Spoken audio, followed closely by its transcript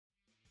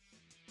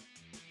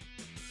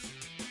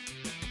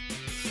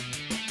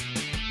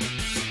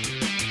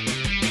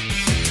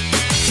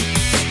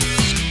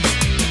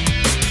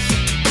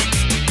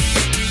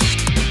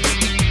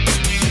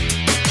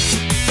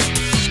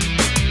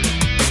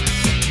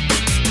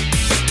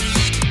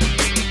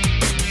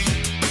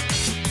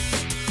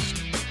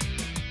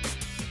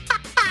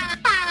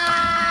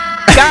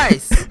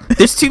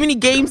There's too many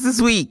games this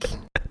week.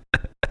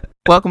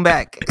 Welcome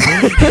back.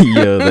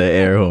 Yo, the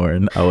air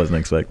horn. I wasn't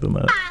expecting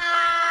that.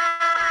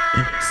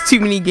 It's too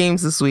many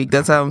games this week.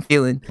 That's how I'm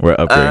feeling. We're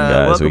upgrading,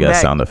 guys. We got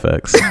back sound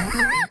effects.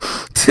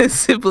 to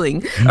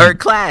Sibling or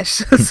Clash,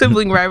 a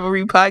sibling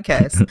rivalry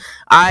podcast.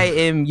 I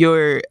am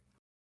your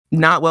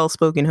not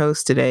well-spoken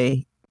host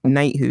today,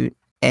 Night Hoot,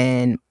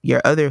 and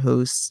your other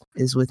host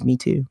is with me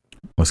too.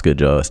 What's good,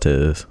 y'all? It's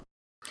Tiz.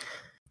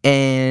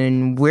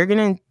 And we're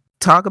gonna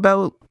talk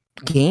about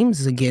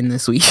games again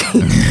this week.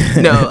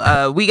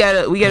 No, we got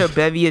a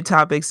bevy of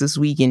topics this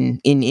week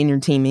in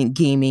entertainment,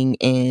 gaming,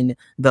 and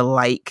the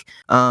like.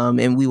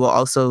 And we will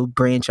also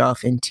branch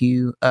off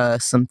into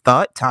some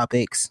thought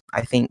topics,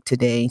 I think,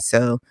 today.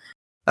 So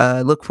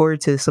look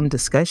forward to some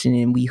discussion,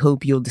 and we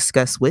hope you'll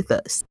discuss with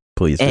us.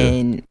 Please do.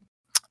 And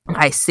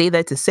I say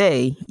that to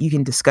say you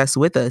can discuss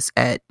with us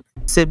at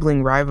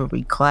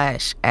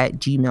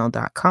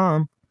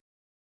siblingrivalryclash@gmail.com.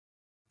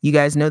 You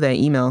guys know that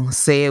email.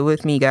 Say it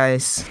with me,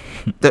 guys.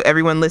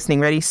 Everyone listening,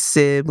 ready?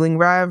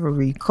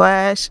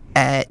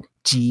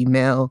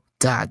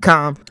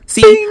 siblingrivalryclash@gmail.com.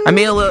 See, Bing! I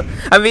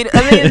made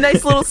a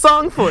nice little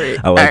song for it.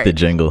 I like the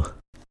jingle.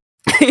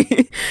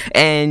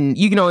 And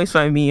you can always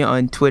find me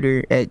on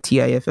Twitter at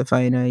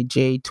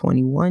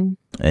TIFFINIJ21.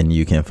 And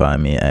you can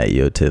find me at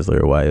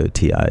YoTizzler,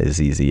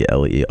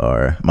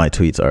 YoTizzler. My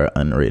tweets are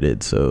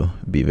unrated, so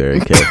be very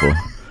careful.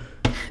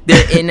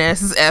 They're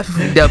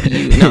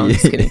NSFW. No, I'm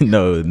just kidding.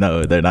 No,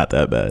 they're not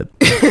that bad.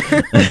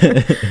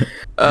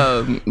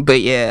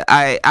 But yeah,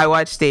 I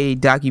watched a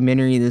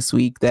documentary this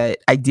week that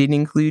I did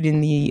include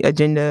in the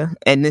agenda,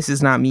 and this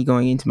is not me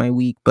going into my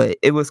week, but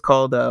it was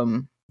called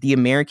The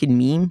American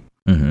Meme.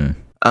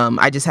 Mm-hmm.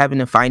 I just happened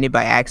to find it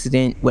by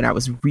accident when I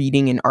was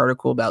reading an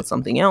article about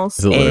something else.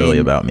 It's literally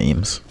about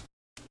memes.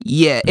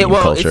 Yeah,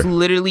 culture. It's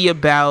literally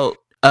about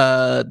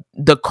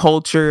the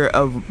culture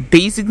of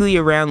basically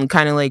around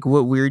kind of like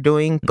what we're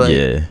doing, but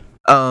yeah.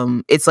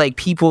 It's like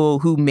people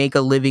who make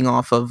a living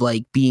off of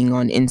like being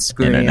on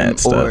Instagram Internet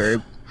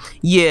stuff.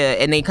 Yeah,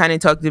 and they kind of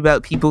talked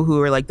about people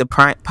who are like the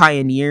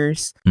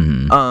pioneers.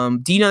 Mm-hmm.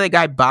 Do you know that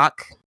guy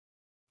Bach?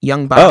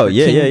 Young Bach? Oh,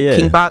 yeah.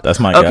 King Bach? That's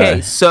my guy. Okay,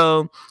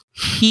 so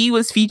he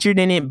was featured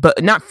in it,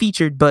 but not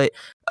featured, but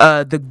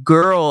the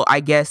girl,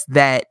 I guess,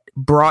 that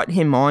brought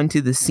him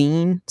onto the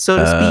scene, so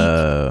to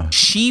speak,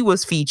 she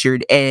was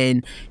featured,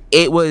 and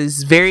it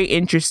was very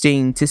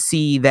interesting to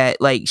see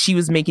that like she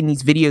was making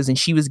these videos and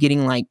she was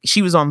getting like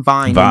she was on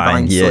Vine.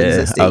 Vine, yeah. Still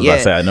existed. I was about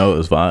to say, I know it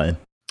was Vine.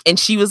 And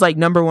she was like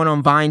number one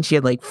on Vine. She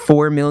had like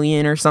 4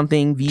 million or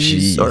something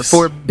views. Jeez. Or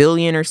 4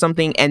 billion or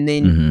something. And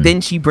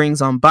then she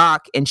brings on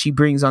Bach and she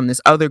brings on this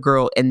other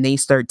girl and they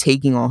start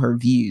taking all her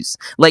views.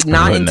 Like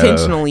not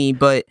intentionally,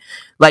 but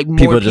like more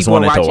people just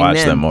wanted to watch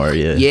them more.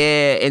 Yeah.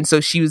 Yeah. And so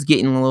she was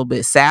getting a little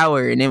bit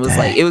sour, and it was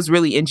like, it was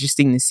really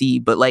interesting to see.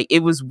 But like, it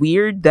was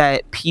weird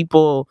that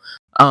people,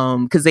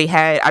 because they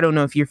had, I don't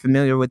know if you're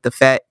familiar with the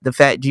fat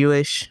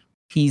Jewish.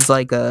 He's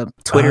like a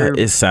Twitter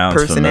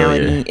personality,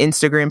 familiar.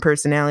 Instagram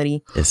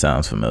personality. It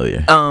sounds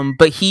familiar.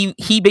 But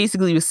he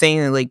basically was saying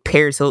that like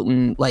Paris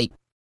Hilton like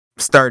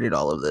started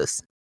all of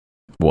this.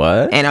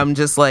 What? And I'm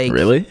just like,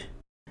 really?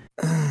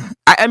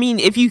 I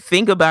mean, if you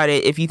think about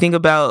it,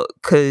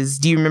 because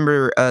do you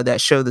remember that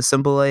show, The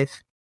Simple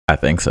Life? I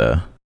think so.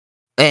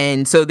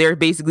 And so they're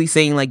basically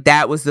saying like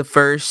that was the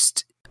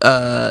first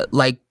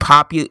like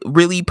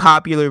really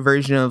popular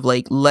version of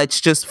like, let's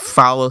just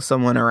follow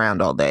someone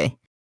around all day.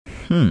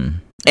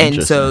 And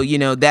so, you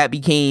know, that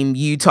became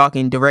you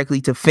talking directly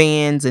to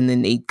fans, and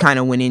then they kind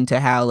of went into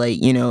how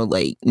like, you know,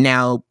 like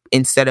now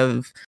instead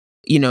of,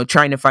 you know,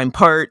 trying to find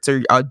parts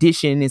or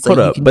audition, it's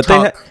like you can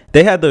talk.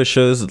 They had those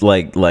shows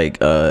like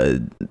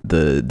the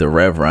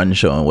Rev Run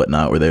show and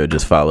whatnot, where they would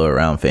just follow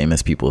around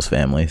famous people's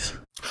families.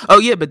 Oh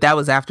yeah, but that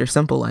was after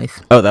Simple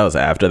Life. Oh, that was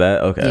after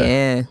that?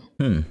 Okay.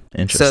 Yeah.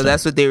 Interesting. So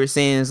that's what they were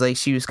saying, is like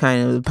she was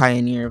kind of the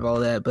pioneer of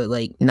all that, but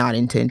like not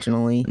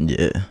intentionally.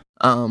 Yeah.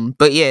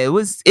 But yeah, it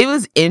was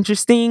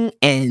interesting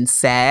and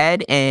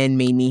sad and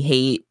made me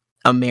hate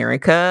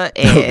America,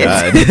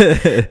 and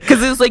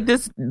because it was like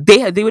this,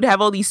 they would have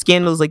all these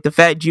scandals. Like the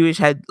fat Jewish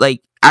had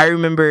like, I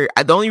remember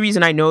the only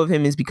reason I know of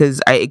him is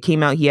because it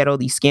came out he had all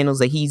these scandals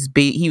that he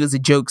was a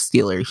joke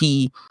stealer.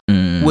 He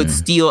would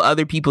steal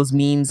other people's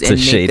memes. It's and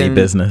a shady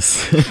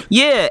business.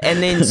 Yeah,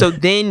 and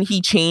then he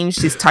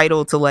changed his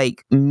title to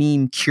like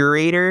meme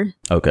curator.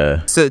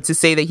 Okay. So to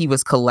say that he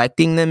was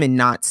collecting them and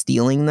not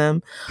stealing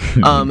them,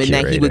 and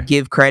that he would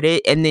give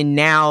credit. And then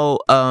now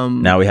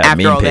we have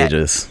meme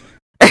pages.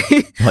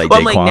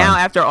 Now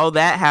after all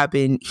that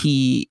happened,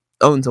 he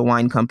owns a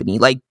wine company,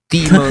 like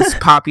the most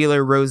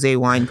popular rosé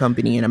wine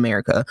company in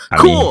America.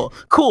 Cool.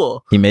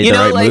 He made the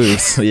right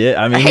moves.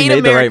 Yeah, I mean, he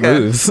made the right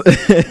moves.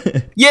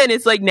 Yeah, and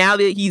it's like now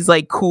that he's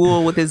like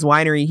cool with his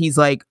winery, he's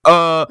like,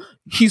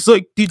 he's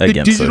like the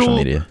social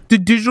media. The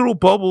digital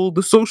bubble,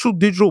 the social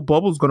digital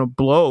bubble is gonna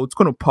blow. It's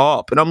gonna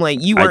pop. And I'm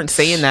like, you weren't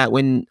saying that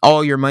when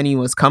all your money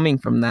was coming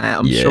from that.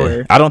 I'm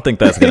sure. I don't think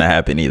that's gonna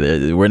happen either.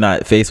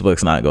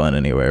 Facebook's not going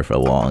anywhere for a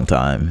long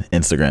time.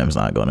 Instagram's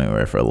not going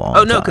anywhere for a long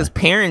time. Oh no, because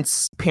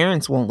parents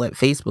won't let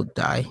Facebook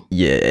die.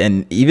 Yeah,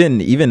 and even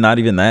not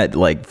even that,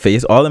 like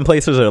all them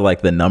places are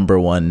like the number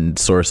one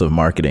source of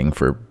marketing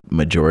for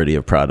majority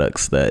of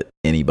products that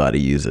anybody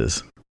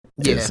uses.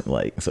 Yeah.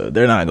 Like, so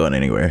they're not going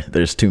anywhere.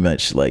 There's too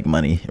much like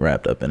money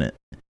wrapped up in it.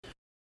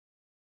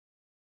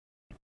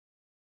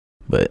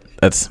 But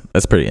that's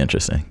pretty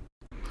interesting.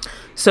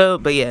 So,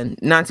 but yeah,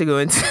 not to go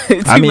into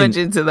much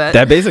into that.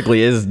 That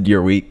basically is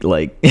your week,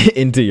 like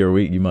into your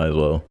week. You might as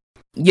well.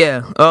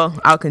 Yeah. Oh,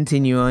 I'll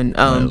continue on.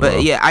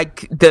 But yeah,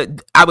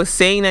 I was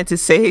saying that to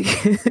say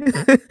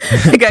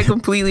I got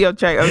completely off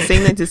track. I was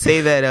saying that to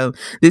say that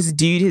this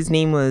dude, his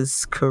name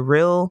was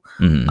Kirill,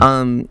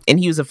 and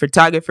he was a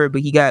photographer, but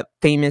he got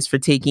famous for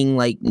taking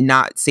like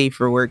not safe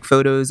for work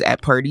photos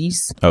at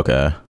parties.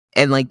 Okay.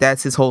 And like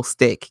that's his whole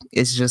stick.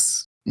 It's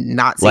just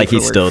not safe like for he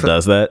work. still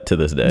does that to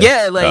this day.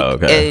 Yeah,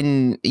 like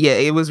and yeah,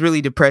 it was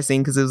really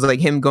depressing because it was like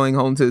him going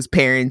home to his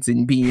parents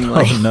and being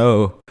like, oh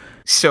no.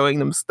 Showing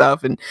them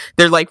stuff, and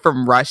they're like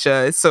from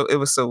Russia, so it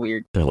was so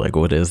weird. They're like,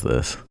 what is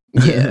this?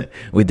 Yeah.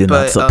 We did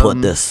not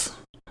support this.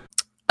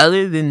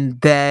 Other than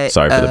that,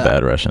 sorry for the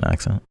bad Russian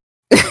accent.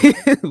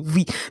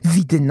 we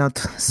did not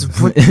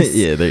support this.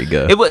 Yeah, there you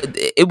go.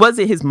 It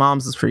wasn't his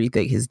mom's was pretty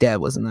thick. His dad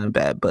wasn't that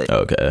bad, but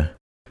okay.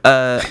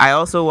 I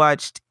also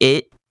watched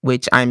It,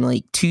 which I'm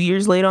like 2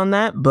 years late on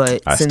that,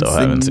 but I still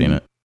haven't seen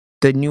it.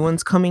 The new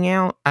one's coming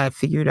out. I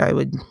figured I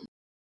would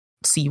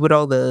see what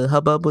all the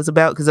hubbub was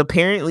about, because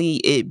apparently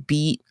it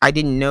beat, I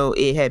didn't know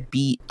it had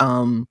beat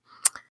what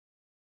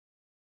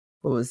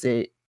was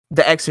it,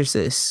 The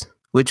Exorcist,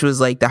 which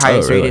was like the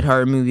highest rated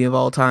horror movie of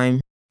all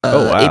time.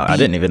 Oh wow, I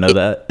didn't even know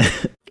that.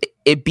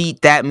 It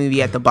beat that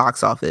movie at the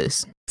box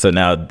office. So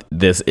now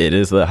it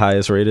is the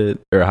highest rated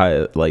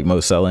or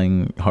most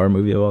selling horror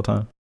movie of all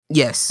time?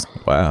 Yes.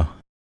 Wow.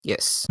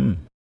 Yes.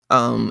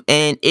 And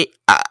it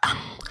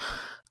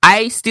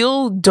I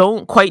still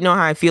don't quite know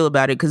how I feel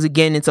about it, because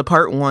again, it's a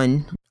part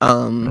 1.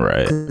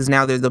 Right. Because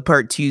now there's the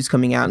part 2's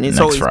coming out, and it's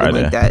next always Friday.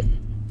 been like that.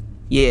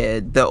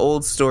 Yeah, the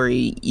old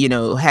story,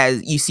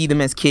 has, you see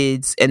them as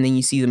kids and then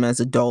you see them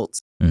as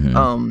adults.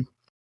 Mm-hmm.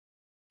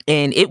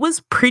 And it was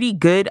pretty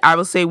good. I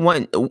will say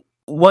one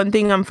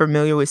thing I'm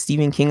familiar with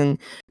Stephen King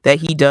that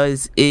he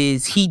does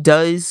is he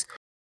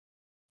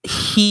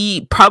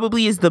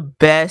probably is the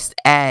best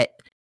at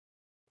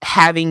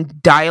having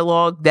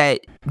dialogue that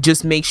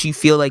just makes you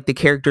feel like the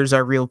characters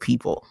are real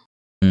people.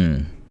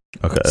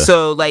 Okay.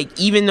 So like,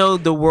 even though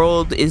the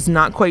world is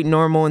not quite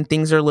normal and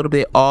things are a little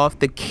bit off,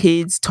 the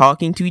kids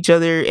talking to each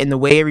other and the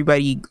way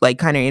everybody like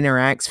kind of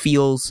interacts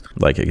feels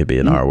like it could be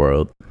in our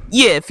world.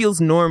 Yeah, it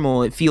feels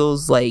normal. It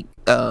feels like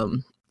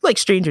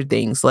Stranger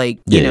Things, like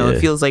it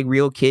feels like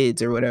real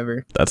kids or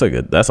whatever.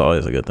 That's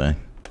always a good thing.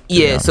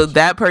 Yeah, so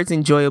that part's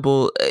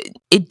enjoyable.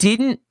 It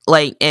didn't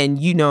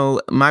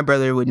and my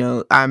brother would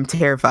know, I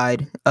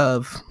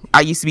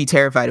used to be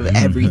terrified of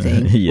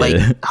everything. Yeah.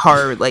 Like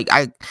horror, like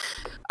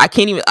I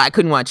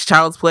couldn't watch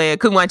Child's Play, I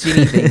couldn't watch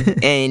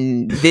anything.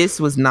 And this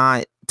was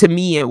not, to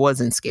me, it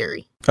wasn't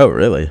scary. Oh,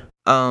 really?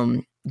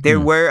 There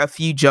were a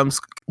few jump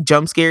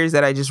scares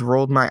that I just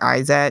rolled my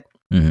eyes at.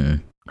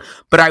 Mm-hmm.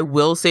 But I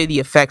will say the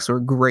effects were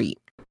great.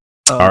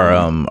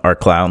 Are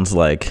clowns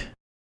like,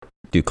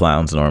 do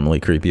clowns normally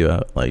creep you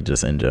out? Like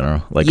just in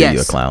general? Like, yes. Are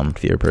you a clown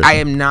fear person?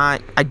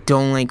 I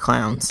don't like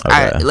clowns.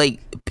 Okay.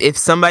 If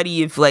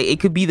it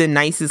could be the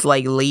nicest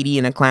like lady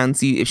in a clown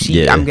suit.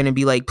 I'm gonna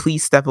be like,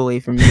 please step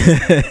away from me.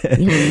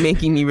 You're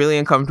making me really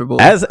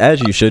uncomfortable.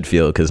 As you should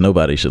feel, because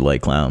nobody should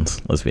like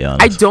clowns. Let's be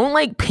honest. I don't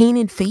like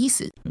painted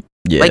faces.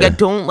 Yeah. Like I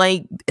don't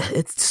like,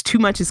 it's too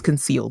much is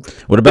concealed.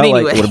 What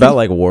about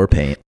like war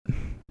paint?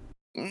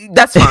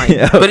 That's fine.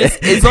 Okay. But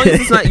as long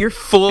as it's not your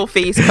full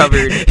face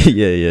covered.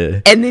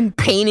 Yeah. And then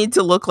painted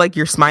to look like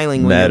you're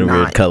smiling when mad you're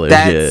weird not. colors.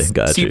 That's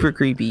got super you.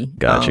 creepy.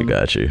 Got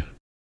you.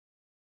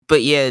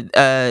 But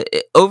yeah,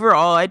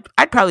 overall,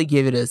 I'd probably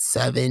give it a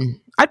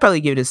 7. I'd probably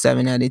give it a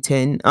 7 out of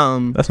 10.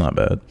 That's not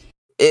bad.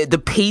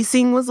 The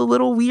pacing was a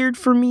little weird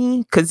for me,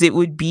 because it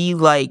would be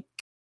like,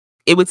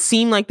 it would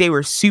seem like they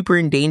were super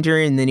in danger,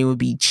 and then it would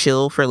be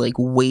chill for like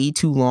way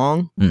too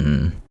long.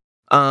 Mm-hmm.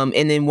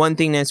 And then one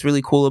thing that's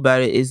really cool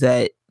about it is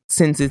that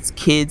since it's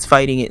kids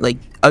fighting it, like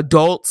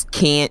adults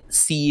can't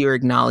see or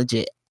acknowledge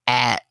it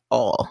at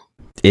all.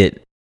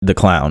 The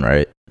clown,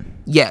 right?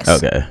 Yes.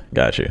 Okay,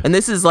 got you. And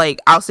this is like,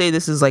 I'll say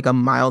this is like a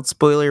mild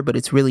spoiler, but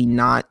it's really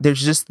not.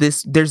 There's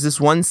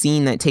this one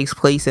scene that takes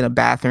place in a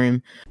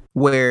bathroom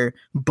where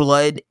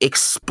blood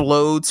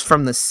explodes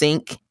from the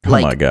sink,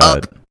 like, oh my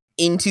God, up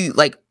into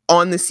like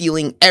on the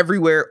ceiling,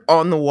 everywhere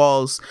on the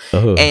walls.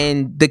 Oh.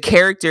 And the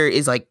character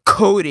is like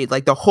coated,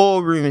 like the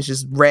whole room is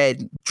just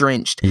red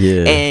drenched.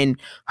 Yeah. And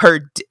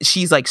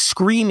she's like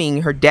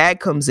screaming. Her dad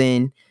comes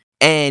in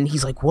And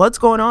he's like, what's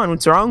going on?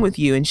 What's wrong with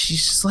you? And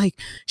she's like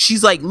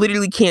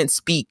literally can't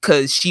speak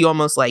because she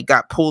almost like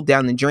got pulled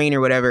down the drain or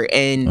whatever.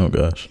 And oh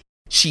gosh,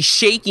 she's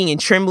shaking and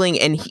trembling,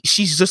 and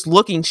she's just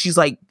looking. She's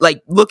like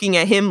looking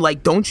at him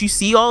like, don't you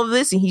see all of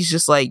this? And he's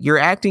just like, you're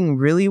acting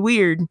really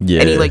weird. Yeah.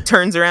 And he like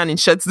turns around and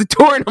shuts the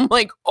door, and I'm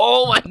like,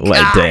 oh my god,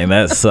 like dang,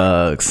 that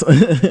sucks.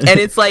 And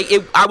it's like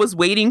I was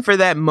waiting for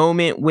that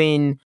moment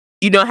when,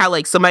 you know how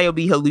like somebody will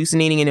be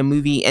hallucinating in a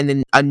movie and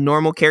then a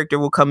normal character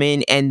will come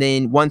in, and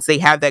then once they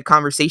have that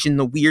conversation,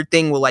 the weird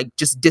thing will like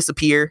just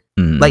disappear.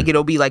 Like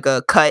it'll be like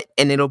a cut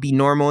and it'll be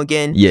normal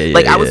again.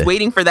 I was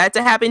waiting for that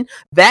to happen.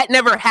 That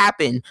never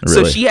happened. Really?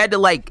 So she had to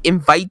like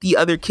invite the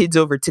other kids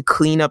over to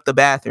clean up the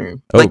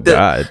bathroom. Oh like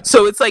God.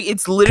 So it's like,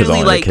 it's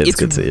literally like, kids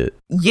could see it.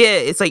 Yeah,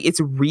 it's like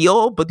it's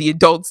real, but the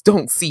adults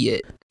don't see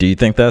it. Do you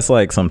think that's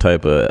like some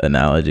type of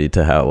analogy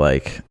to how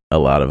like a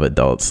lot of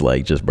adults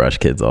like just brush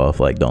kids off,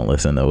 like don't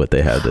listen to what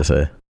they have to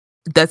say?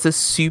 That's a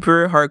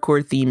super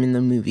hardcore theme in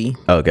the movie.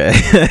 Okay.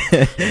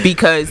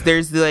 Because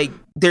there's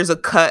a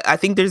cut. I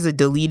think there's a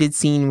deleted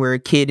scene where a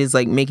kid is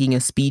like making a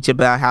speech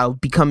about how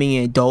becoming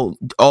an adult,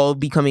 all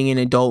becoming an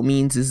adult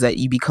means is that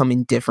you become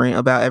indifferent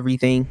about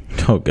everything.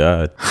 Oh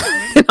God.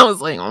 And I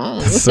was like, oh,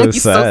 so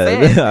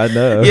sad. I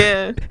know.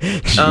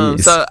 Yeah.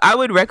 So I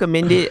would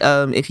recommend it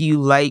if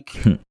you like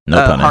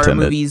horror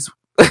movies.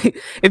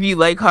 If you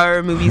like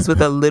horror movies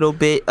with a little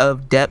bit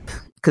of depth,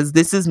 because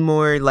this is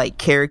more like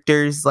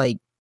characters, like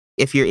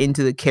if you're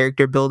into the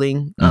character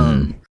building,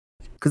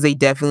 because they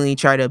definitely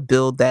try to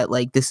build that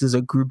like this is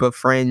a group of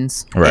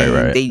friends,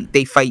 right.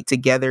 They fight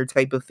together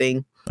type of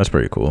thing. That's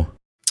pretty cool.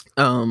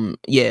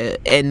 Yeah,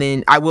 and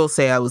then I will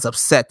say I was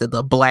upset that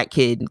the black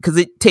kid, because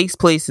it takes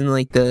place in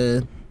like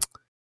it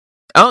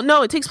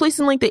takes place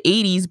in like the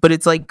 80s, but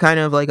it's like kind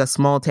of like a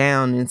small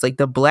town, and it's like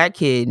the black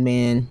kid,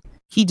 man,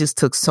 he just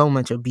took so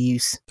much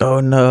abuse.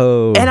 Oh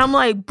no. And I'm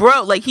like,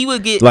 bro, like he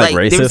would get like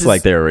racist,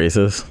 like they're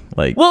racist.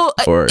 Like, well,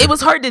 it was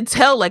hard to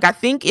tell. Like I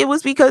think it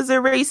was because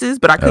they're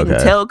racist, but I couldn't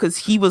tell because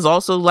he was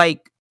also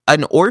like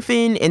an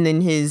orphan, and then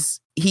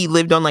he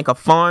lived on like a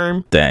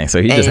farm. Dang, so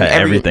he just had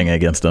everything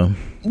against him.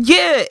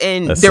 Yeah,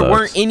 and there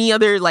weren't any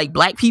other like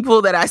black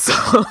people that I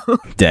saw.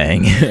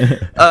 Dang.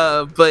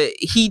 But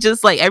he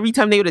just like every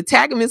time they would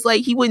attack him, it's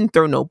like he wouldn't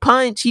throw no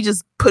punch. He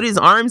just put his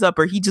arms up,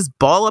 or he just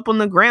ball up on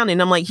the ground. And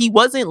I'm like, he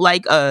wasn't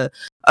like a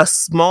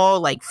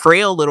small like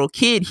frail little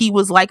kid. He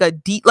was like a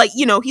deep, like,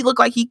 you know, he looked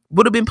like he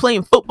would have been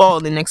playing football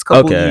in the next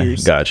couple of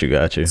years. Got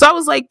you. So I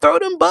was like, throw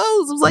them bows.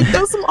 I was like,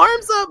 throw some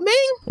arms up, man.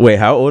 Wait,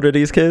 how old are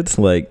these kids?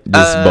 Like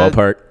just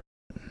ballpark?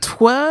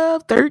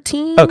 12,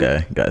 13.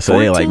 Okay, got so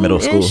they like middle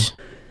school.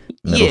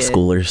 Middle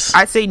schoolers.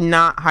 I'd say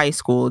not high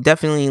school.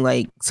 Definitely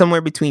like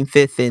somewhere between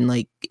 5th and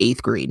like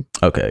 8th grade.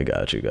 Okay,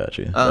 got you.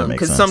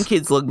 Because some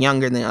kids look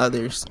younger than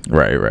others.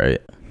 Right.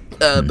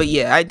 But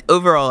yeah,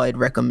 I'd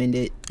recommend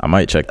it. I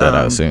might check that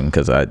out soon,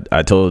 because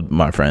I told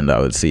my friend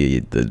I would see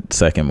the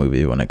second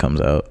movie when it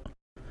comes out.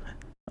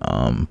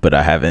 But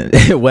I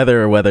haven't,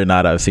 whether or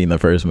not I've seen the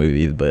first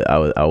movie, but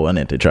I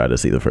wanted to try to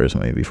see the first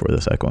movie before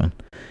the second one,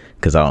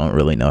 because I don't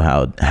really know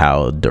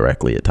how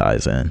directly it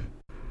ties in,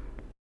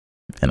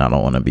 and I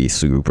don't want to be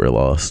super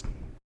lost.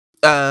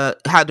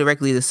 How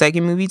directly the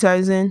second movie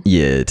ties in?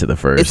 Yeah, to the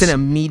first. It's an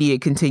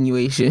immediate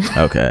continuation.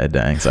 Okay,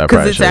 dang. So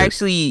because it's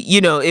actually,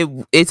 you know,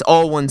 it's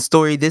all one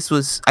story. This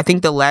was, I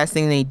think the last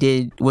thing they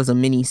did was a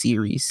mini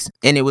series,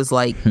 and it was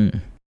like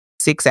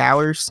 6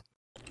 hours.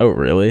 Oh,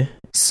 really?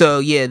 So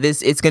yeah,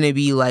 it's gonna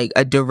be like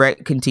a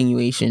direct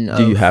continuation.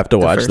 Do you have to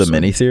watch the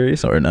mini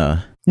series or no?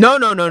 No.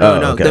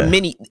 Okay. The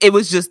mini. It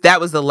was just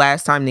that was the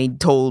last time they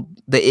told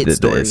the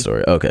story. The It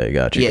story. Okay,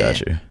 got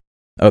you.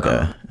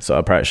 Okay, so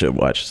I probably should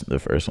watch the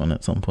first one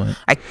at some point.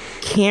 I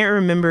can't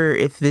remember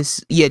if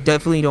this. Yeah,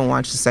 definitely don't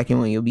watch the second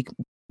one. You'll be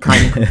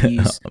kind of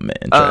confused.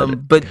 Oh,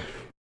 man, but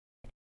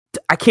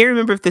I can't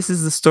remember if this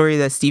is the story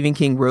that Stephen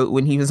King wrote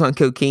when he was on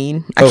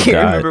cocaine. I can't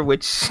remember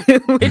which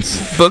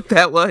book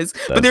that was.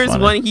 But there's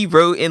one he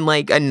wrote in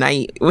like a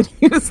night when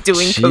he was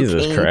doing cocaine.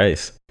 Jesus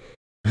Christ.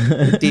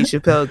 Dave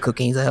Chappelle,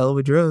 cocaine's a hell of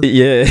a drug.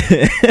 Yeah.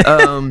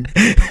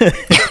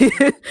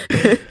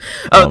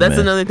 That's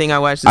another thing I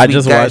watched this week. I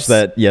just watched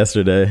that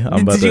yesterday.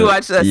 Did you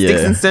watch that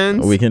Sticks and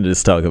Stones? We can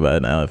just talk about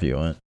it now if you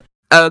want.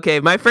 Okay,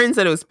 my friend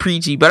said it was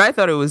preachy, but I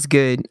thought it was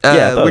good.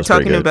 We're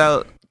talking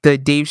about the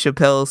Dave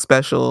Chappelle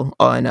special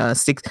on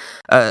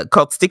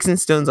called Sticks and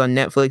Stones on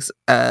Netflix.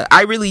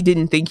 I really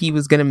didn't think he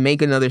was gonna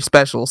make another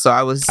special, so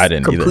I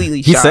didn't completely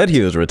either. He shocked. said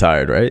he was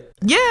retired, right?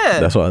 Yeah,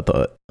 that's what I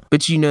thought.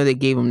 But you know they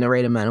gave him the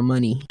right amount of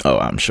money. Oh,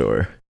 I'm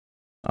sure.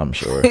 But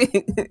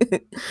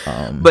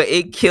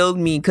it killed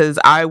me because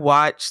I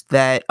watched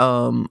that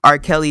R.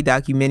 Kelly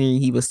documentary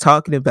he was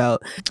talking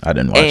about. I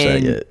didn't watch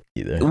that yet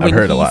either. I've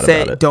heard a lot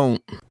about it.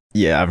 Don't.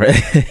 Yeah,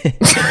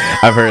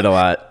 I've heard a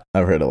lot.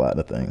 I've heard a lot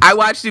of things. I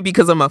watched it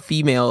because I'm a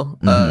female,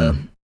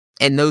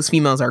 and those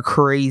females are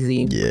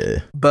crazy. Yeah,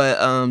 but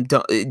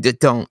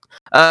don't.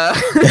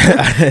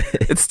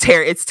 It's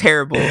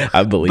terrible.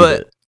 I believe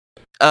it.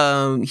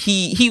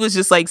 he was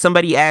just like,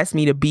 somebody asked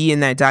me to be in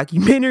that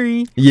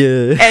documentary.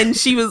 Yeah. And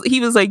he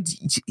was like,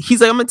 I'm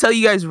gonna tell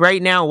you guys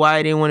right now why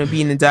I didn't want to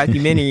be in the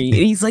documentary. And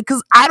he's like,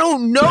 because I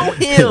don't know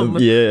him.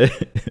 Yeah.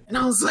 And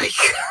I was like,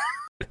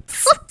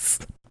 That's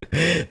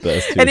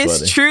too and funny.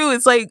 it's true.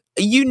 It's like,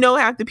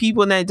 half the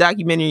people in that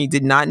documentary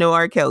did not know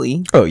R.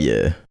 Kelly. Oh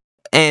yeah.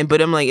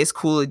 But I'm like, it's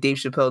cool that Dave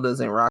Chappelle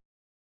doesn't rock.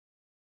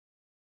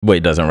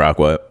 Wait, doesn't rock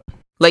what?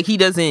 Like,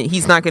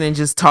 he's not gonna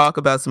just talk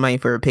about somebody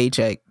for a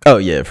paycheck. Oh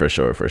yeah, for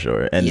sure.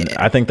 And Yeah.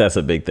 I think that's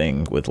a big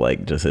thing with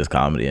like just his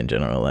comedy in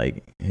general.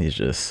 Like he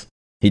just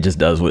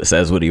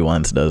says what he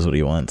wants, does what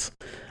he wants.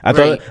 I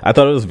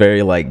thought it was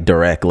very like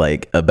direct,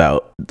 like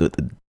about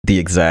the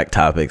exact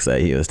topics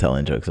that he was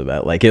telling jokes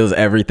about. Like it was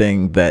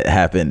everything that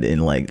happened in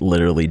like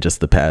literally just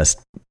the past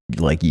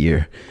like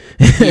year.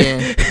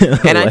 Yeah.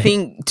 And I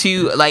think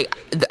too, like,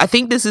 I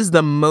think this is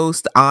the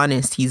most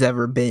honest he's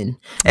ever been,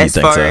 as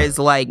far as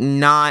like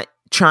not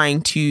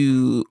trying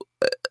to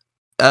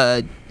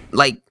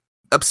like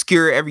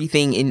obscure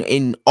everything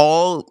in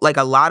all, like,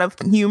 a lot of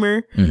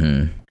humor.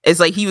 Mm-hmm. It's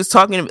like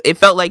it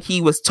felt like he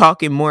was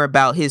talking more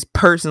about his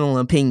personal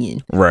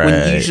opinion, right?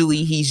 When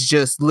usually he's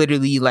just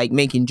literally like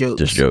making jokes,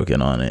 just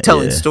joking on it,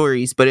 telling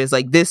stories. But it's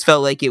like, this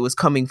felt like it was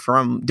coming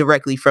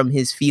directly from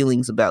his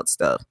feelings about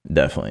stuff.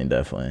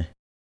 Definitely.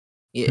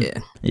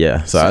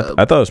 Yeah. So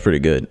I thought it was pretty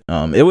good.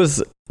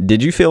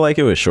 Did you feel like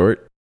it was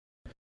short?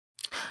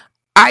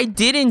 I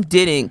didn't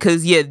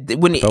because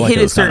when it hit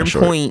a certain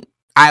point,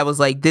 I was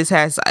like, this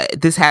has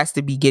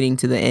to be getting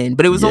to the end.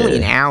 But it was only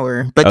an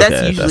hour. But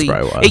that's usually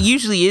it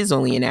usually is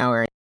only an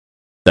hour.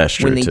 That's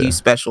true when they do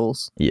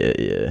specials.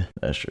 Yeah,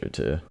 that's true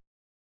too.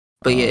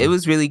 But it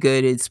was really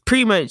good. It's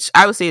pretty much,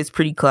 I would say, it's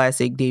pretty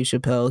classic Dave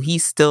Chappelle.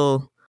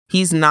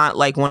 He's not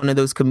like one of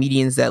those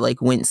comedians that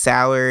like went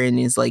sour and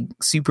is like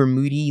super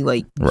moody.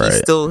 Like he's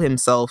still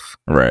himself.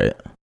 Right.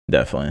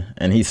 Definitely.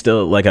 And he's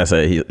still, like I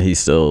said, he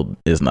still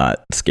is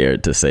not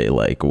scared to say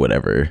like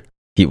whatever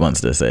he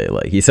wants to say.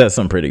 Like he says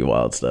some pretty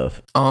wild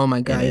stuff. Oh my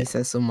God, he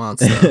says some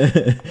wild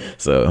stuff.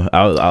 So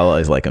I'll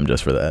always like him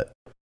just for that.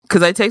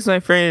 Because I texted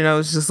my friend and I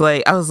was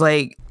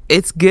like,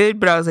 it's good,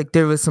 but I was like,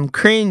 there was some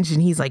cringe,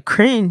 and he's like,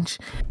 cringe.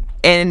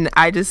 And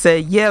I just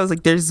said, yeah, I was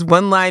like, there's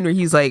one line where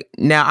he's like,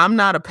 now I'm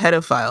not a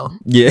pedophile.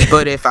 Yeah.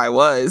 But if I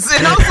was.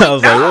 And I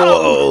was like,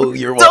 whoa,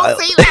 you're don't wild.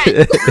 say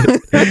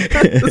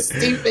that.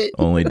 Stupid.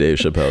 Only Dave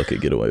Chappelle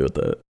could get away with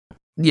that.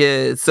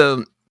 Yeah.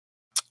 So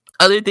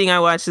other thing I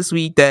watched this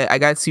week that I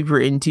got super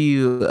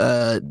into,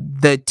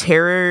 The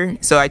Terror.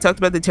 So I talked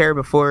about The Terror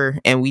before,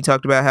 and we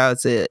talked about how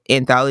it's an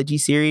anthology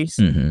series.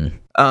 Mm-hmm.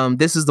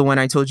 This is the one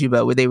I told you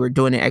about where they were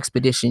doing an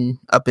expedition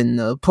up in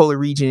the polar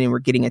region and were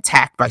getting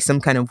attacked by some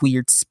kind of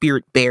weird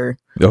spirit bear.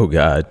 Oh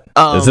God.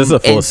 Is this a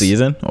full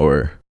season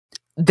or?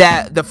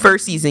 That the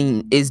first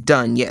season is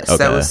done. Yes. Okay.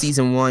 That was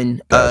season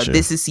 1. Gotcha.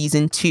 This is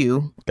season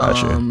 2.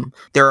 Gotcha.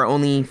 There are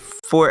only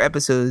 4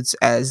 episodes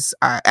as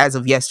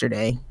of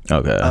yesterday.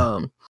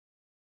 Okay.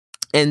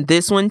 And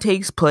this one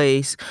takes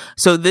place.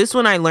 So this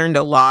one I learned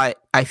a lot,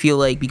 I feel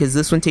like, because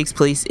this one takes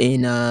place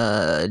in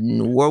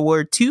World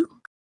War II.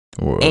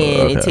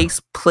 And it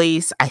takes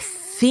place, I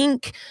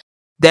think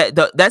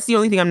that's the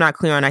only thing I'm not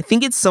clear on. I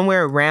think it's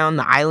somewhere around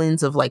the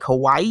islands of like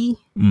Hawaii.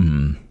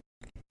 Mm-hmm.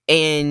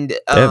 And they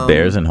have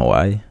bears in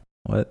Hawaii?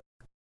 What?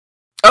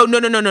 Oh,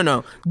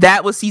 no.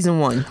 That was season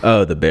 1.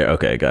 Oh, the bear.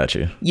 Okay, got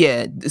you.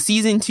 Yeah.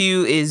 Season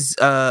 2 is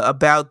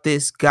about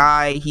this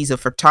guy. He's a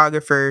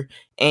photographer,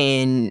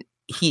 and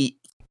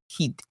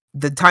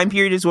the time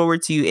period is World War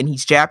II, and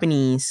he's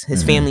Japanese.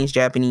 His family is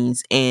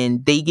Japanese,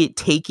 and they get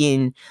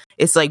taken.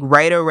 It's like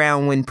right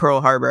around when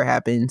Pearl Harbor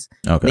happens.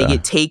 Okay. They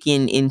get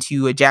taken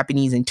into a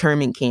Japanese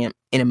internment camp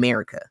in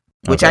America,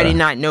 which I did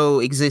not know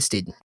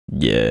existed.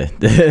 Yeah,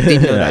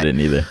 I didn't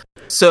either.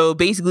 So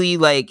basically,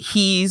 like,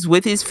 he's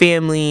with his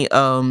family.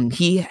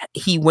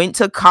 He went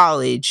to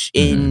college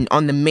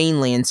on the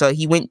mainland. So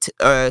he went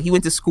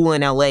to school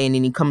in LA, and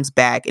then he comes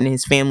back, and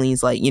his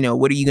family's like,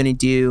 what are you gonna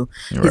do?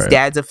 Right. His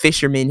dad's a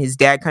fisherman. His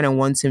dad kind of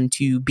wants him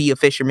to be a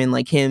fisherman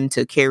like him,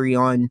 to carry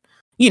on,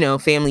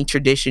 family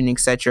tradition,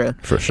 etc.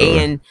 For sure.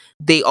 And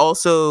they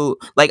also,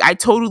 like, I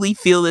totally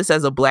feel this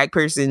as a Black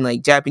person,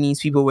 like Japanese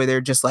people, where they're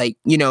just like,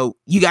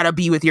 you gotta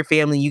be with your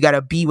family, you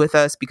gotta be with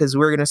us because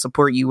we're gonna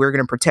support you, we're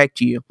gonna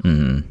protect you.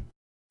 Mm-hmm.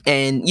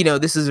 And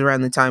this is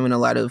around the time when a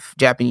lot of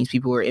Japanese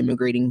people were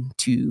immigrating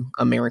to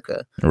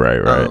America,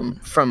 right,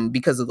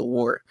 because of the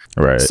war.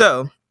 Right.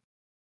 So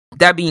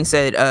that being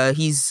said,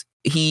 he's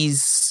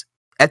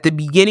at the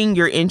beginning,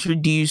 you're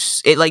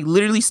introduced, it like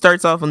literally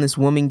starts off on this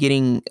woman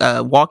getting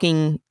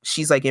walking.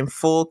 She's like in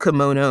full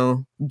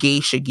kimono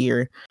geisha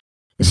gear.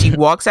 She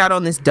walks out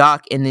on this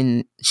dock, and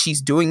then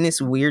she's doing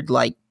this weird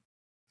like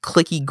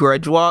clicky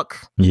grudge walk.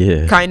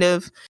 Yeah. Kind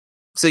of.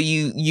 So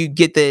you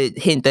get the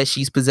hint that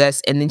she's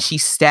possessed, and then she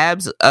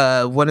stabs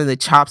one of the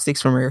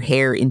chopsticks from her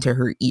hair into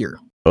her ear.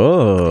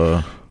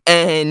 Oh.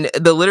 And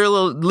the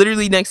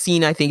literally next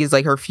scene, I think, is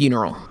like her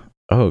funeral.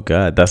 Oh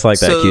God, that's like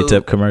that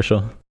Q-tip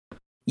commercial.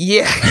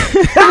 Yeah.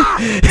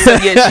 So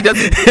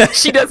yeah,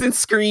 she doesn't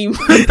scream.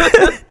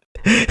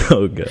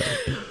 Oh God.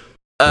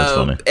 That's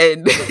funny.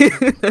 And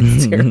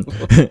that's terrible.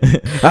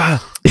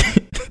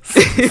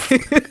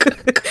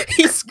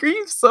 He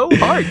screams so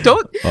hard.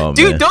 Don't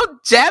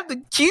jab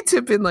the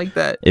Q-tip in like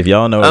that. If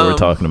y'all know what we're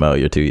talking about,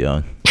 you're too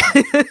young.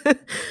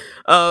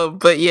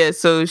 But yeah,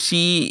 so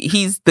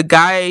he's the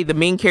guy, the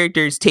main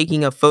character is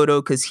taking a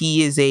photo because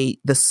he is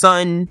the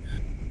son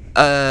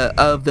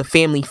of the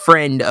family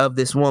friend of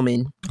this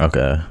woman.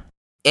 Okay.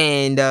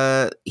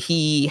 And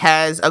he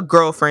has a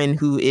girlfriend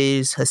who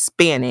is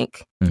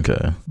Hispanic.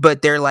 Okay.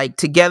 But they're like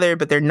together,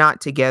 but they're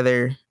not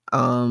together.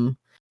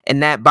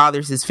 And that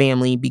bothers his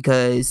family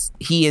because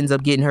he ends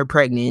up getting her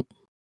pregnant.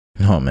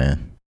 Oh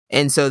man.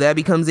 And so that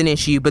becomes an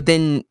issue. But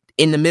then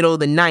in the middle of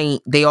the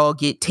night, they all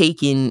get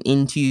taken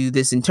into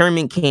this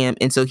internment camp.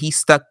 And so he's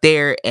stuck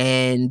there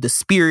and the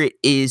spirit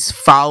is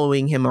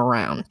following him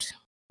around.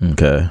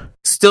 Okay.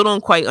 Still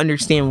don't quite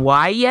understand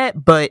why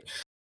yet, but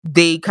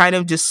they kind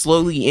of just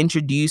slowly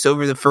introduce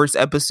over the first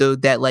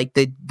episode that like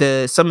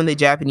the some of the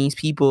Japanese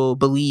people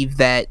believe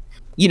that,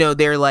 you know,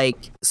 they're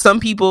like, some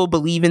people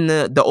believe in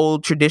the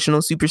old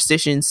traditional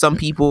superstitions. Some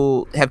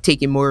people have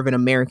taken more of an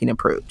American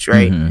approach,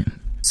 right? Mm-hmm.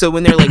 So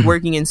when they're like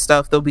working and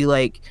stuff, they'll be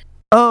like,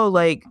 oh,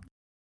 like,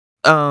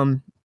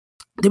 they'll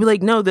be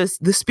like, no, the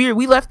spirit,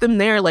 we left them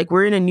there. Like,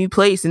 we're in a new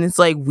place. And it's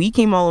like, we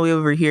came all the way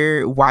over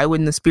here. Why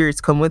wouldn't the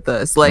spirits come with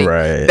us? Like,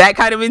 that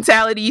kind of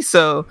mentality.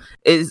 So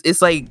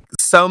it's like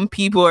some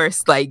people are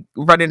like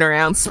running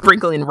around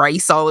sprinkling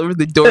rice all over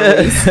the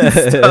doorways and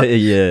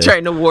stuff,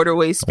 trying to ward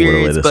away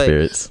spirits.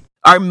 Spirits.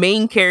 Our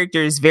main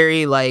character is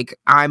very like,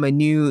 I'm a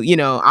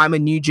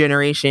new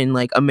generation,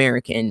 like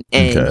American.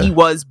 And he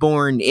was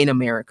born in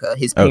America.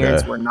 His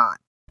parents were not.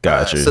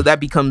 Gotcha. So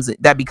that becomes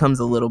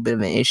a little bit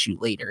of an issue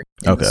later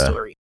in the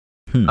story.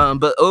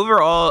 But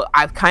overall,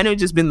 I've kind of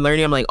just been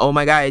learning. I'm like, oh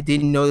my God, I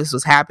didn't know this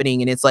was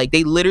happening. And it's like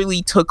they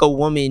literally took a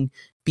woman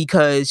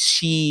because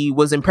she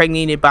was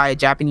impregnated by a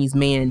Japanese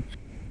man.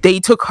 They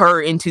took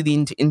her into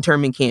the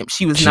internment camp.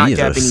 She was not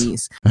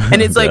Japanese.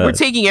 And it's like, we're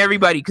taking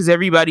everybody because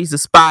everybody's a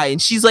spy. And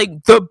she's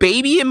like, the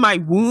baby in my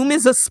womb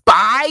is a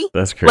spy?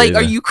 That's crazy.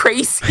 Like, are you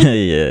crazy?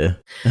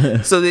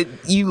 Yeah. So that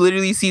you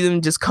literally see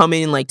them just come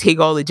in and like take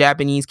all the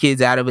Japanese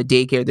kids out of a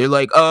daycare. They're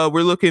like,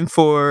 we're looking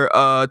for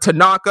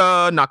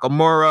Tanaka,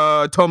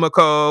 Nakamura,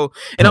 Tomoko.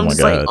 And I'm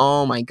just like,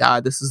 oh my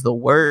God, this is the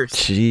worst.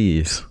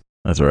 Jeez.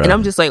 That's right. And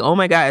I'm just like, oh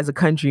my God, as a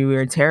country, we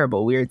are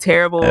terrible. We are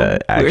terrible.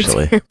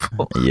 Actually. We're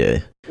terrible. Yeah.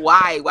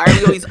 Why are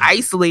we always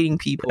isolating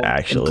people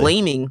and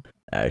blaming?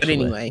 But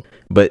anyway.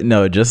 But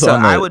no, just so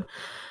on the,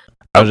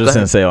 I was just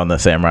going to say on the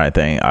samurai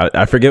thing,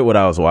 I forget what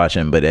I was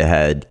watching, but it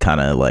had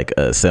kind of like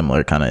a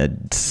similar kind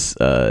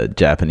of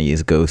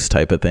Japanese ghost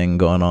type of thing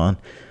going on.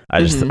 I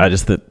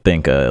just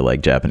think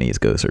like Japanese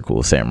ghosts are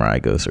cool. Samurai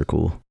ghosts are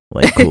cool.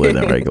 Like cooler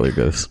than regular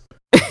ghosts.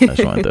 I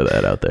just want to throw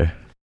that out there.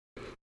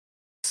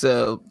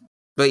 So,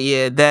 but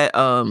yeah, that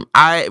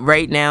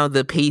right now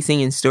the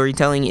pacing and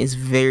storytelling is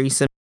very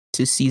similar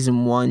to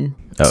season 1.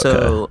 Okay.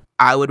 So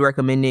I would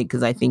recommend it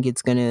because I think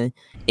it's gonna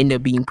end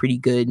up being pretty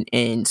good.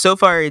 And so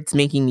far, it's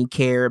making me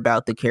care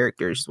about the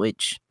characters,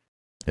 which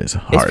it's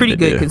pretty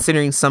good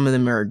considering some of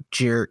them are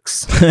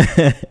jerks,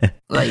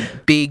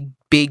 like big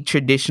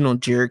traditional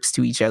jerks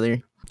to each other.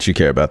 Do you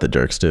care about the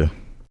jerks too?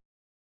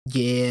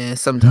 Yeah,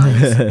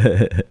 sometimes.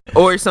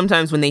 Or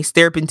sometimes when they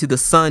stare up into the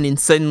sun and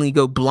suddenly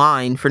go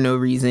blind for no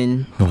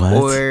reason. What?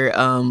 Or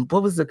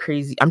what was the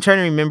crazy? I'm trying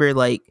to remember,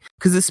 like,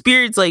 because the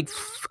spirit's like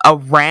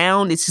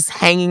around, it's just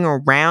hanging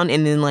around,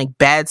 and then like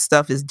bad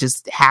stuff is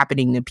just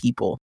happening to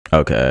people.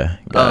 Okay,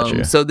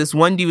 gotcha. So this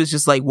one dude was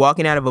just like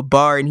walking out of a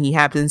bar, and he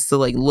happens to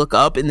like look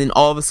up, and then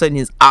all of a sudden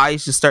his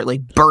eyes just start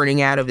like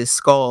burning out of his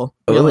skull.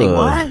 You're like,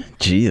 what?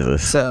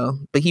 Jesus. So,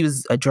 but he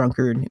was a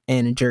drunkard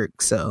and a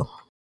jerk, so.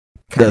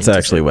 That's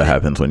actually what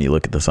happens when you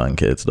look at the sun,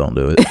 kids. Don't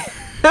do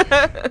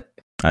it.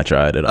 I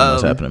tried. It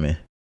almost happened to me.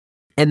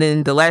 And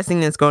then the last thing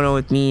that's going on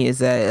with me is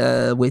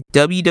that with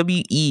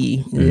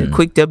WWE, a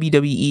quick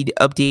WWE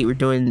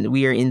update,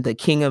 we are in the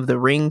King of the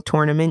Ring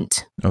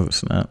tournament. Oh,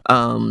 snap.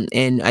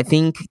 And I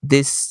think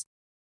this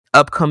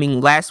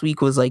upcoming last week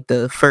was like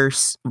the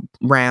first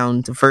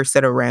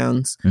set of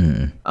rounds.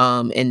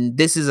 And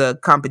this is a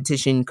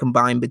competition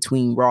combined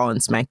between Raw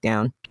and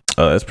SmackDown.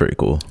 Oh, that's pretty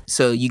cool.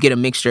 So you get a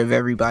mixture of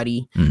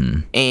everybody.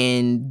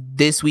 And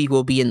this week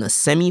we'll be in the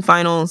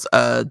semifinals.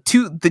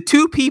 The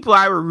two people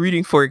I were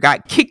rooting for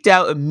got kicked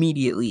out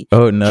immediately.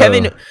 Oh no.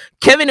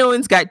 Kevin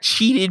Owens got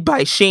cheated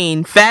by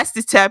Shane.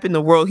 Fastest tap in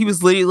the world. He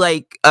was literally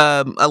like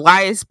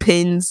Elias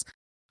pins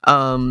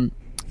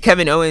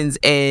Kevin Owens,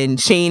 and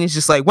Shane is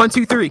just like 1,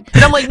 2, 3.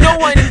 And I'm like, no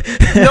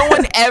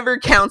one ever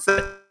counts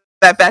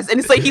that fast. And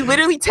it's like he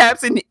literally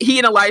taps and he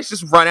and Elias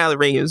just run out of the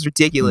ring. It was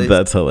ridiculous.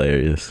 That's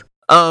hilarious.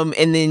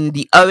 And then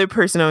the other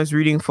person I was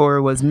rooting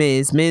for was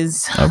Miz.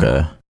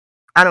 Okay.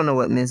 I don't know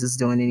what Miz is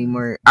doing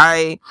anymore.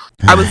 I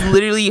was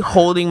literally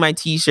holding my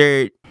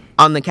t-shirt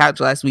on the couch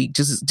last week,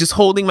 just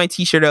holding my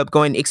t-shirt up,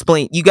 going,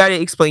 explain. You got to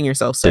explain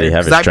yourself, sir. Did he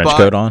have his trench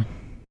coat on?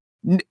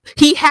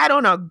 He had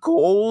on a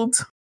gold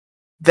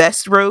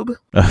vest robe.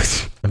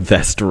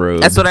 Vest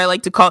robe. That's what I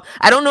like to call.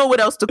 I don't know what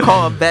else to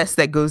call a vest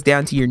that goes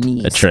down to your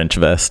knees. A trench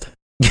vest.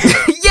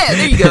 Yeah,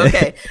 there you go.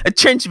 Okay, a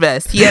trench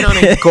vest. He had on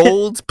a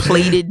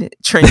gold-plated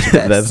trench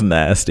vest. That's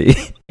nasty.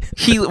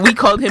 We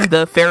called him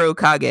the Pharaoh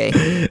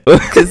Kage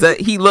because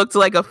he looked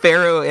like a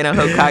pharaoh and a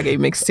Hokage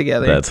mixed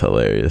together. That's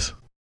hilarious.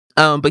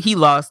 But he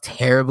lost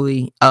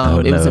terribly.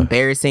 It was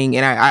embarrassing,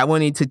 and I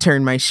wanted to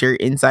turn my shirt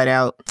inside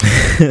out.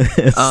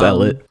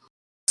 Sell it.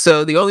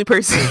 So the only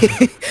person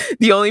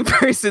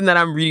that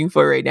I'm rooting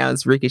for right now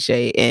is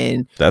Ricochet,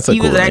 and he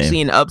was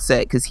actually an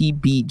upset because he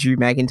beat Drew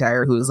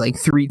McIntyre, who was like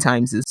 3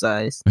 times his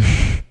size.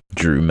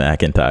 Drew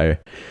McIntyre.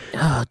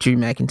 Oh, Drew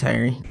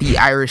McIntyre,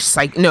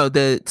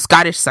 the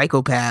Scottish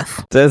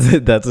psychopath.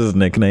 That's his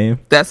nickname.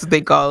 That's what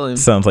they call him.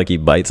 Sounds like he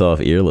bites off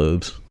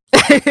earlobes.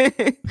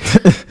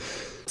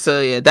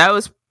 So yeah, that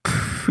was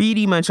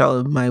pretty much all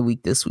of my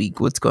week this week.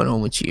 What's going on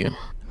with you?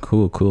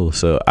 Cool.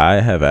 So I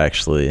have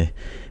actually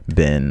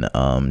been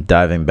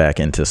diving back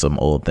into some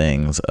old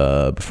things.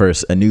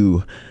 First, a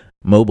new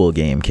mobile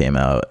game came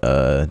out.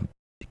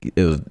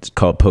 It was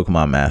called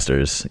Pokemon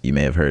Masters. You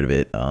may have heard of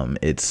it.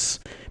 It's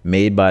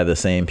made by the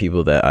same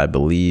people that I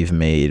believe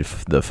made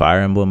the Fire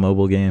Emblem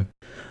mobile game.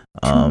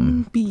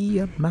 Be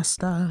a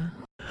master.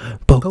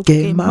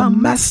 Pokemon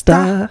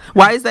Master.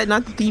 Why is that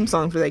not the theme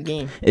song for that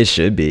game? It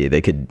should be.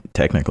 They could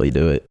technically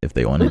do it if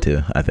they wanted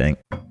to. I think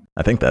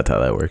that's how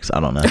that works. I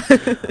don't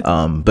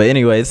know. But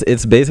anyways,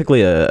 it's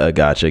basically a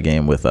gacha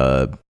game with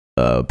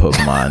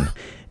Pokemon.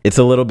 It's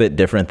a little bit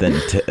different than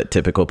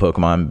typical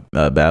Pokemon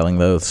battling,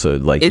 though. So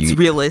like, it's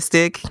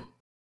realistic.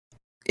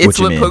 It's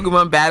what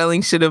Pokemon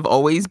battling should have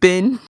always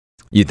been.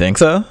 You think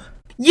so?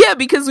 Yeah,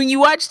 because when you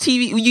watch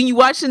TV, when you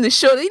watch in the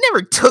show, they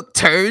never took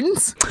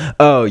turns.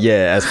 Oh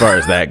yeah, as far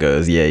as that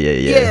goes,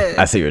 yeah.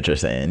 I see what you're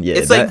saying. Yeah,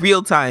 it's like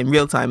real time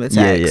attacks.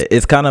 Yeah.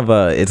 It's kind of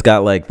it's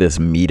got like this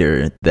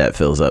meter that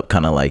fills up,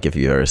 kind of like if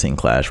you've ever seen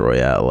Clash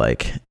Royale.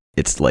 Like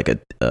it's like a.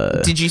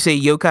 Did you say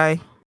yokai?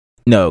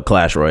 No,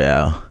 Clash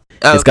Royale.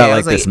 Oh, it's got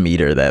like this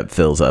meter that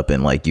fills up,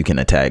 and like you can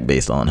attack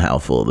based on how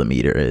full the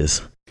meter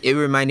is. It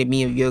reminded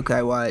me of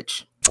Yokai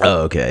Watch.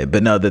 Oh, okay.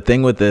 But no, the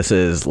thing with this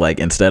is like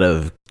instead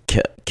of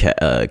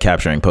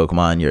capturing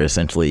Pokemon,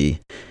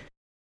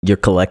 you're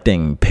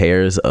collecting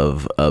pairs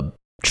of a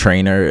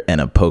trainer and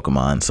a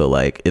Pokemon. So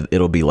like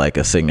it'll be like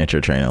a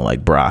signature trainer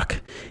like Brock,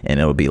 and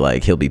it'll be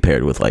like he'll be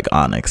paired with like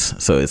Onyx.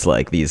 So it's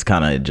like these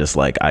kind of just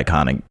like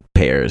iconic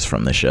pairs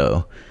from the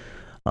show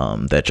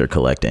that you're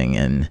collecting,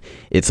 and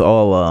it's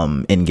all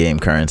in-game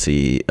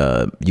currency.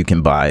 You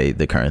can buy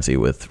the currency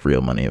with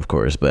real money, of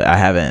course, but I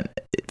haven't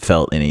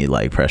felt any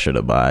like pressure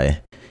to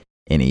buy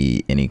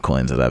any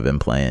coins that I've been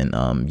playing.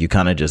 You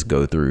kind of just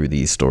go through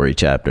these story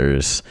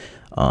chapters,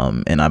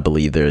 and I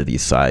believe there are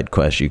these side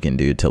quests you can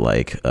do to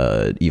like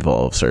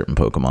evolve certain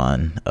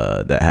Pokemon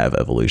that have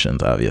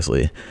evolutions,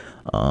 obviously,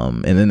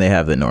 and then they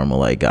have the normal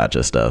like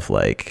gacha stuff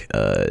like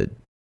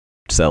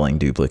selling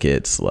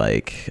duplicates,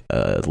 like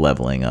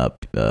leveling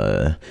up.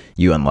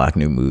 You unlock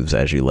new moves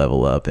as you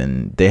level up,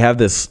 and they have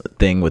this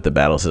thing with the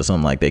battle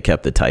system, like they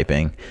kept the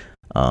typing,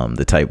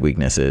 the type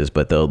weaknesses,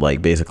 but they'll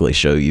like basically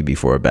show you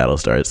before a battle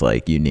starts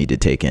like you need to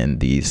take in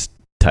these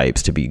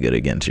types to be good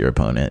against your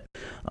opponent.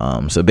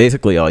 So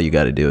basically all you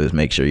got to do is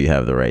make sure you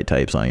have the right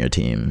types on your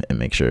team and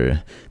make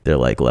sure they're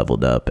like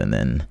leveled up, and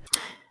then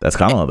that's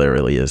kind of all there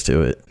really is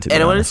to it.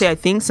 And I want to say, I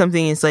think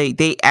something is like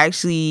they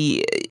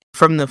actually,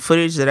 from the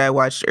footage that I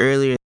watched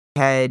earlier,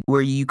 had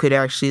where you could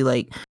actually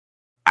like,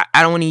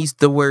 I don't want to use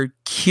the word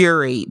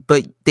curate,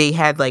 but they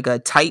had like a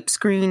type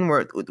screen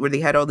where they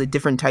had all the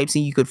different types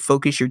and you could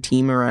focus your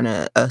team around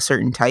a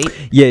certain type.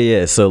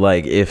 Yeah. So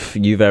like if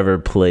you've ever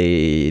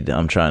played,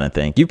 I'm trying to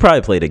think, you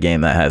probably played a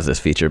game that has this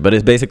feature, but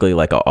it's basically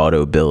like an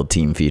auto build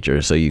team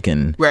feature. So you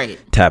can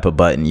tap a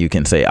button, you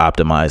can say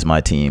optimize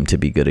my team to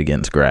be good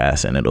against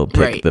grass, and it'll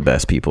pick the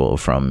best people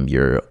from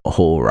your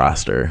whole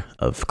roster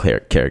of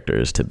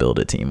characters to build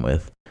a team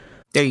with.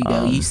 There you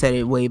go. You said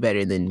it way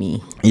better than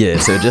me. Yeah,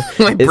 so just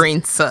my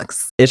brain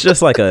sucks. It's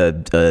just like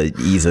a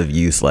ease of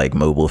use, like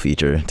mobile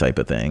feature type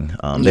of thing.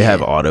 They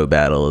have auto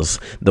battles.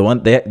 The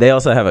one they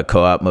also have a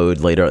co-op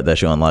mode later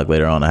that you unlock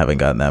later on. I haven't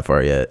gotten that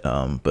far yet,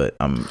 but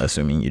I'm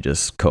assuming you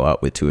just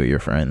co-op with 2 of your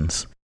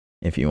friends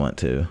if you want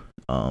to.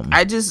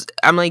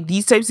 I'm like,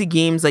 these types of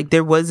games, like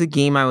there was a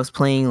game I was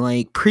playing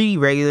like pretty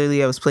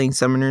regularly. I was playing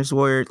Summoner's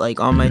War like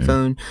on my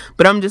phone,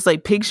 but I'm just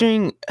like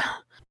picturing.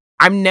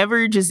 I'm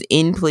never just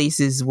in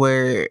places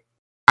where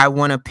I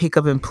want to pick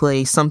up and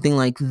play something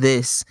like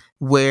this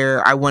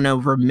where I want to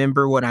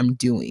remember what I'm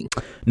doing.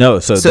 No,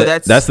 so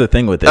that's the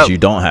thing with this. You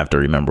don't have to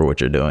remember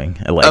what you're doing,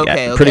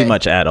 like pretty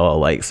much at all.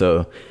 Like,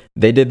 so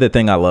they did the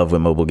thing I love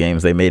with mobile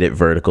games. They made it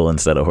vertical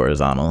instead of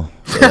horizontal.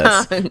 So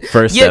that's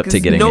first step to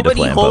getting me to play in public.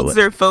 Nobody holds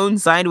their phone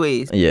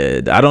sideways.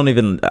 Yeah, I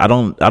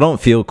don't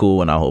feel cool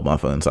when I hold my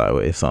phone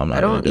sideways, so I'm not.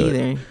 I don't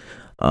either.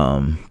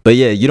 But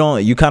yeah,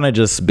 you kind of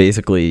just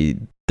basically.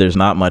 There's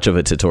not much of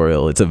a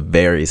tutorial. It's a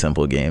very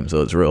simple game,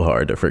 so it's real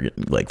hard to forget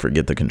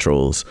the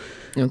controls.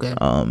 Okay.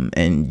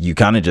 And you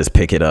kind of just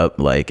pick it up,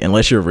 like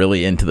unless you're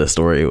really into the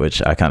story,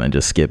 which I kind of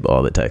just skip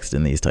all the text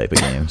in these type of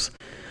games.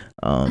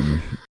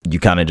 You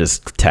kind of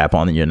just tap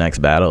on your next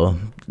battle,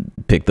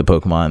 pick the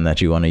Pokemon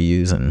that you want to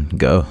use, and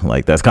go.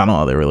 Like, that's kind of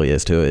all there really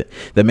is to it.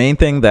 The main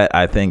thing that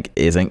I think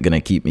isn't going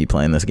to keep me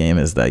playing this game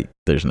is that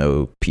there's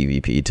no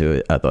PvP to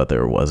it. I thought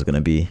there was going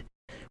to be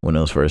when it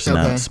was first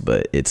announced,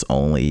 but it's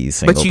only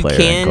single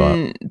player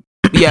and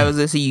co-op. Yeah, I was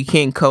going to say you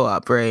can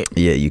co-op, right?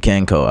 Yeah, you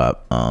can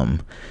co-op.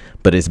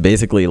 But it's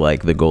basically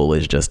like the goal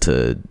is just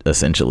to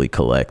essentially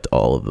collect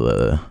all of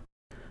the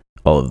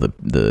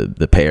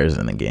pairs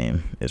in the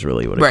game is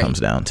really what it comes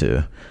down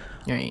to.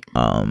 Right.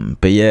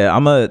 But yeah,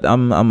 I'm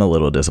a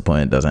little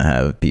disappointed it doesn't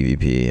have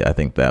PvP. I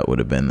think that would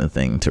have been the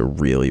thing to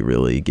really,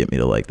 really get me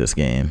to like this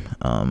game.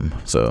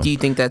 So do you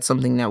think that's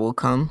something that will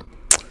come?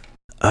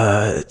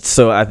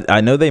 So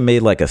I know they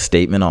made like a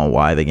statement on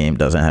why the game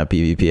doesn't have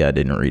PvP. I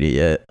didn't read it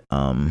yet.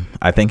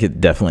 I think it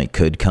definitely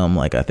could come.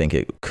 Like, I think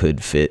it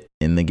could fit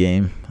in the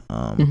game.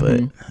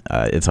 But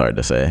it's hard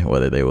to say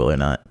whether they will or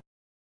not.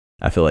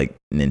 I feel like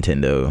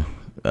Nintendo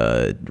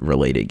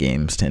related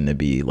games tend to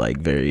be like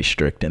very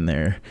strict in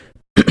their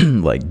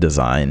like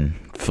design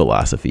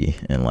philosophy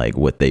and like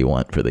what they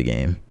want for the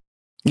game.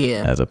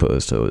 Yeah. As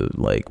opposed to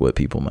like what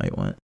people might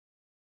want.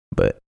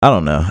 But I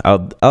don't know.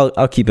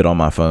 I'll keep it on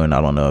my phone.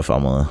 I don't know if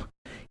I'm gonna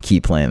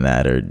keep playing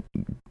that or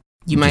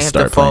you might have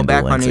to fall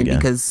back on it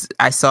because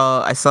I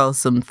saw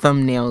some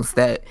thumbnails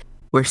that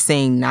were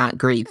saying not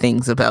great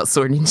things about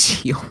Sword and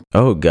Shield.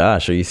 Oh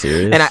gosh, are you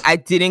serious? And I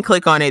didn't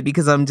click on it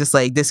because I'm just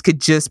like, this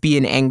could just be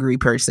an angry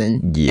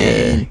person.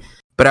 Yeah.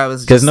 But I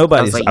was because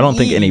I don't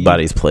think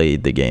anybody's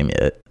played the game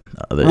yet.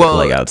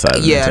 Like outside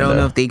of Nintendo. I don't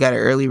know if they got an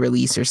early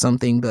release or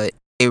something, but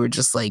they were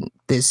just like,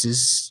 this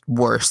is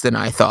worse than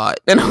I thought.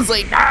 And I was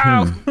like,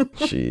 no.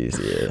 Jeez,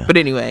 yeah. But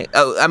anyway,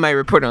 I might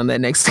report on that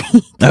next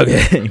week.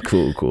 Okay,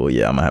 cool.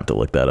 Yeah, I'm gonna have to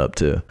look that up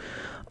too.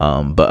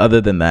 But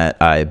other than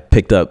that, I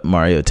picked up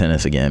Mario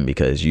Tennis again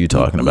because you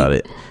talking about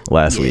it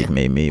last week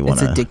made me want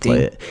to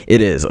play it.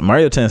 It is.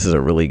 Mario Tennis is a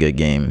really good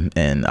game,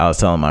 and I was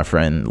telling my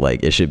friend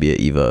like it should be at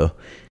EVO.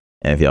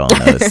 And if y'all don't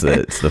know,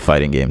 it's the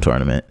fighting game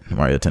tournament.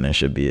 Mario Tennis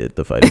should be at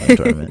the fighting game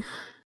tournament.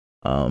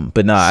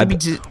 But no,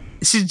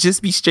 it should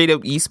just be straight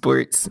up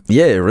esports.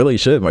 Yeah, it really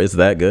should. It's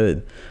that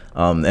good.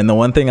 And the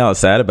one thing I was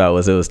sad about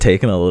was it was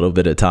taking a little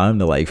bit of time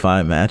to like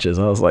find matches.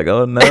 I was like,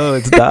 oh no,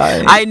 it's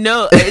dying. I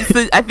know.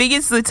 I think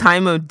it's the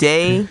time of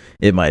day.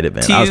 It might have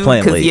been. I was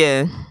playing late.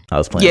 Yeah. I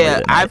was playing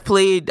late. I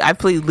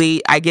played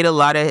late. I get a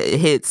lot of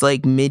hits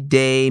like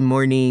midday,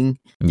 morning.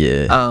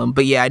 Yeah.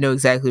 But yeah, I know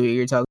exactly what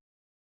you're talking.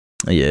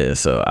 Yeah,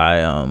 so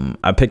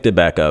I picked it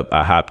back up.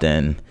 I hopped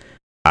in.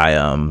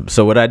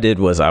 So what I did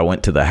was I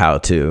went to the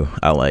how-to.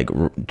 I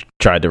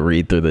tried to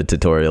read through the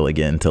tutorial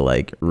again to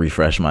like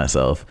refresh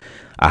myself.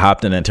 I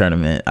hopped in a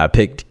tournament. I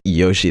picked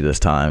Yoshi this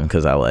time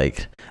because I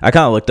kind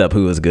of looked up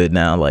who was good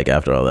now, like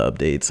after all the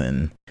updates,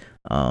 and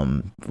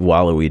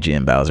Waluigi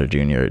and Bowser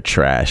Jr. are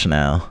trash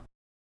now.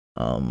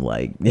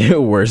 Like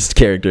worst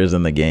characters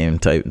in the game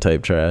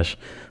type trash.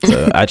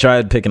 So I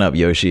tried picking up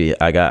Yoshi.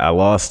 I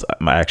lost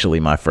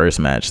my first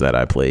match that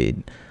I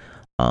played.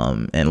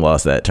 And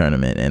lost that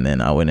tournament, and then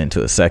I went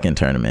into a second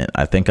tournament.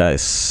 I think I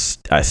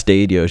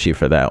stayed Yoshi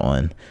for that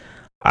one.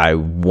 I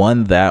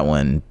won that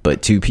one,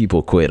 but 2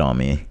 people quit on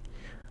me.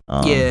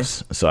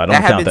 So I don't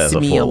count that as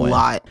a full win. That happens to me a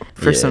lot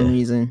for some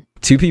reason.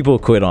 2 people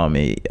quit on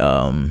me.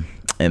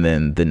 And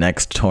then the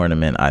next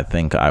tournament, I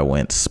think I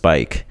went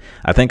Spike.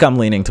 I think I'm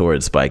leaning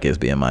towards Spike as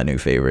being my new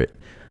favorite.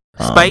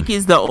 Spike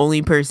is the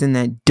only person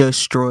that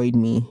destroyed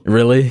me.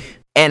 Really?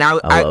 And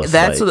I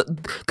that's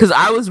because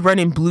I was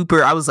running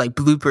Blooper. I was like,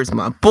 Blooper's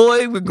my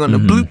boy. We're gonna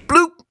bloop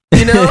bloop.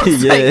 You know,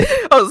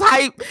 I was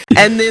hype.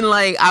 And then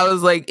like I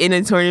was like in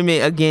a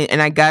tournament again,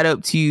 and I got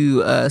up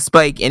to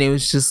Spike, and it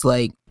was just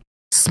like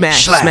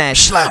smash.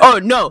 Oh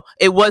no,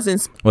 it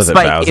wasn't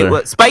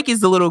Spike. Spike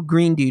is the little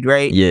green dude,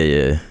 right?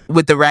 Yeah.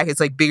 With the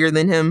rackets like bigger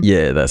than him.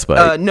 Yeah, that's Spike.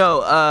 I'm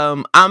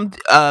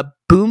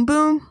Boom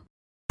Boom.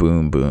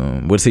 Boom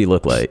Boom. What's he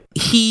look like?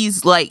 He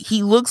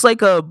looks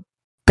like a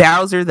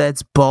Bowser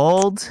that's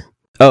bald.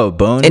 Oh,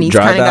 Bone and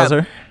Dry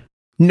Bowser?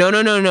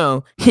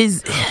 No.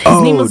 His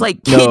name was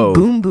like Kid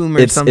Boom Boom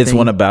or something. It's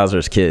one of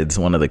Bowser's kids,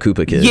 one of the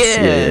Koopa kids.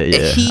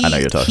 Yeah. I know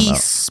you're talking about. He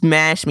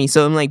smashed me.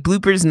 So I'm like,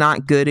 Blooper's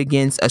not good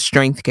against a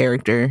strength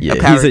character.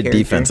 Yeah, he's a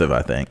defensive,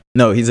 I think.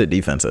 No, he's a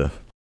defensive.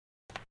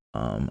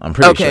 I'm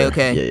pretty sure.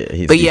 Okay. Yeah,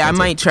 he's but defensive. I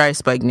might try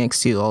Spike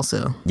next too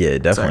also. Yeah,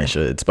 definitely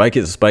should. Spike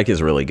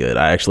is really good.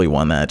 I actually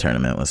won that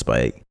tournament with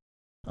Spike.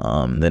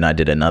 Then I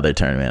did another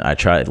tournament. I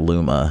tried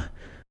Luma.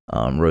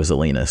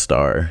 Rosalina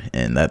Star,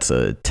 and that's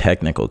a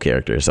technical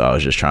character, so I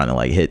was just trying to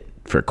like hit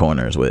for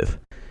corners with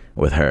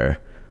her.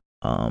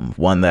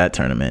 Won that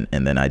tournament,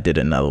 and then I did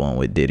another one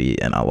with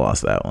Diddy, and I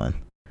lost that one.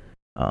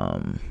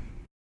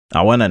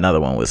 I won another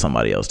one with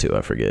somebody else too.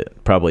 I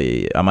forget.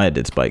 Probably I might have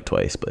did Spike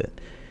twice, but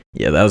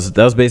yeah, that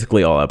was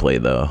basically all I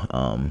played though.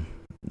 I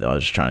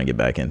was just trying to get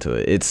back into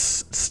it.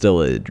 It's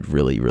still a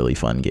really, really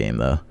fun game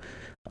though.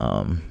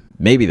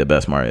 Maybe the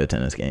best Mario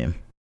Tennis game.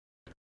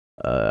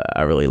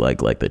 I really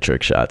like the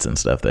trick shots and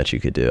stuff that you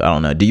could do. I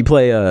don't know. Do you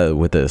play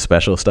with the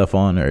special stuff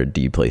on, or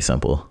do you play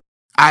simple?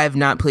 I have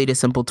not played a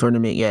simple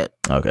tournament yet.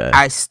 Okay.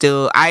 I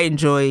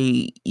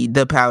enjoy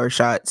the power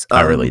shots.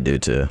 I really do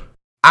too.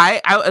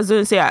 I was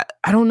gonna say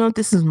I don't know if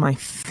this is my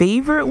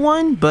favorite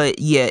one, but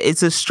yeah,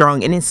 it's a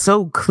strong and it's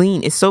so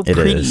clean. It's so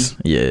pretty. It is.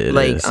 Yeah, it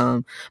is.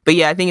 But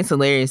yeah, I think it's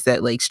hilarious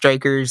that like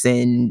strikers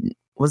and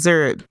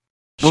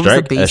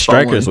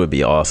Strikers would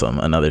be awesome.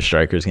 Another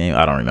strikers game.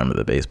 I don't remember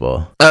the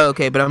baseball. Oh,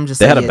 okay, but I'm just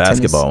they had a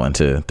basketball one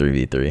too,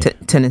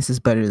 3v3. Tennis is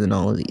better than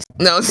all of these.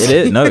 No, it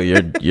is. No,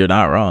 you're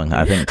not wrong.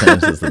 I think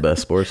tennis is the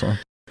best sports one.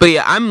 But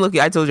yeah,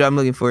 I told you I'm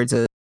looking forward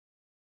to.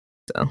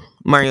 So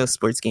Mario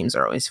sports games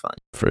are always fun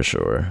for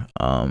sure.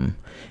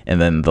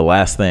 And then the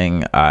last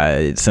thing,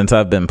 since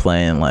I've been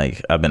playing,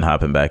 like I've been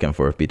hopping back and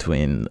forth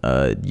between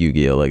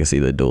Yu-Gi-Oh! Legacy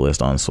of the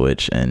Duelist on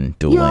Switch and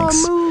Duel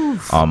Links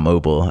on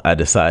mobile. I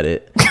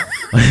decided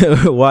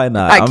why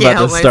not?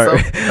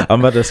 I'm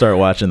about to start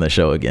watching the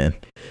show again.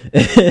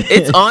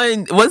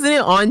 Wasn't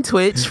it on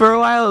Twitch for a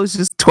while? It was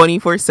just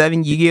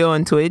 24/7 Yu-Gi-Oh!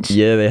 On Twitch.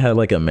 Yeah, they had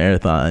like a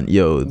marathon.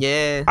 Yo,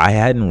 yeah. I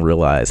hadn't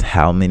realized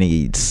how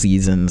many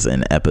seasons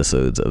and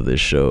episodes of this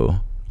show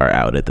are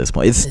out at this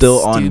point. It's still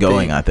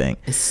ongoing, I think.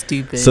 It's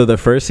stupid. So the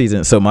first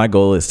season, so my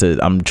goal is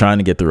I'm trying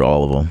to get through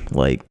all of them.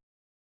 Like,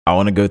 I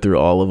want to go through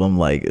all of them,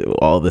 like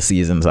all the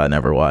seasons I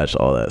never watched,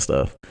 all that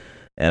stuff.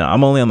 And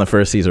I'm only on the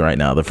first season right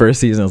now. The first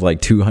season is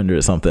like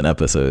 200 something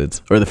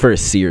episodes, or the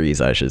first series,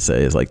 I should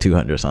say, is like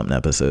 200 something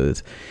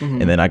episodes.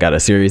 Mm-hmm. And then I got a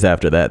series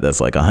after that that's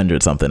like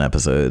 100 something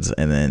episodes.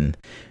 And then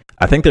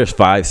I think there's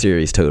 5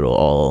 series total,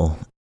 all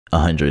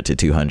 100 to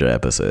 200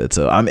 episodes.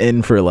 So I'm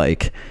in for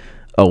like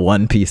a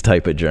One Piece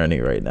type of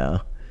journey right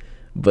now.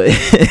 But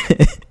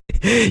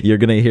you're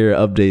going to hear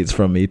updates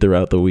from me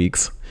throughout the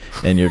weeks.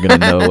 And you're gonna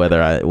know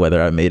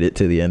whether I made it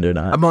to the end or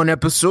not. I'm on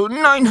episode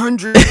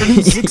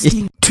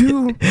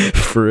 962.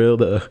 For real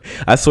though,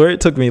 I swear it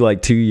took me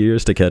like 2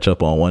 years to catch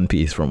up on One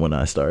Piece from when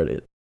I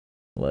started.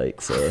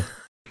 Like, so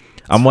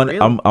I'm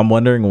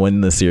wondering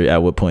when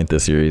at what point the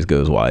series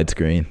goes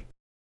widescreen.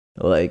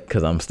 Like,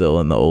 because I'm still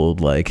in the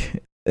old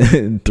like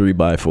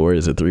 3x4.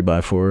 Is it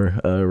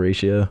 3x4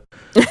 ratio?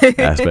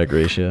 Aspect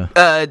ratio.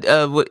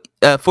 4x3.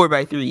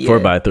 Yeah.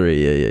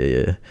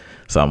 4x3. Yeah.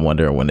 So I'm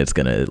wondering when it's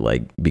gonna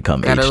like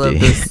become Gotta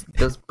HD. Love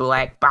those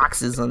black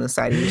boxes on the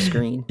side of your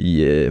screen.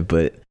 Yeah,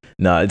 but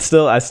no, I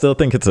still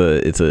think it's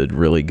a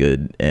really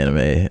good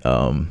anime.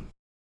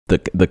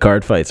 The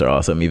card fights are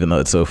awesome, even though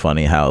it's so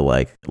funny how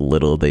like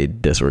little they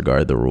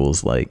disregard the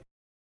rules. Like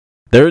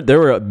there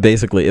were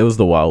basically, it was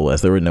the Wild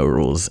West. There were no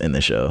rules in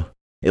the show,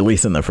 at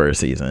least in the first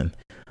season.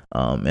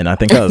 And I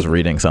think I was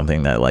reading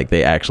something that like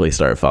they actually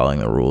start following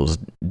the rules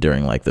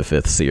during like the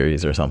 5th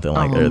series or something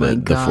like, or the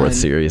 4th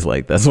series.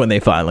 Like that's when they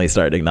finally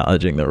start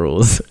acknowledging the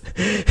rules.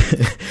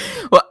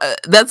 Well,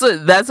 that's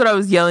what I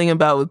was yelling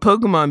about with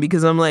Pokemon,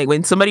 because I'm like,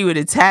 when somebody would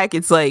attack,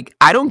 it's like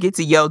I don't get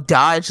to yell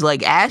dodge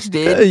like Ash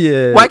did.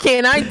 Yeah. Why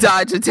can't I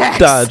dodge attacks?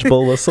 Dodge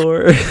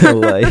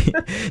Bulbasaur.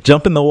 Like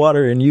jump in the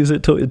water and use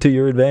it to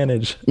your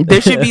advantage.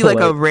 There should be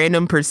like a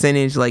random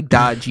percentage like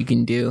dodge you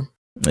can do.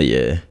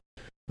 Yeah.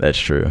 That's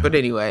true. But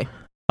anyway.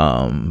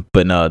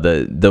 But no,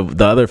 the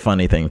other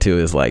funny thing too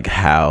is like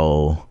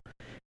how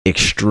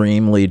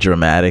extremely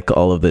dramatic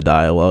all of the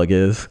dialogue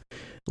is.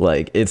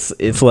 Like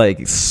it's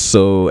like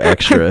so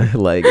extra.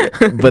 Like,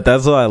 but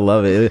that's why I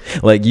love it.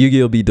 Like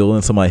Yu-Gi will be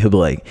dueling somebody, he'll be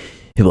like,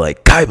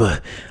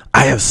 Kaiba,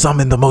 I have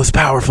summoned the most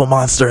powerful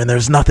monster and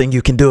there's nothing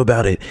you can do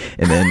about it.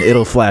 And then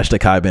it'll flash to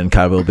Kaiba and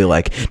Kaiba will be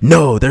like,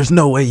 no, there's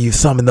no way you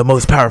summoned the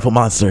most powerful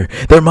monster.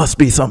 There must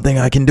be something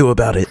I can do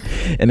about it.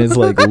 And it's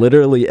like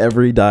literally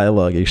every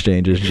dialogue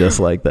exchange is just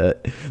like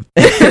that.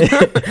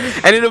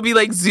 And it'll be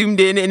like zoomed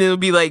in and it'll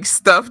be like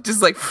stuff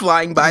just like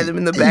flying by them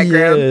in the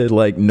background. Yeah,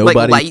 like nobody,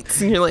 like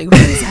lights, and you're like,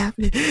 what is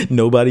happening?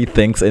 Nobody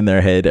thinks in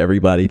their head.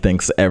 Everybody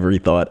thinks every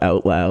thought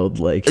out loud.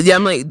 Like, yeah,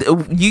 I'm like,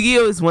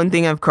 Yu-Gi-Oh is one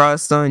thing I've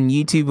crossed on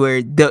YouTube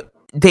where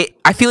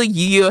I feel like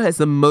Yu-Gi-Oh has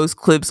the most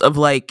clips of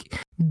like,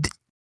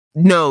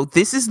 no,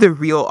 this is the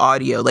real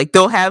audio. Like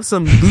they'll have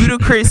some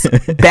ludicrous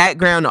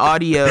background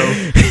audio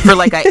for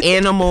like an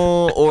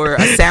animal or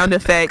a sound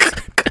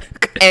effect.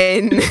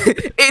 And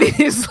it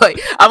is like,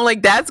 I'm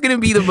like, that's going to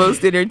be the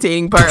most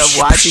entertaining part of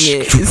watching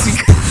it.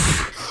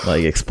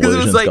 Like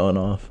explosions like, going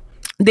off.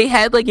 They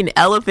had like an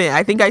elephant.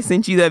 I think I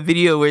sent you that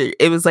video where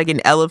it was like an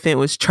elephant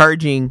was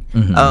charging.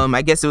 Mm-hmm.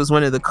 I guess it was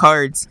one of the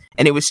cards,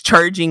 and it was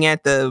charging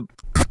at the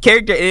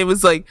character, and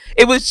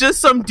it was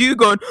just some dude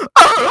going,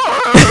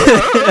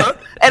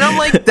 and I'm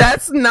like,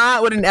 that's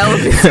not what an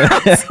elephant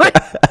sounds like.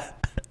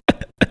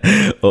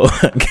 Oh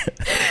my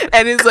God.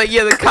 And it's like,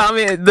 yeah,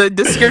 the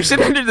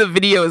description under the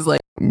video is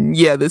like,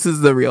 yeah, this is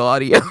the real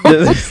audio.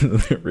 This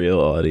is the real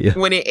audio.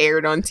 When it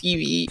aired on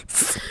TV.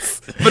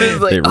 But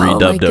it's like, they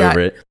redubbed over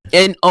it.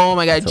 And oh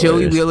my God,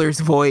 Joey Wheeler's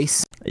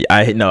voice.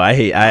 I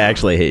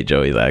actually hate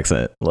Joey's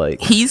accent.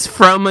 Like, he's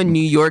from a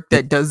New York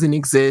that doesn't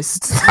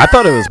exist. I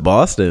thought it was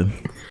Boston.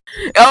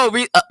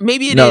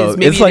 Maybe it No, is.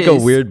 Maybe it's like it a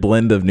is. weird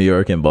blend of New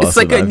York and Boston. It's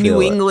like a I feel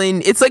New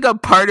England. It's like a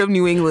part of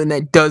New England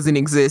that doesn't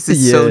exist.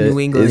 It's so New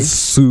England. It's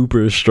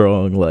super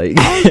strong. Like,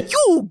 hey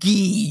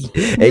Yogi,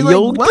 hey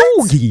yo,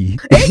 Yogi,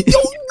 hey yo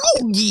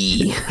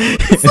Yogi.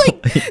 It's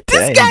like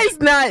this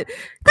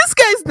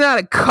guy's not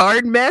a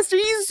card master.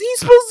 He's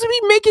supposed to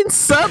be making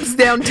subs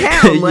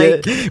downtown,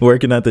 like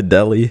working at the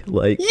deli.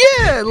 Like,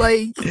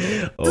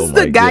 this is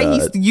the guy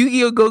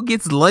Yu-Gi-Oh go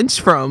gets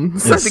lunch from.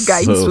 It's not the guy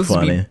he's supposed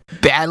to be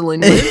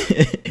battling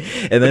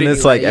with. And then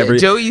it's like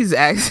Joey's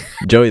accent.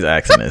 Joey's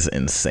accent is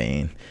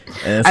insane.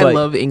 And it's I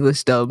love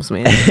English dubs,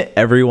 man.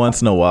 Every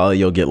once in a while,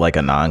 you'll get like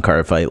a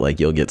non-card fight, like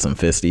you'll get some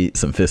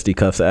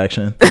fisticuffs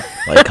action.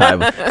 Like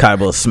Kaiba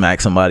will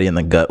smack somebody in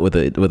the gut with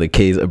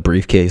a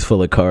briefcase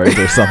full of cards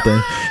or something.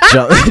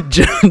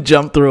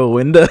 jump through a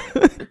window.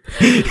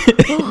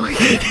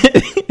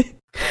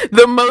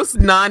 The most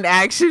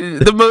non-action,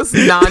 the most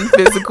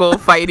non-physical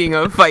fighting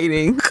of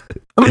fighting.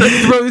 I'm gonna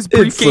throw this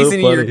briefcase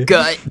into your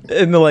gut.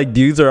 And the like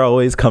dudes are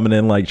always coming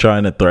in like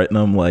trying to threaten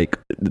them. Like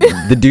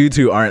the dudes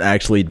who aren't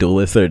actually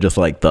duelists, they're just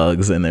like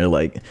thugs, and they're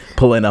like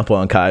pulling up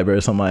on Kaiba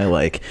or somebody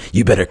like,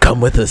 "You better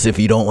come with us if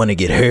you don't want to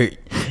get hurt."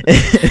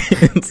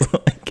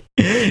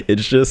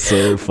 It's just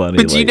so funny.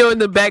 But in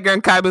the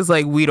background, Kaiba's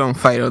like, "We don't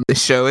fight on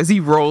this show," as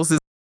he rolls his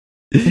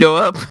window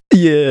up.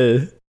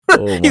 Yeah.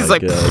 Oh he's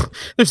like,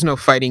 "There's no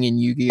fighting in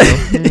Yu-Gi-Oh."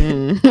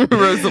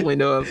 Rolls the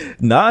window up.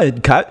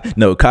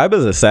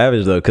 Kaiba's a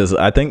savage though, because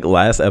I think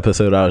last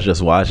episode I was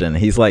just watching,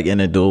 he's like in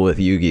a duel with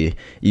Yugi.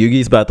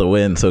 Yugi's about to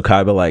win, so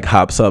Kaiba like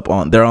hops up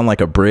they're on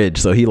like a bridge,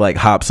 so he like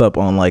hops up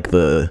on like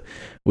the,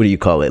 what do you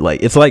call it?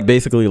 Like, it's like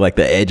basically like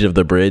the edge of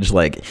the bridge,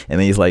 like, and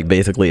then he's like,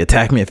 basically,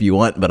 attack me if you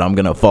want, but I'm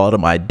gonna fall to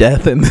my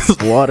death in this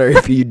water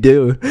if you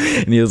do.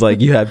 And he was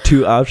like, you have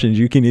two options.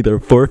 You can either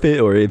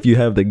forfeit, or if you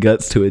have the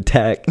guts to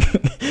attack,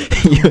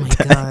 you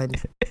attack. God.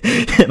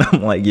 And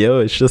I'm like, yo,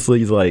 it's just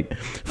these like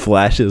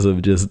flashes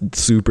of just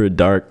super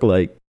dark,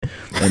 like,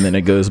 and then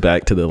it goes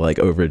back to the like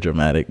over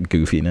dramatic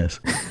goofiness.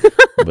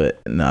 But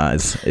nah,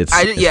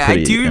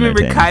 I do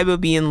remember Kaiba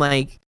being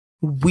like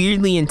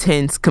weirdly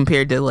intense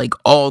compared to like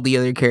all the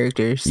other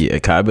characters. Yeah,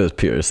 Kaiba is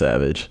pure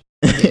savage.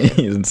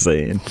 He's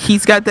insane.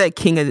 He's got that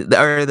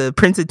the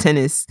Prince of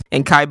Tennis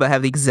and Kaiba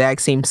have the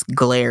exact same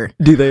glare.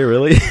 Do they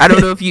really? I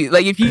don't know if you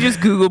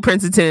just Google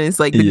Prince of Tennis,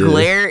 like the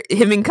glare,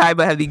 him and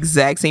Kaiba have the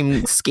exact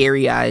same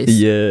scary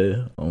eyes.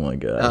 Yeah. Oh my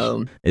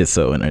gosh. It's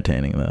so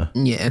entertaining though.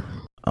 Yeah.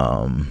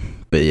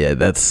 But yeah,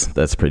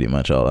 that's pretty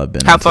much all I've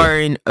been. How far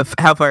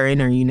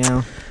in are you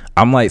now?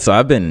 I'm like, so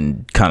I've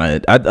been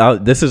kind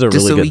of. This is a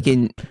just really so good. We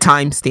can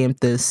timestamp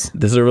this.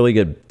 This is a really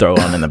good throw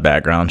on in the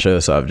background show,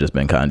 so I've just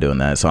been kind of doing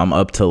that. So I'm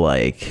up to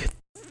like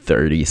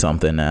 30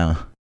 something now.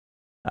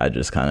 I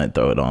just kind of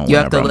throw it on. You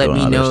have to let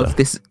me know if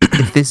this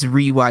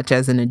rewatch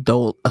as an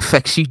adult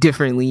affects you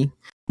differently.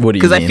 What do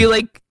you mean? Because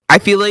I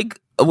feel like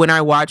when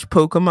I watched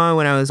Pokemon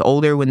when I was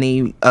older, when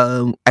they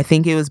I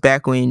think it was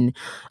back when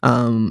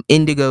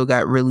Indigo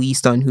got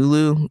released on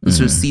Hulu. This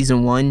was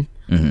season 1.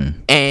 Mm-hmm.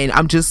 And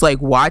I'm just like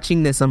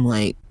watching this, I'm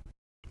like,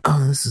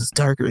 oh, this is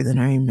darker than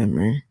I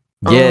remember.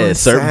 Yeah,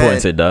 certain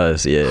points it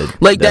does. Yeah,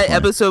 like definitely. That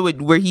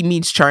episode where he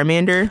meets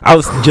Charmander. I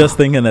was just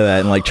thinking of that,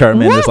 and like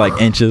Charmander's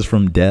like inches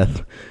from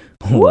death.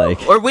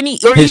 Like, or when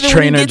his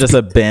trainer just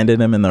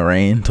abandoned him in the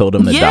rain, told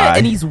him to die. Yeah,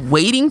 and he's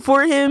waiting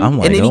for him. I'm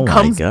like, and then he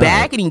comes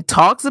back and he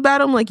talks about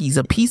him like he's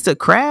a piece of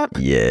crap.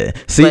 Yeah.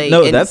 See,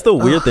 that's the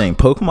weird thing.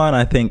 Pokemon,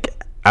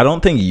 I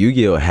don't think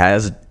Yu-Gi-Oh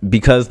has,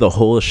 because the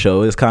whole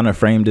show is kind of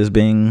framed as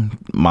being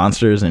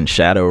monsters and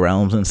shadow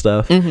realms and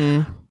stuff.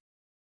 Mm-hmm.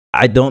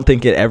 I don't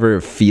think it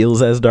ever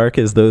feels as dark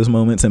as those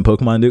moments in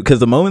Pokemon do, because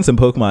the moments in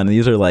Pokemon,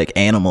 these are like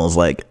animals.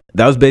 Like,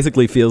 that was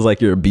basically feels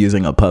like you're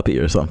abusing a puppy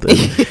or something.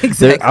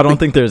 Exactly. I don't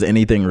think there's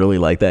anything really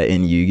like that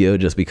in Yu-Gi-Oh,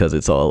 just because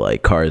it's all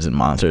like cards and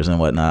monsters and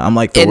whatnot. I'm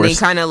like, they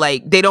kind of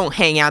like, they don't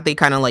hang out, they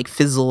kind of like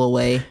fizzle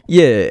away.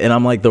 Yeah, and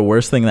I'm like, the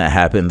worst thing that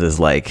happens is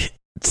like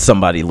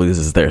somebody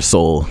loses their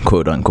soul,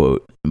 quote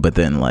unquote, but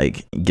then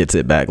like gets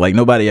it back. Like,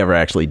 nobody ever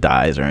actually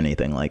dies or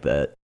anything like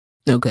that.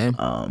 Okay.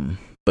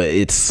 But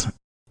it's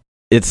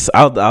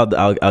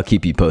I'll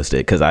keep you posted,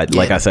 because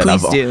like I said,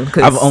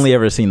 I've only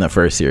ever seen the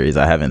first series.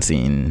 I haven't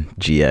seen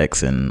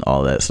GX and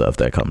all that stuff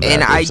that comes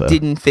and after, I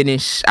didn't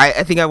finish.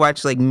 I think I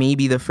watched like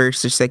maybe the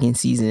first or second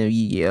season of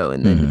Yu-Gi-Oh,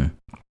 and then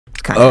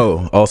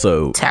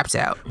also tapped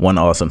out. One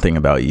awesome thing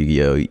about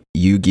Yu-Gi-Oh,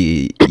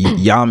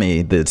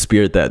 Yami, the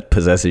spirit that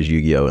possesses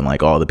Yu-Gi-Oh, and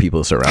like all the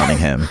people surrounding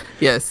him,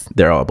 yes,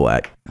 they're all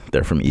black.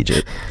 They're from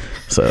Egypt.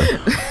 So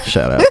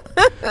shout out.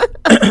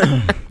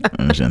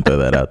 I'm just gonna throw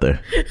that out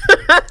there.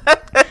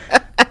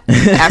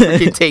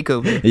 African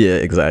takeover. Yeah,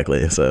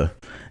 exactly. So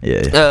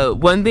yeah.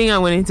 One thing I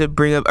wanted to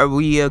bring up, are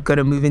we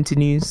gonna move into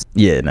news?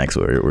 Yeah, next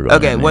we're going.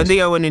 Okay, one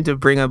thing I wanted to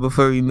bring up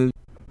before we move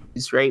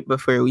is right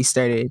before we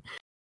started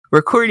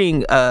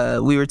recording,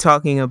 we were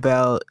talking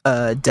about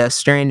Death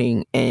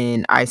Stranding,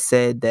 and I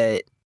said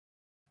that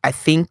I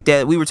think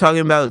that we were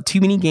talking about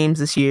too many games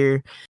this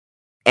year,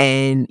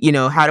 and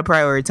how to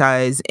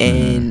prioritize.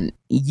 And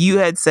you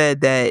had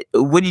said that,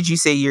 what did you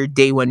say your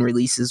day one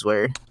releases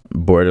were?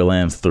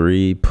 Borderlands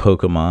 3,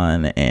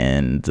 Pokemon,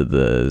 and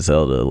the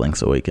Zelda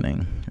Link's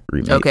Awakening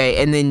remake.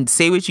 Okay, and then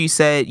say what you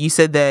said. You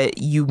said that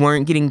you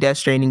weren't getting Death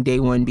Stranding day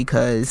one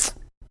because...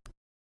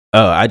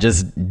 Oh, I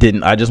just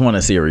want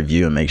to see a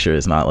review and make sure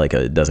it's not like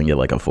it doesn't get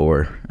like a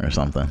 4 or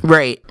something.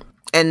 Right.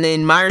 And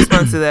then my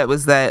response to that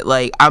was that,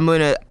 like,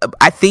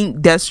 I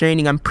think Death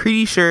Stranding, I'm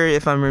pretty sure,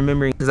 if I'm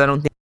remembering, because I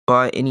don't think I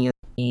bought any other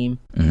game.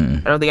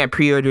 I don't think I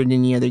pre-ordered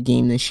any other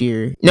game this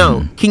year.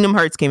 No, Kingdom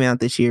Hearts came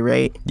out this year,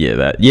 right?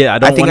 Yeah, I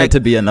don't want it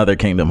to be another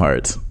Kingdom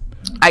Hearts.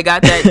 I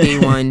got that day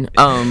one.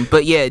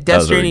 But yeah,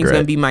 Death Stranding is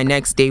going to be my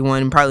next day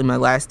one, probably my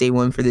last day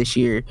one for this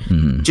year,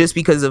 just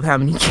because of how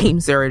many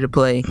games there are to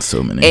play.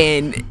 So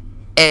many.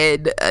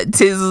 And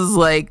Tiz was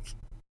like,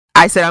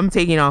 I said I'm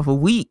taking off a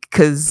week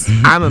because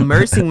I'm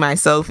immersing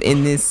myself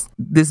in this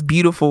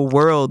beautiful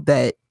world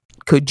that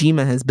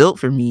Kojima has built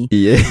for me.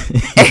 Yeah.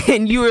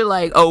 And you were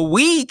like, a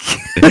week?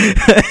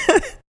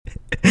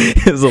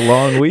 It was a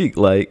long week,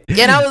 like.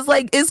 And I was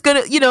like, it's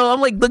gonna, I'm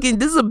like, looking,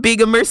 this is a big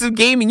immersive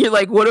game, and you're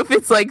like, what if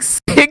it's like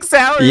 6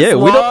 hours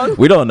long?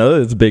 we don't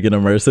know it's big and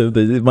immersive.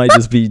 It might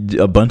just be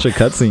a bunch of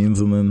cutscenes,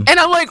 and then. And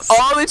I'm like,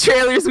 all the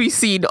trailers we've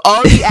seen,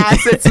 all the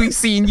assets we've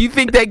seen, you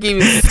think that game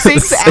is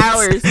 6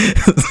 hours?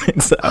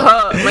 6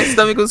 hours. My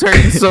stomach was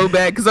hurting so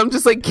bad because I'm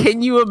just like,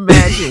 can you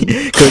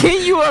imagine?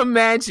 Can you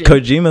imagine?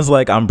 Gkojima's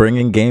like, I'm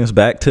bringing games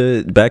back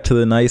to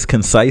the nice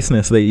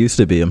conciseness they used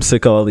to be. I'm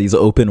sick of all these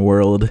open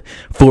world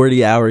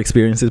 40-hour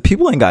experiences.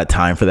 People ain't got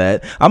time for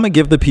that. I'm gonna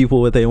give the people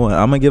what they want.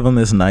 I'm gonna give them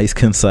this nice,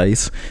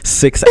 concise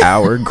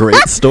 6-hour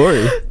great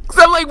story.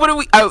 So I'm like, what are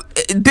we?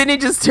 Then it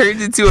just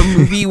turns into a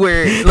movie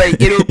where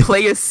like it'll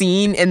play a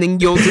scene and then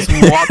you'll just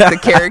walk the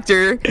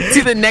character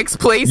to the next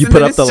place. You and put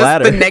then up it's the just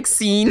ladder. The next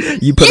scene.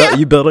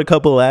 You build a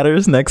couple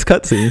ladders. Next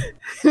cutscene.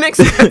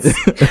 Next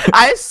cutscene.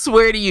 I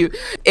swear to you,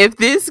 if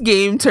this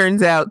game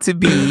turns out to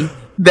be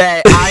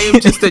that I am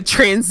just a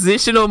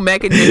transitional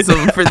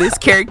mechanism for this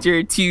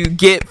character to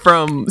get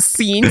from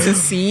scene to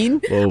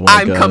scene,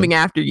 I'm coming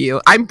after you.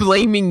 I'm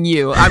blaming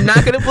you. I'm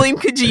not gonna blame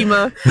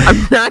Kojima.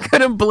 I'm not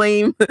gonna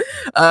blame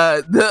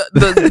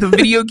the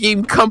video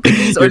game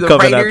companies or the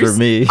writers. After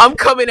me. I'm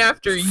coming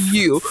after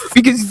you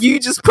because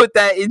you just put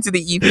that into the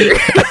ether.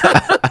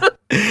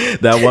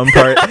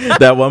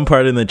 that one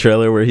part in the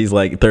trailer where he's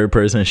like third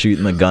person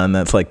shooting the gun,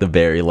 that's like the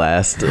very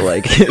last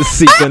like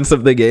sequence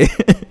of the game.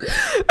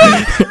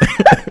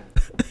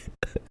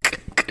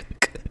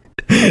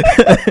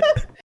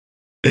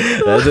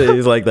 That's it.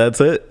 He's like,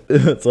 that's it.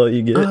 That's all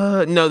you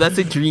get. No, that's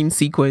a dream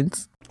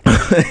sequence.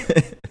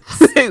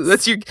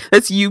 That's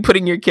you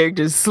putting your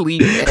character to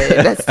sleep.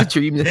 That's the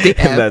dream that they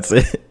have. That's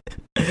it.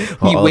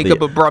 You wake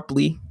up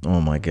abruptly.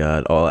 Oh my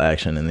god! All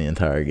action in the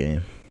entire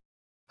game.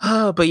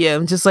 But yeah,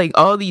 I'm just like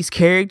all these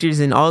characters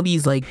and all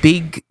these like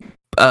big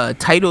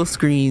title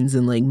screens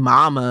and like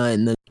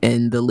Mama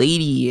and the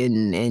lady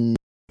and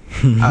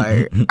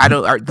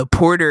the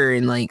porter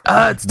and like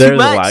it's too much.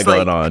 There's a lot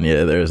going on.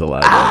 Yeah, there's a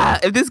lot going on.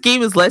 If this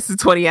game is less than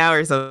 20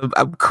 hours, I'm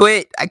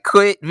quit. I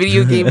quit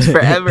video games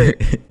forever.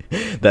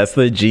 That's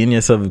the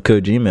genius of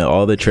Kojima.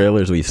 All the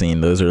trailers we've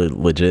seen, those are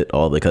legit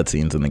all the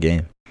cutscenes in the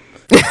game.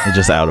 They're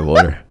just out of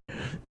order.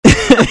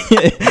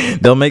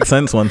 They'll make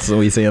sense once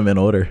we see them in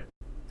order.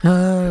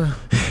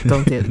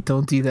 Don't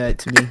do that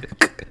to me.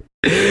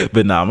 But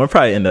I'm gonna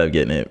probably end up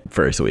getting it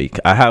first week.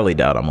 I highly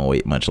doubt I'm gonna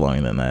wait much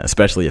longer than that,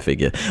 especially if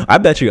I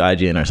bet you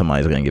IGN or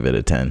somebody's gonna give it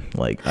a 10.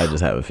 Like, I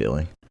just have a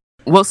feeling.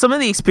 Well, some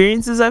of the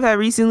experiences I've had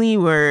recently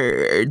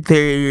where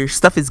their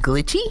stuff is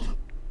glitchy,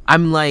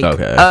 I'm like,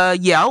 okay.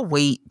 I'll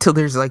wait till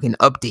there's like an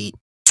update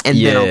and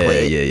then I'll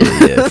play it.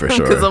 Yeah, for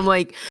sure. Because I'm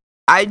like,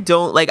 I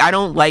don't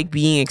like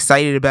being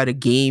excited about a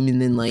game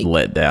and then like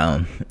let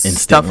down instantly.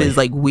 Stuff is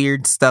like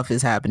weird stuff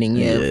is happening.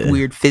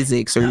 Weird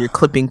physics, or you're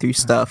clipping through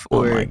stuff,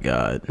 or oh my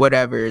god,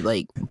 whatever.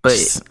 Like,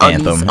 but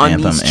Anthem,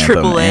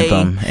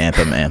 AAA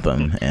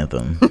Anthem.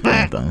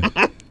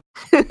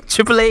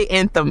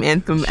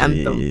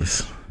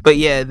 But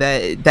yeah,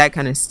 that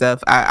kind of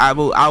stuff.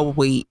 I'll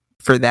wait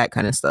for that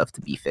kind of stuff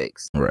to be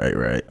fixed.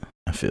 Right.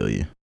 I feel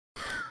you.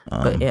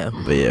 But yeah,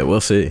 we'll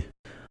see.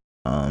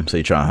 So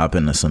you trying to hop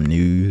into some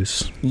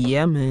news?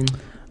 Yeah, man.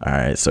 All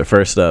right. So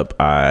first up,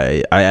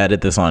 I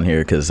added this on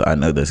here because I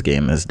know this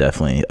game is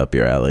definitely up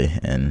your alley,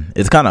 and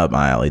it's kind of up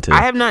my alley too.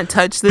 I have not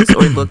touched this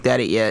or looked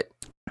at it yet.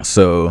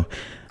 So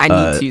I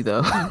need to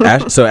though.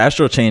 So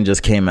Astral Chain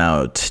just came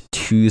out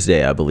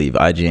Tuesday, I believe.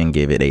 IGN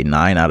gave it a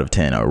 9 out of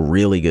 10, a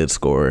really good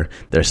score.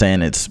 They're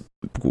saying it's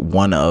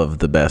one of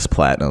the best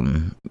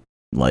platinum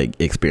like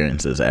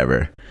experiences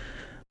ever.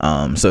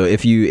 So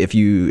if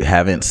you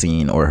haven't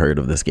seen or heard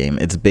of this game,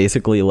 it's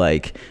basically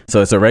like,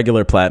 so it's a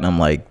regular platinum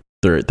like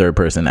third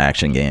person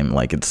action game.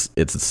 Like it's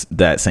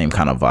that same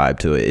kind of vibe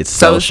to it. It's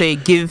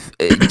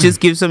just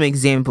give some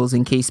examples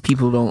in case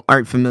people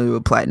aren't familiar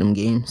with platinum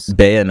games.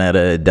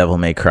 Bayonetta, Devil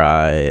May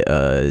Cry,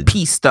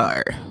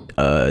 P-Star,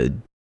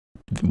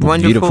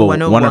 Wonderful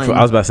 101.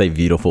 I was about to say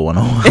Beautiful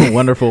 101.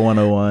 Wonderful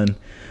 101.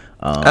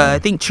 I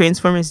think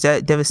Transformers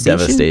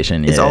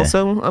Devastation is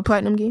also a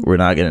platinum game. We're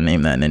not gonna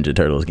name that Ninja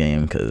Turtles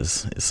game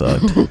because it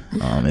sucked.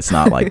 It's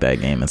not like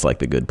that game. It's like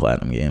the good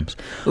platinum games.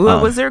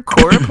 Was there a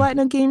Korra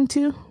platinum game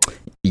too?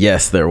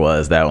 Yes, there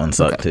was. That one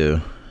sucked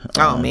too.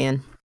 Oh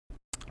man.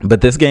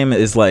 But this game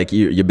is like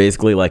you're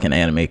basically like an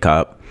anime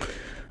cop.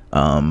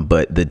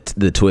 But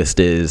the twist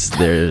is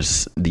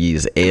there's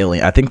these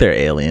I think they're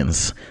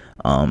aliens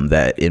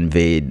that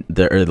invade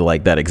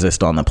that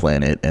exist on the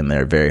planet, and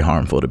they're very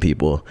harmful to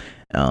people.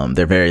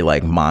 They're very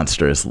like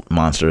monstrous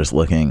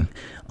looking.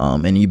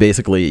 And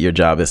your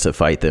job is to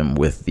fight them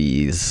with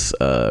these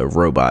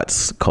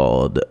robots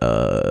called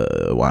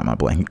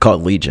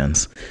called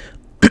legions.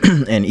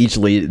 And each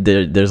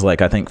there's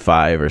like I think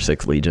 5 or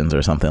 6 legions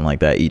or something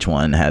like that. Each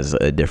one has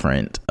a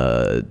different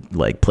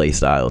like play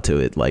style to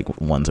it. Like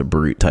one's a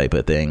brute type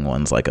of thing,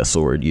 one's like a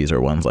sword user,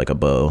 one's like a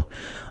bow.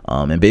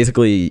 And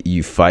basically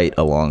you fight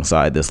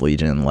alongside this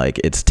legion, like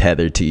it's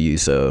tethered to you.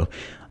 So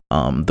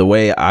the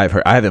way I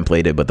haven't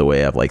played it, but the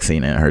way I've like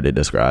seen it and heard it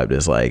described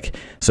is like,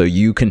 so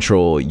you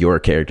control your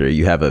character.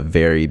 You have a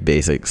very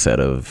basic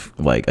set of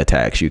like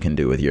attacks you can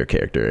do with your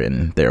character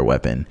and their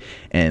weapon.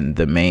 And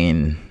the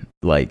main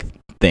like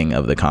thing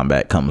of the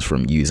combat comes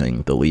from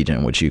using the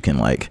Legion, which you can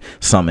like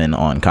summon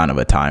on kind of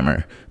a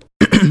timer.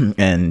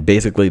 And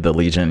basically the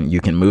Legion, you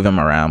can move him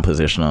around,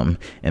 position him,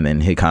 and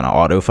then he kind of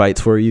auto fights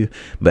for you.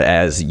 But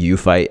as you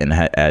fight and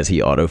as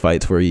he auto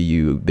fights for you,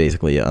 you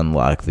basically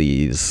unlock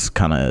these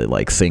kind of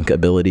like sync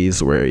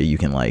abilities where you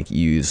can like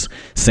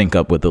sync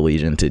up with the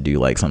Legion to do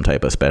like some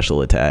type of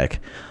special attack.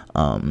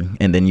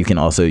 And then you can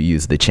also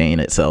use the chain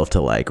itself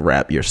to like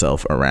wrap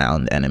yourself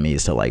around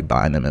enemies to like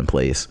bind them in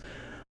place.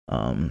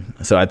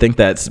 So I think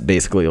that's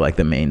basically like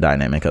the main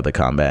dynamic of the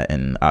combat,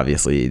 and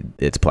obviously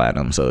it's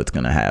platinum, so it's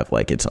gonna have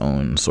like its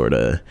own sort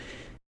of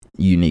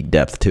unique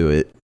depth to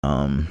it.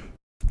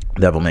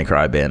 Devil May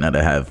Cry,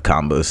 Bayonetta have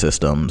combo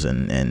systems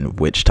and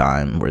where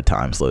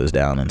time slows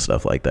down and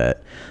stuff like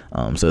that.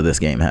 So this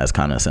game has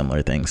kind of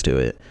similar things to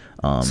it.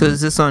 So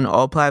is this on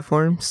all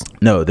platforms?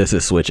 No, this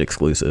is Switch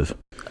exclusive.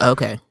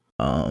 Okay.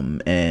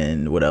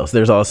 And what else?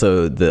 There's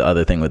also the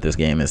other thing with this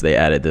game is they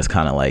added this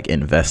kind of like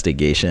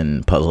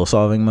investigation puzzle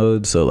solving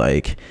mode. So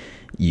like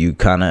you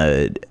kind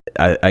of,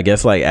 I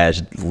guess like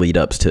as lead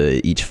ups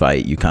to each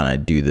fight, you kind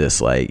of do this,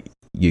 like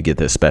you get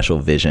this special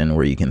vision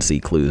where you can see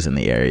clues in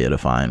the area to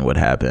find what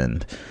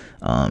happened.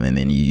 And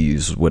then you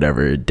use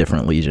whatever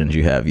different legions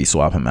you have, you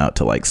swap them out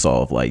to like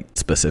solve like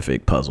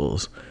specific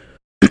puzzles.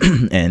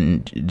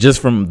 And just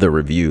from the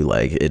review,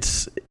 like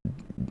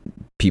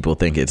people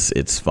think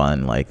it's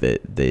fun, like that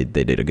they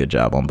did a good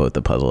job on both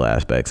the puzzle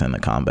aspects and the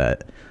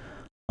combat.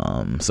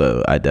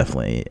 So I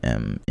definitely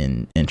am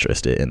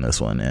interested in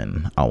this one,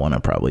 and I want to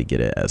probably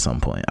get it at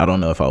some point. I don't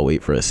know if I'll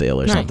wait for a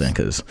sale or something,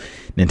 because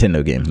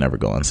Nintendo games never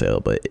go on sale,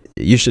 but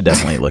you should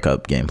definitely look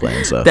up gameplay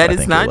and stuff. That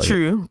is not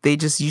true. They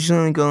just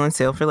usually go on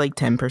sale for like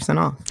 10%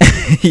 off.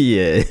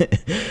 Yeah.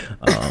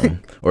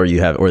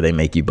 Or they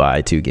make you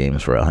buy 2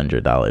 games for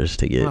 $100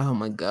 to get oh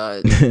my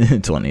god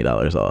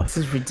 $20 off. This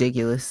is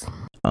ridiculous.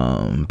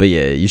 But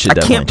yeah, you should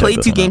definitely can't play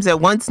 2 games at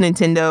once,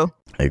 Nintendo.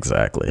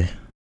 Exactly.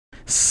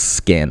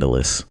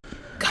 Scandalous.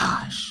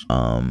 Gosh.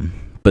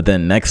 But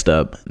then next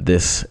up,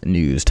 this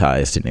news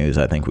ties to news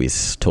I think we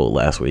told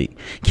last week.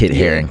 Kit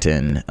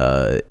Harington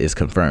is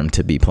confirmed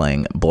to be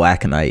playing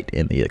Black Knight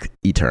in the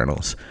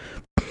Eternals.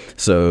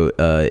 So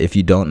if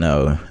you don't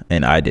know,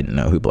 and I didn't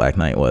know who Black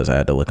Knight was, I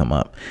had to look him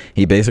up.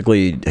 He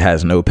basically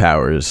has no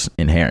powers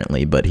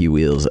inherently, but he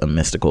wields a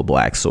mystical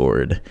black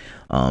sword.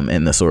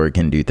 And the sword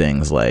can do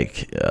things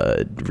like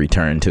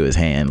return to his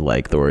hand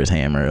like Thor's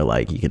hammer.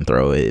 Like you can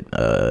throw it.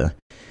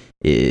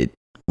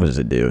 What does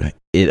it do?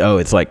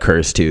 It's like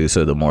cursed too.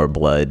 So the more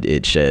blood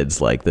it sheds,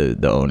 like the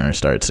owner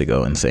starts to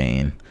go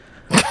insane.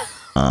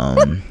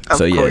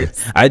 So yeah,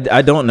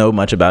 I don't know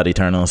much about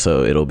Eternal,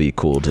 so it'll be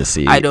cool to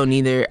see. I don't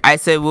either. I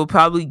said we'll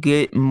probably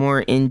get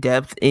more in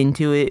depth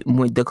into it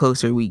the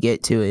closer we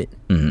get to it.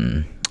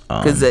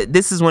 Because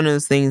this is one of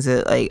those things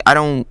that like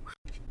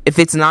if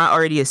it's not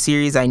already a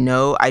series I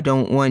know, I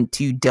don't want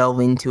to delve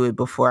into it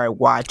before I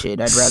watch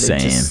it. I'd rather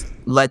just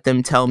let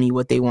them tell me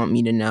what they want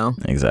me to know.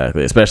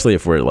 Exactly, especially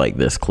if we're like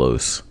this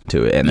close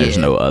to it and there's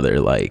no other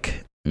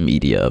like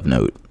media of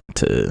note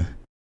to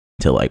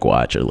like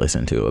watch or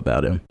listen to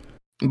about him.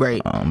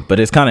 Right. But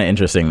it's kind of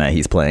interesting that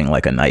he's playing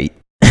like a knight.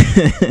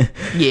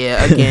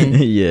 Yeah, again.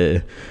 Yeah.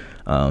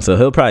 So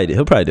he'll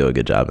probably do a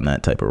good job in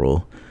that type of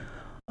role.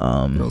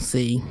 We'll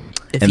see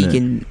if he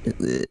can.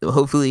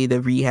 Hopefully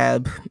the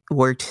rehab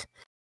worked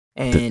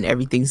and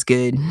everything's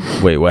good.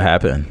 Wait, what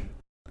happened?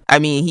 I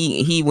mean,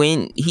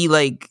 he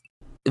like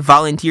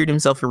volunteered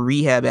himself for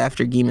rehab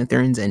after Game of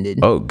Thrones ended.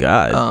 Oh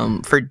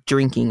God. For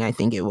drinking, I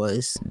think it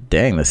was.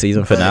 Dang, the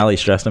season finale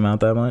stressed him out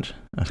that much?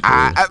 That's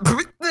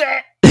crazy.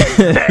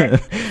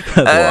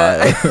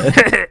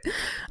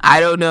 I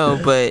don't know,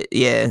 but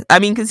yeah, I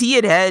mean, because he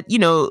had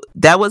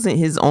that wasn't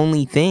his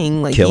only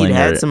thing. Like he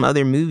had some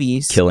other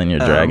movies. Killing your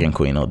dragon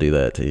queen will do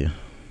that to you.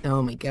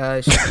 Oh my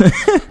gosh.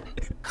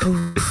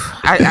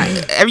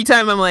 I every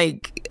time I'm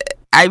like,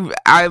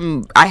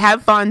 I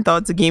have fond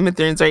thoughts of Game of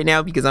Thrones right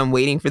now because I'm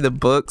waiting for the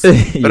books.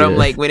 But Yeah. I'm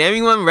like, when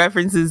everyone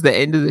references the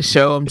end of the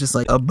show, I'm just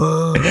like,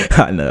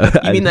 I know.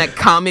 You mean that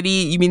comedy?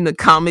 You mean the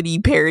comedy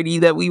parody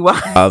that we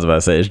watch? I was about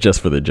to say it's just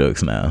for the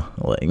jokes now,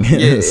 like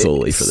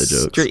solely for the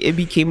jokes. It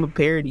became a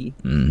parody.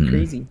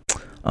 Crazy.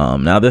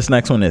 Now this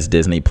next one is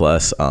Disney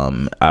Plus.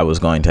 I was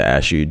going to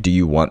ask you, do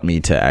you want me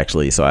to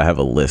actually? So I have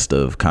a list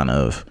of kind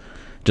of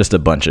just a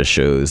bunch of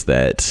shows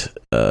that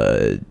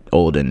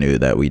old and new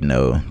that we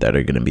know that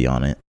are going to be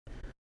on it.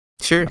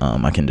 Sure.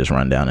 I can just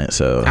run down it.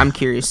 So I'm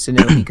curious to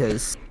know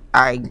because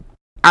I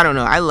don't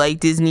know. I like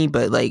Disney,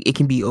 but like it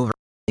can be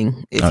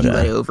overwhelming if you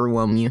let it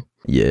overwhelm you.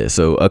 Yeah.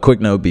 So a quick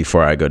note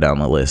before I go down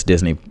the list: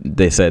 Disney,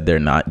 they said they're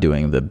not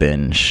doing the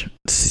binge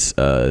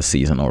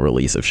seasonal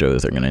release of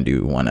shows. They're going to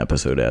do one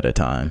episode at a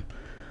time.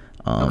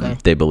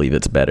 They believe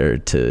it's better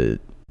to.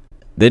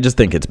 They just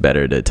think it's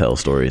better to tell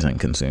stories and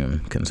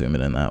consume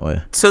it in that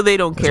way. So they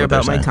don't care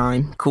about my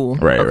time. Cool.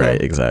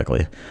 Right,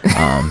 exactly.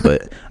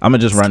 But I'm gonna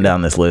just run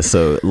down this list.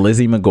 So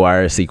Lizzie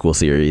McGuire sequel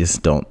series.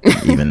 Don't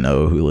even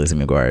know who Lizzie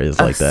McGuire is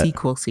like that.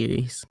 Sequel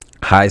series.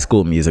 High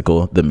School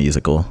Musical, the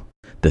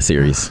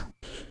series.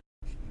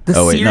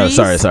 Series? No,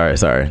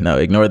 sorry. No,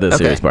 ignore the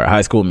series part.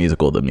 High School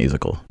Musical, the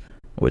musical,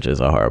 which is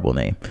a horrible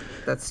name.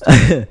 That's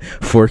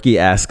Forky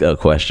Ask a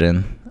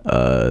Question.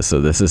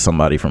 So this is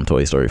somebody from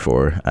Toy Story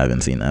 4. I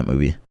haven't seen that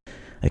movie.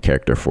 A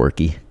character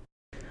Forky.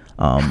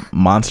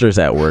 Monsters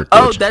at Work.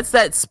 That's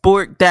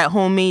that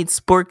homemade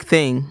spork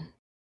thing.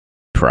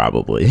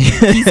 Probably.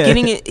 He's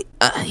getting it.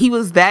 He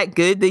was that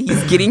good that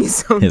he's getting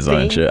his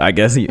own show. I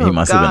guess he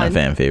must have been a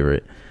fan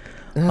favorite.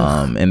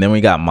 And then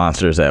we got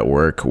Monsters at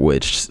Work,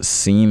 which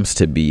seems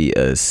to be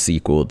a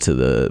sequel to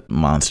the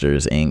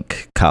Monsters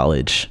Inc.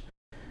 college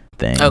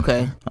thing.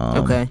 Okay.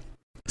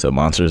 So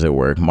Monsters at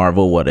Work,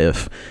 Marvel What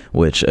If,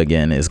 which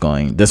again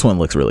this one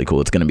looks really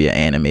cool. It's going to be an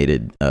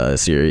animated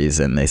series,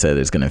 and they said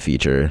it's going to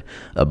feature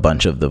a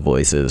bunch of the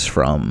voices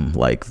from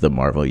like the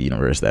Marvel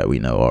universe that we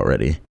know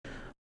already.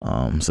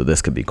 So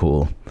this could be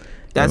cool.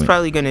 That's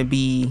probably going to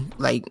be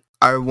like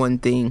our one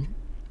thing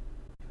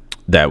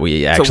that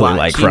we actually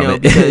like from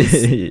it.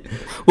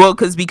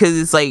 Because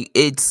it's like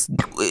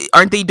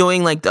aren't they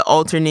doing like the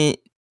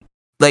alternate,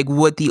 like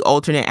what the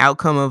alternate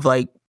outcome of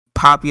like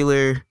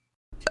popular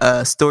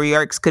story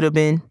arcs could have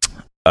been?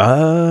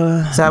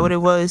 Is that what it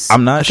was?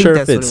 I'm not sure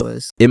if that's what it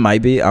was. It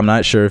might be. I'm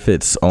not sure if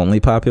it's only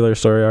popular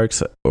story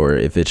arcs or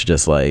if it's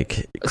just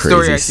like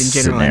crazy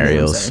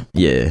scenarios.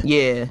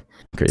 Yeah.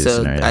 Crazy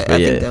scenarios. I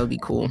think that would be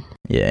cool.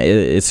 Yeah,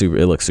 it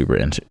looks super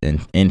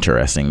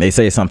interesting. They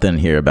say something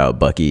here about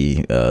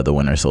Bucky, the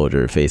Winter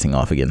Soldier, facing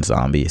off against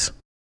zombies.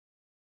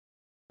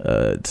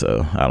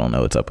 So I don't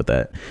know what's up with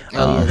that.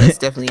 Yeah, that's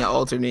definitely an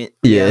alternate.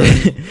 Yeah.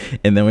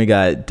 And then we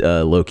got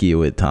Loki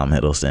with Tom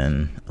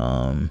Hiddleston.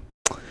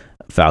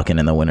 Falcon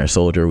and the Winter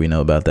Soldier, we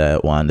know about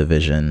that.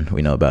 WandaVision,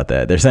 we know about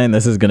that. They're saying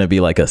this is going to be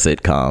like a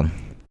sitcom.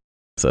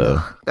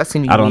 So that's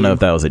gonna be I don't weird. know if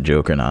that was a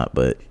joke or not,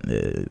 but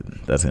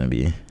that's going to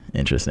be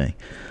interesting.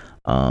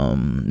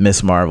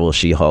 Miss Marvel,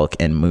 She-Hulk,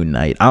 and Moon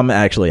Knight. I'm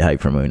actually hyped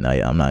for Moon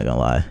Knight. I'm not going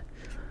to lie.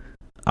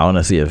 I want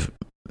to see if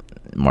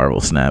Marvel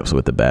snaps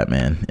with the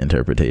Batman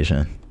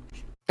interpretation.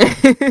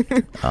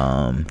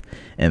 And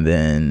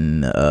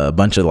then a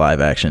bunch of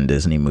live action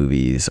Disney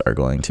movies are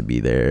going to be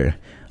there.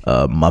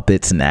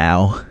 Muppets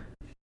Now,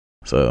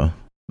 so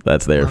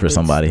that's there for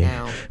somebody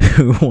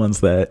who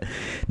wants that.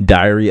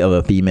 Diary of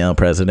a Female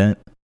President,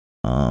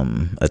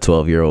 a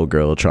 12-year-old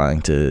girl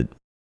trying to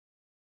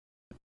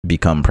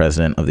become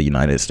president of the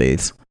United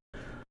States.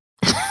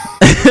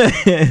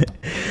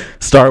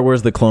 Star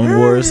Wars The Clone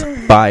Wars,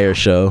 fire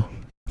show.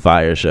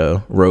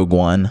 Rogue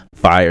One,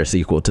 fire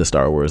sequel to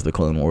Star Wars The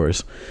Clone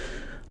Wars.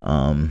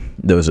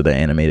 Those are the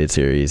animated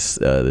series,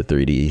 the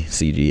 3D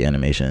CG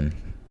animation,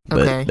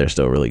 but they're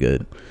still really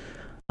good.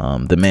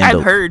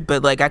 I've heard,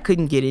 but like I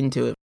couldn't get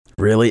into it.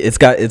 Really, it's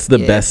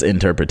the best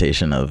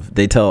interpretation of.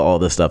 They tell all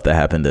the stuff that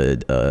happened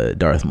to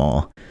Darth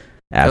Maul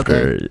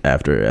after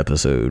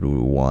episode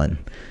 1.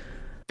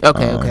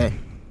 Okay.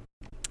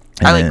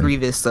 I like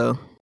Grievous though.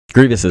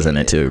 Grievous is in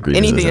it too.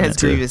 Anything that has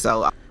Grievous,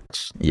 I'll watch.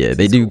 Yeah,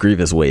 they do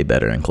Grievous way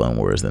better in Clone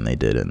Wars than they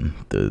did in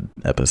the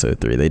episode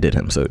 3. They did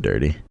him so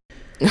dirty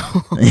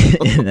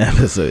in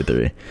episode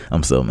 3.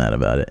 I'm so mad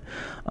about it.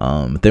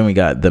 Then we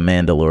got The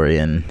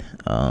Mandalorian,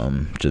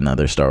 which is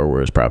another Star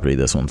Wars property.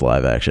 This one's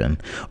live action.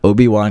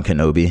 Obi-Wan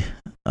Kenobi,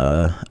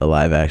 a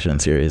live action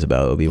series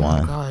about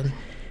Obi-Wan. Oh God.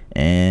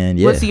 And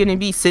yeah, what's he gonna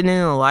be, sitting in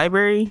the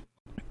library?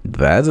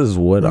 That is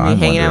what I'm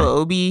hanging wondering.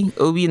 out with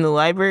Obi in the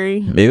library.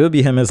 Maybe it would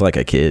be him as like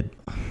a kid,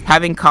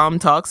 having calm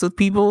talks with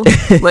people.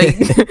 Like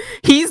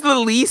he's the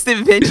least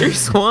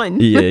adventurous one.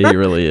 Yeah, he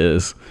really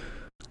is.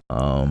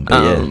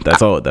 Yeah,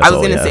 that's all. That's I was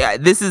all gonna say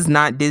this is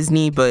not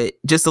Disney, but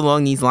just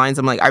along these lines,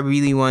 I'm like, I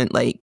really want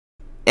like,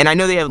 and I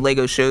know they have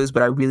Lego shows,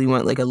 but I really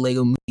want like a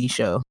Lego movie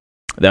show.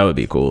 That would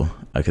be cool.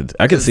 I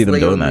could see them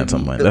doing that at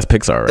some point. That's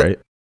Pixar, right?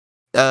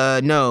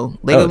 No,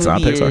 Lego it's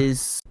not movie Pixar.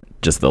 is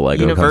just the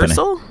Lego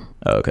Universal. company.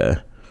 Oh, okay.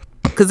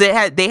 Because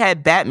they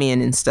had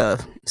Batman and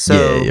stuff. So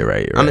yeah, you're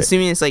right. I'm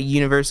assuming it's like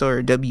Universal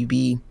or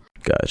WB.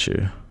 Got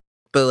you.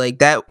 But like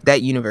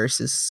that universe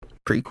is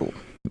pretty cool.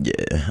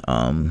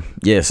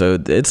 Yeah. So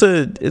it's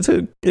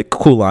a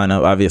cool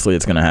lineup. Obviously,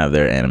 it's gonna have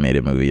their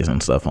animated movies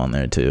and stuff on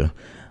there too.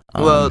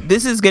 Well,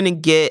 this is gonna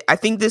get. I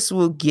think this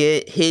will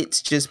get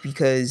hits just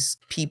because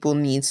people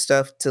need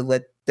stuff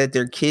that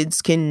their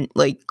kids can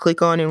like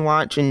click on and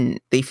watch, and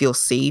they feel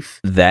safe.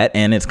 That,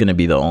 and it's gonna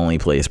be the only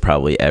place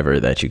probably ever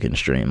that you can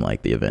stream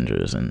like the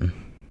Avengers and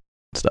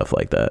stuff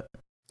like that.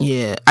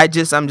 Yeah,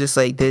 I'm just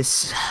like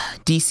this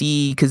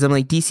DC, because I'm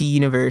like DC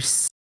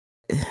Universe.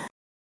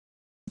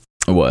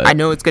 What? I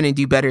know it's gonna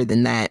do better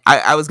than that.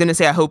 I was gonna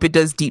say I hope it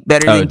does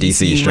better than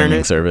DC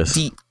streaming service.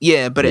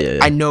 But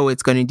I know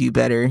it's gonna do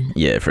better.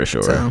 Yeah, for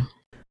sure. So.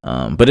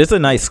 But it's a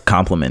nice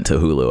compliment to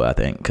Hulu, I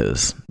think,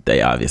 because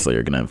they obviously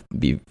are gonna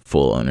be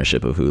full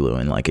ownership of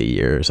Hulu in like a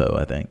year or so,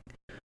 I think.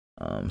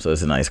 So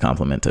it's a nice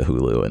compliment to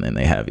Hulu, and then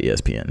they have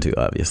ESPN too,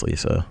 obviously.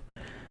 So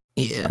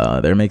yeah,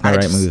 they're making the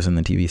right moves in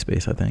the TV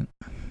space, I think.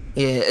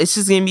 Yeah, it's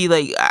just gonna be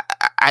like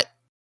I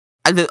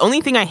the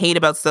only thing I hate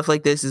about stuff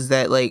like this is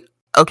that like,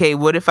 okay,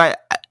 what if I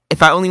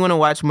only want to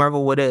watch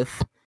Marvel What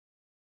If?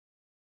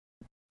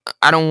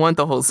 I don't want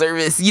the whole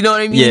service. You know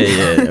what I mean?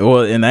 Yeah.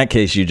 Well, in that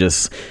case,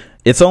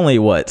 it's only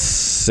what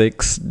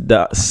 $6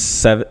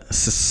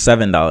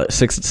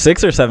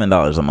 or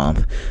 $7 a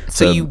month.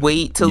 So you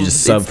wait till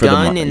it's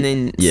done and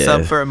then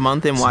sub for a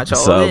month and watch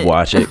all of it.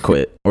 Watch it,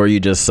 quit, or you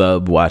just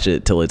watch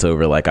it till it's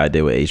over, like I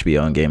did with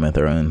HBO and Game of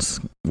Thrones,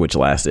 which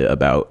lasted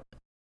about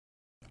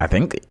a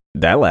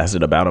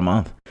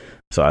month.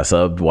 So I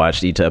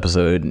watched each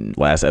episode.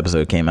 Last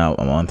episode came out,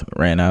 a month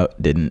ran out,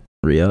 didn't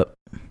re-up.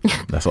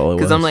 That's all it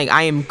was. Because I'm like,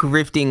 I am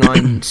grifting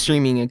on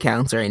streaming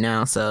accounts right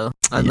now, so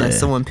unless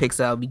someone picks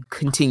it, I'll be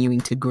continuing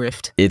to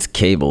grift. It's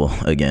cable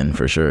again,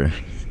 for sure.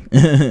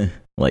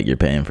 Like you're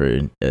paying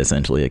for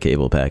essentially a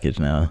cable package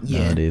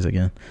nowadays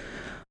again.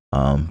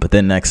 But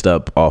then next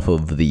up, off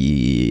of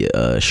the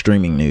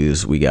streaming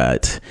news, we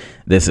got,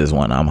 this is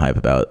one I'm hype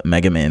about,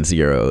 Mega Man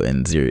Zero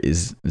and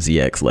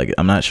ZX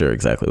I'm not sure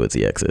exactly what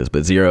ZX is,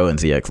 but Zero and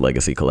ZX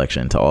Legacy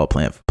Collection to all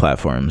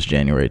platforms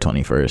January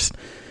 21st.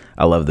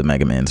 I love the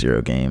Mega Man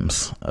Zero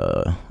games.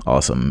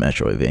 Awesome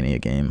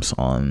Metroidvania games.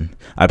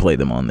 I played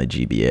them on the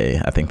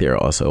GBA. I think they're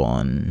also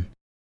on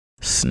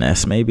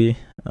SNES maybe.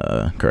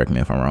 Correct me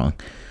if I'm wrong.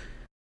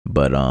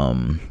 But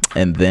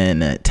and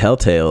then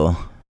Telltale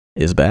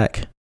is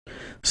back.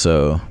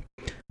 So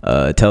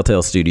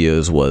Telltale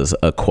Studios was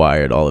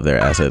acquired. All of their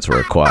assets were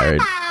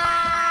acquired.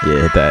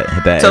 Yeah, hit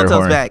that air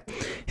horn. Back.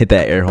 Hit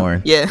that air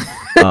horn. Yeah.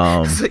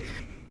 Telltale's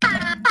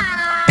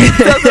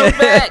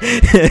back.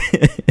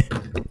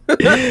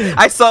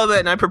 I saw that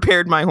and I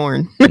prepared my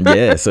horn.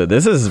 Yeah, so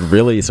this is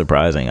really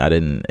surprising. I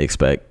didn't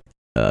expect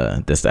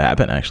this to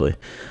happen, actually.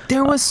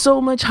 There was so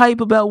much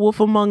hype about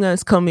Wolf Among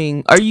Us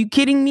coming. Are you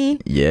kidding me?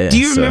 Yeah. Do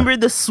you remember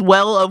the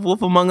swell of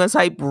Wolf Among Us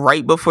hype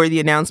right before the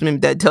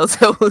announcement that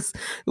Telltale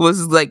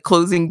was like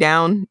closing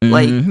down? Mm-hmm.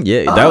 Like,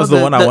 yeah, that was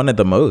the one I wanted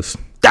the most.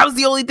 That was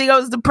the only thing I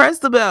was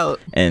depressed about.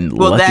 And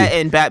that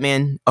and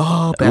Batman.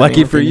 Oh, Batman,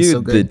 lucky for you,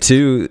 so the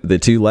two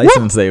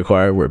licenses they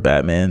acquired were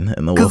Batman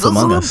and the Wolf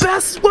Among Us. Those are the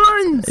best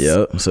ones.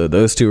 Yep. So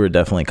those two are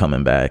definitely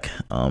coming back,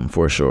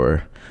 for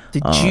sure. The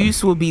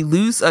juice will be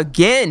loose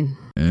again.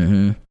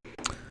 Mm-hmm.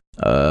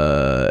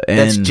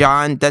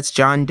 And that's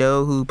John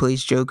Doe, who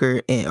plays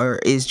Joker or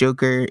is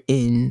Joker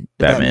in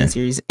the Batman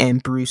series,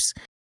 and Bruce.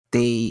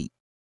 They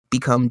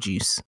become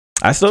Juice.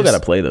 I still gotta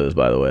play those,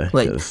 by the way.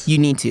 Like, you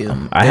need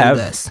to. I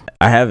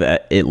have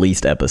at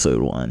least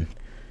episode 1.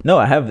 No,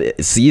 I have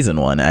season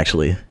 1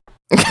 actually.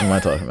 What am I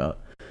talking about?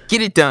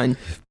 Get it done.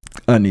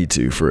 I need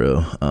to, for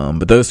real.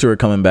 But those two are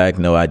coming back.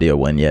 No idea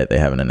when yet. They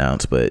haven't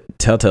announced. But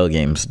Telltale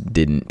games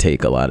didn't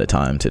take a lot of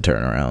time to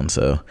turn around.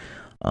 So,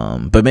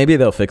 but maybe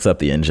they'll fix up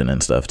the engine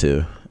and stuff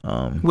too.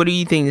 What do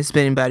you think? It's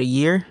been about a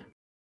year.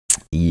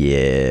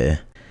 Yeah.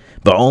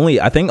 But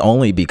I think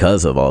only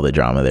because of all the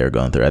drama they were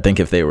going through. I think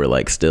if they were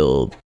like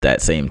still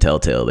that same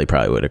Telltale, they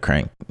probably would have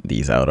cranked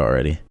these out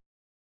already.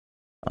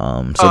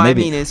 So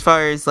maybe, I mean, as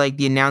far as like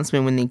the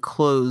announcement when they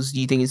closed,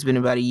 do you think it's been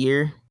about a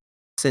year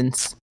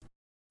since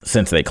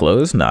they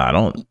closed? No, I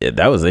don't.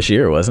 That was this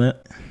year, wasn't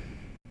it?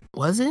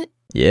 Was it?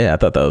 Yeah, I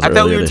thought that was. I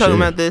thought we were talking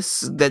about this.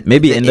 That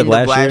maybe end of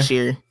last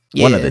year.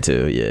 Yeah. One of the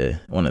two. Yeah,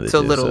 one of the two. So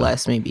a little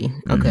less, maybe.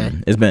 Okay.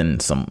 It's been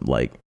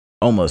like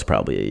almost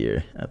probably a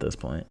year at this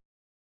point.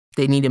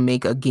 They need to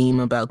make a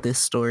game about this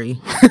story.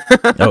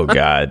 Oh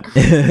God.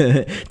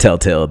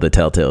 Telltale, the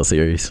Telltale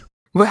series.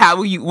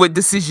 Well, what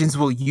decisions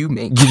will you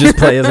make? You just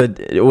play as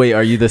wait,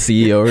 are you the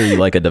CEO or are you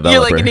like a developer?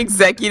 You're like an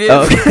executive.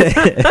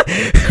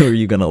 Okay. Who are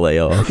you going to lay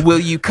off? Will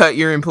you cut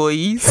your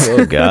employees?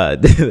 Oh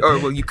God. Or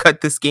will you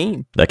cut this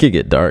game? That could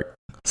get dark.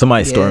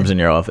 Somebody storms in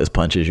your office,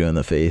 punches you in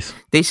the face.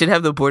 They should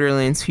have the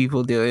Borderlands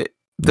people do it.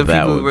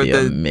 That would be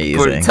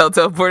amazing.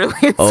 Telltale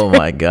Borderlands. Oh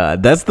my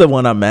God. That's the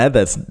one I'm mad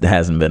that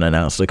hasn't been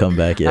announced to come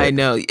back yet. I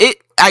know.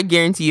 I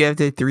guarantee you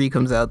after 3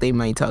 comes out, they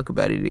might talk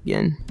about it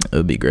again. It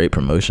would be great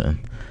promotion.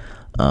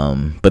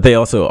 But they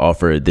also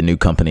offered the new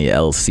company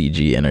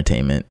LCG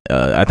Entertainment.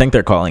 I think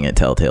they're calling it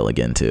Telltale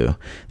again too.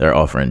 They're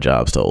offering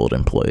jobs to old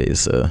employees,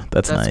 so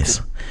that's nice.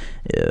 Cool.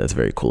 Yeah, that's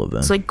very cool of them.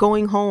 It's like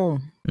going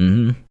home.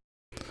 Mm-hmm.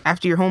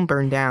 After your home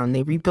burned down,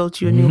 they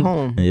rebuilt you a new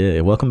home.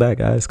 Yeah, welcome back,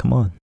 guys. Come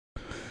on.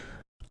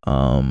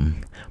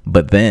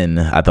 But then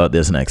I thought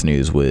this next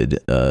news would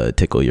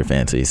tickle your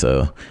fancy.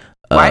 So,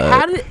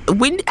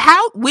 when did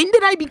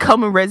I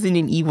become a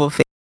Resident Evil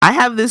fan? I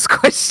have this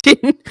question.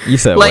 You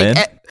said when?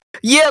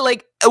 Yeah,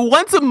 like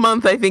once a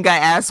month, I think I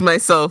ask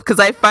myself, because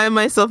I find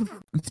myself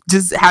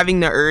just having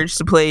the urge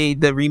to play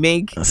the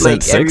remake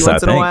every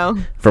once in a while.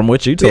 From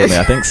what you told me,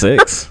 I think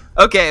 6.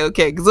 Okay,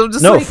 because I'm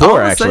just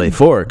 4 actually.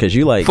 4, because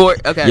you 4.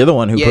 Okay. You're the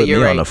one who put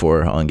me on the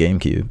 4 on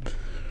GameCube.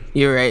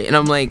 You're right, and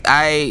I'm like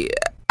I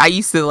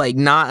used to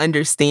not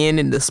understand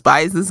and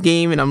despise this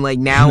game, and I'm like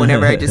now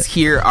whenever I just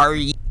hear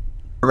RE,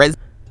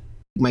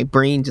 my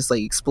brain just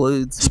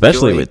explodes.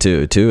 Especially with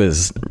 2. 2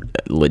 is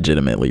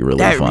legitimately really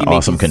fun.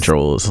 Awesome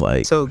controls,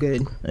 so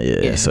good.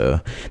 Yeah. So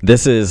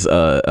this is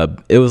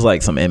it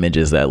was some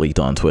images that leaked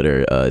on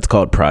Twitter. It's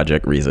called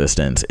Project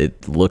Resistance.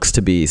 It looks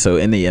to be, so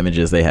in the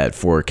images they had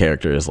 4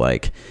 characters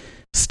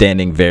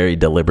standing very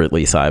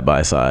deliberately side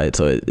by side.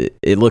 So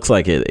it looks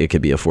like it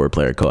could be a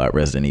 4-player co-op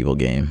Resident Evil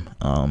game.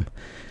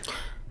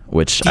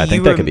 Which I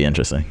think that could be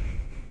interesting.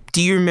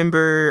 Do you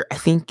remember, I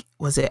think,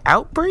 was it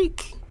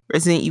Outbreak?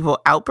 Resident Evil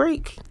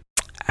Outbreak?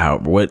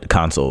 What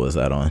console was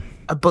that on?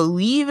 I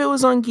believe it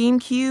was on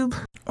GameCube.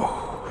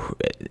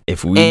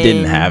 If we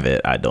didn't have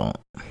it, I don't.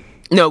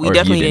 No, we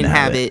definitely didn't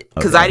have it,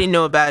 because I didn't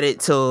know about it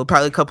till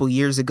probably a couple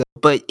years ago.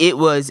 But it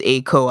was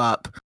a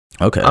co-op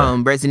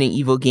Resident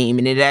Evil game,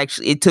 and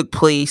it took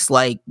place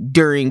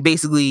during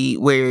basically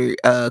where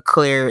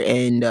Claire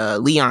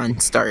and Leon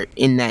start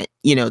in that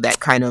that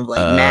kind of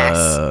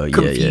mass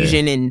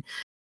confusion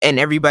and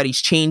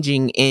everybody's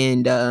changing,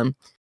 and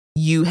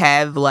you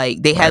have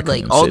they had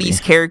all these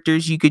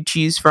characters you could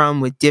choose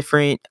from with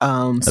different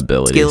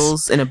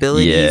skills and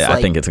abilities. Yeah, I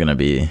think it's gonna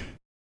be.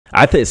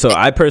 I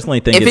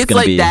personally think if it's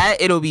gonna be that,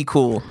 it'll be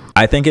cool.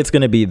 I think it's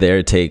gonna be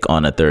their take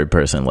on a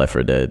third-person Left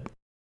 4 Dead,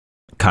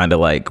 kind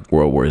of like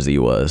World War Z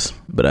was.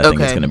 But I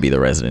think it's gonna be the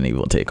Resident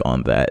Evil take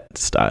on that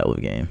style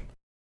of game.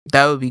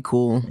 That would be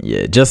cool.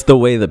 Yeah, just the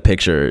way the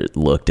picture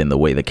looked and the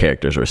way the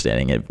characters were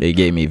standing, it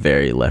gave me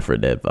very Left 4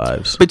 Dead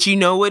vibes. But you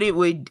know what it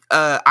would,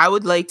 I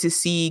would like to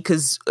see,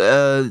 because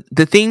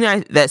the thing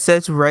that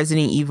sets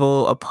Resident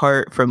Evil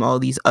apart from all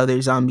these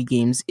other zombie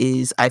games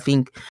is, I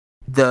think,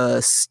 the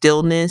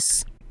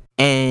stillness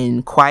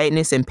and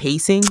quietness and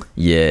pacing.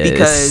 Yeah,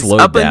 because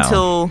up down.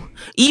 Until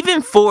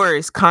even 4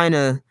 is kind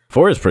of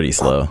 4 is pretty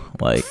slow.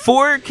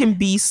 4 can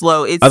be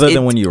slow. Other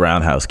than when you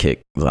roundhouse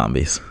kick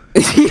zombies.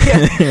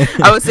 Yeah,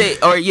 I would say,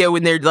 or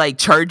when they're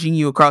charging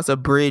you across a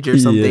bridge or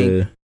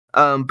something.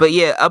 Yeah. But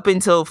yeah, up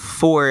until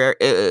 4,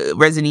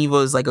 Resident Evil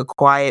is a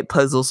quiet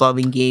puzzle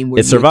solving game where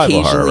it's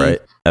survival horror,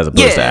 right? As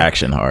opposed to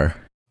action horror.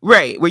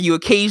 Right, where you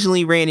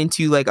occasionally ran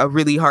into a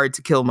really hard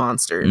to kill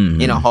monster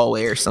in a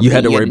hallway or something. You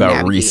had to worry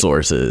about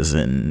resources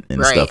and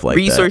stuff like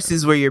that.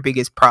 Resources were your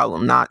biggest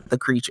problem, not the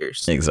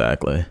creatures.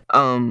 Exactly.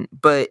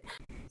 But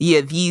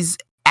yeah, these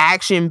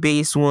action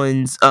based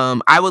ones,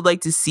 I would like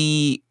to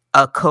see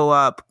a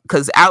co-op,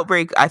 because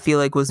Outbreak I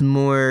feel was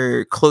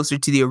more closer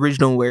to the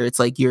original, where it's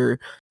you're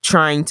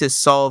trying to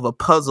solve a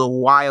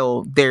puzzle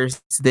while there's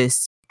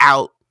this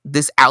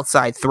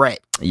outside threat.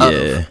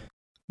 Yeah.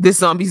 This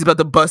zombie's about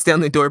to bust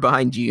down the door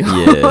behind you.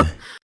 Yeah.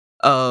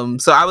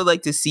 So I would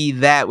like to see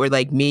that, where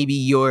maybe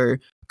you're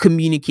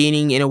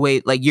communicating in a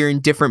way you're in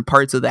different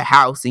parts of the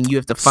house and you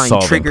have to find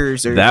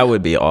triggers, or that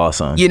would be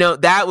awesome.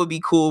 That would be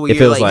cool.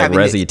 If it was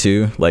Resi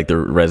 2, the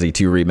Resi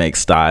 2 remake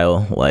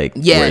style, where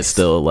it's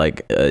still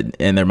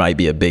and there might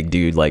be a big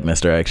dude like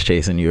Mr. X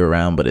chasing you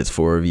around, but it's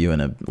 4 of you in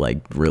a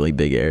really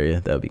big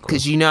area. That would be cool.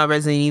 Because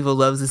Resident Evil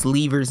loves its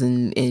levers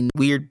and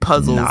weird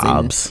puzzles,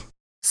 knobs.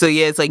 So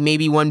yeah, it's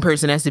maybe one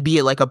person has to be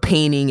at a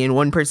painting, and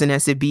one person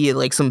has to be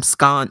at some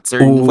sconce,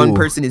 or one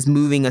person is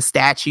moving a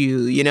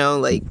statue,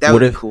 that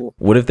would be cool.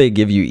 What if they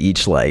give you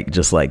each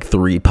just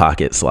 3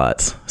 pocket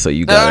slots, so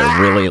you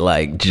gotta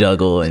really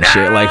juggle and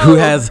shit?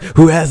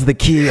 Who has the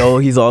key? Oh,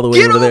 he's all the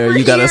way over there.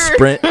 You gotta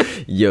sprint.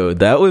 Yo,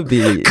 that would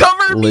be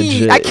cover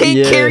legit. Me. I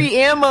can't carry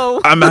ammo.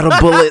 I'm out of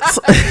bullets.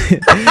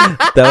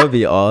 That would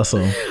be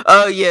awesome.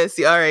 Oh yes,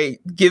 all right.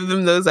 Give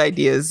them those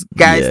ideas,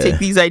 guys. Take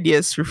these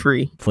ideas for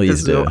free.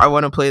 Please do. I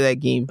want to play that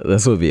game.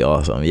 This would be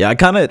awesome. Yeah, I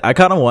kind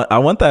of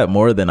want that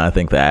more than I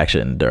think the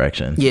action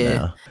direction.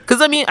 Yeah,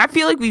 because I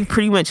feel we've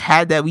pretty much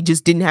had that. We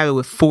just didn't have it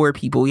with 4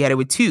 people. We had it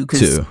with 2.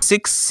 Because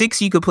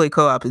 6 you could play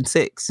co-op in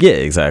 6. Yeah,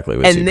 exactly.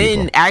 With and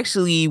then people.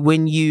 Actually,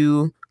 when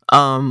you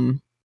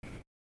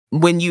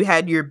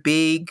had your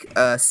big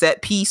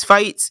set piece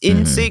fights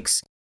in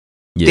 6,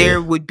 there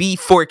would be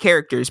 4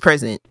 characters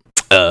present.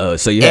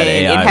 So you had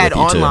AI. It had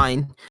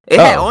online. It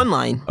had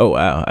online. Oh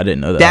wow, I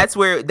didn't know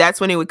that. That's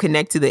when it would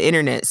connect to the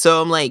internet.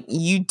 So I'm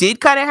you did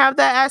kind of have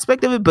that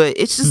aspect of it, but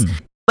it's just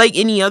like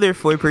any other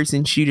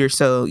 4-person shooter.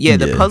 So yeah,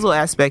 the puzzle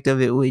aspect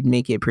of it would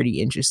make it pretty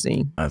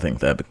interesting. I think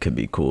that could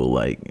be cool,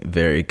 like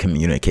very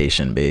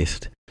communication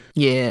based.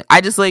 Yeah,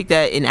 I just like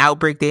that in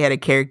Outbreak they had a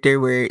character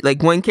where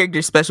like one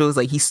character special was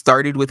like he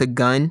started with a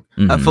gun,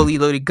 a fully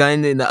loaded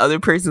gun, and the other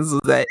person's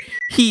was that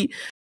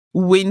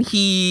when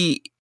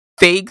he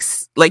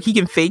fakes, like he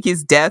can fake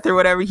his death or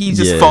whatever, he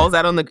just falls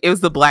out on it was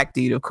the black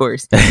dude, of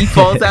course. He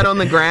falls out on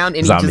the ground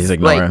and zombies he just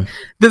ignore like him.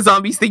 The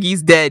zombies think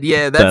he's dead.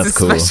 Yeah, that's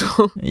cool.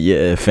 special.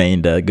 Yeah,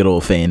 feigned death, good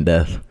old feigned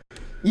death.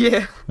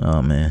 Yeah.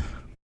 Oh man.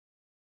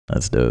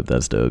 That's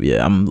dope.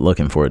 Yeah, I'm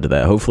looking forward to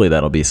that. Hopefully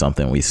that'll be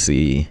something we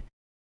see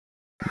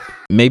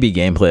maybe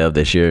gameplay of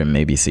this year and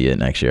maybe see it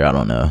next year. I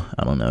don't know.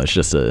 It's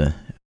just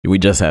we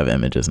just have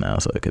images now,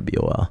 so it could be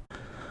a while.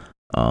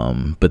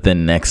 But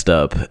then next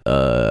up,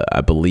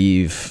 I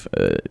believe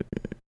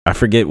I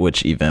forget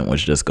which event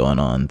was just going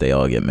on. They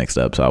all get mixed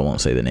up, so I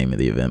won't say the name of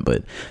the event,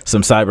 but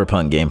some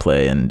Cyberpunk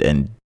gameplay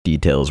and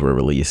details were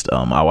released.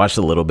 I watched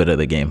a little bit of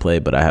the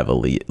gameplay, but I have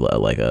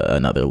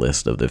another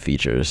list of the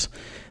features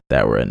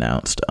that were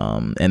announced.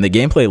 And the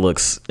gameplay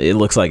looks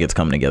like it's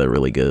coming together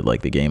really good.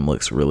 Like the game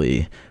looks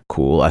really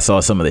cool. I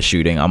saw some of the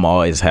shooting. I'm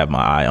always have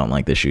my eye on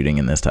like the shooting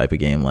in this type of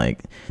game. Like,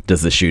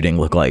 does the shooting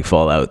look like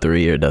Fallout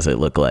 3 or does it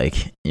look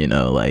like,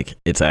 like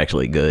it's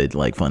actually good,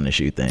 like fun to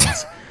shoot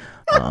things?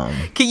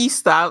 Can you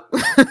stop?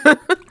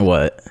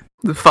 What?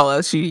 The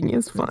Fallout shooting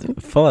is fun.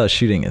 Fallout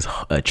shooting is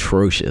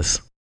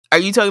atrocious. Are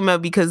you talking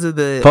about because of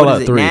the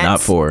Fallout 3,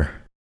 not 4?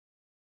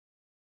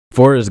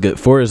 4 is good.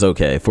 4 is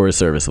okay. 4 is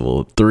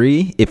serviceable.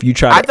 3, if you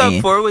try I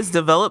thought 4 was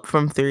developed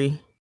from 3.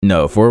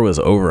 No, 4 was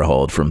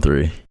overhauled from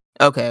 3.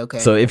 Okay.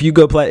 So if you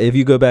go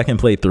back and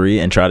play 3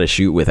 and try to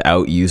shoot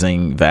without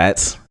using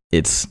VATS,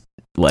 it's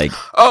like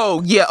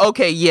oh yeah,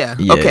 okay, yeah.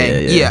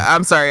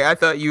 I'm sorry. I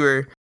thought you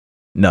were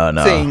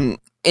saying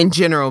in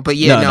general, but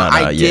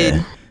I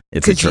did.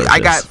 Because I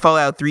got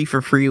Fallout 3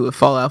 for free with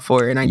Fallout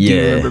 4, and I do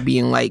remember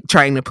being like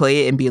trying to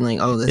play it and being like,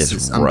 "Oh, this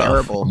is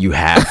unbearable." You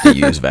have to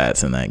use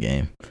VATS in that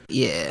game.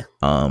 Yeah.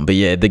 But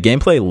yeah, the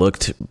gameplay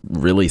looked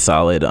really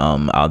solid.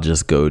 I'll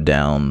just go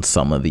down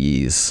some of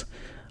these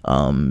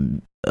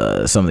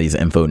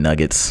info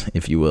nuggets,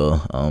 if you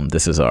will.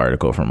 This is an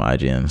article from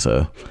IGN,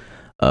 so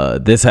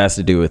this has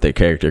to do with their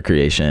character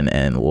creation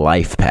and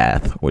life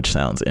path, which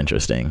sounds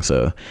interesting.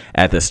 So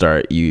at the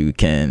start, you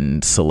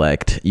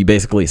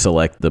basically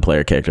select the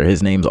player character.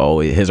 His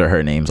or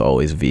her name's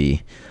always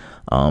V.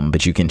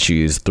 But you can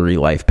choose 3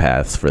 life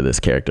paths for this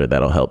character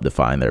that'll help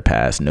define their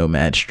past: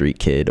 Nomad, Street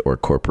Kid, or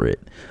Corporate.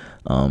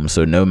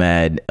 So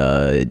Nomad,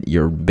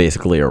 you're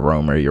basically a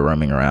roamer. You're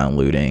roaming around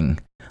looting,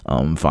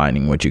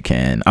 finding what you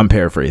can. I'm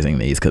paraphrasing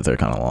these because they're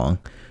kind of long.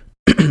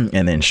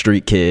 And then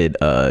Street Kid,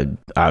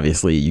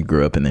 obviously you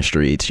grew up in the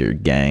streets, your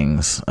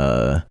gangs,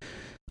 all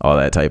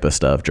that type of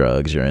stuff,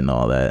 drugs, you're in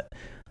all that.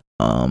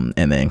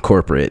 And then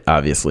Corporate,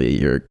 obviously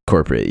you're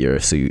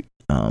a suit,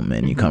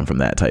 and you come from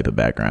that type of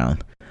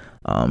background.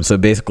 So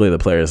basically the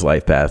player's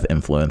life path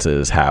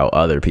influences how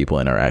other people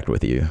interact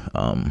with you.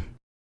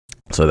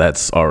 So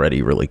that's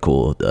already really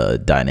cool,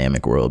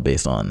 dynamic world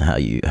based on how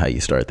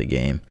you start the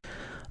game.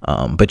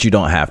 But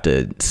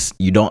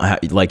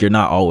you're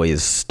not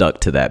always stuck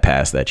to that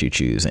path that you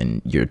choose,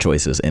 and your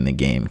choices in the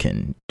game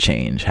can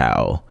change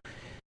how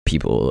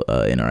people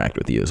interact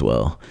with you as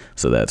well.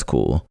 So that's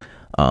cool.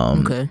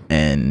 Okay.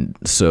 And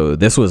so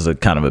this was a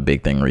kind of a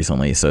big thing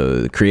recently.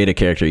 So create a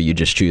character, you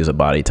just choose a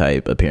body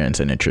type, appearance,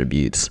 and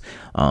attributes.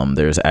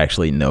 There's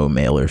actually no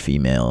male or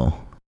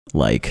female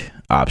like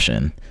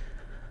option.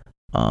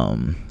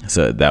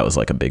 So that was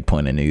like a big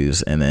point of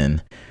news. And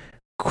then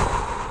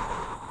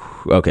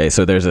okay,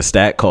 so there's a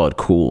stat called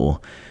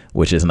cool,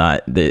 which is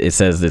not, it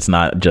says it's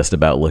not just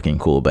about looking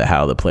cool, but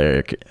how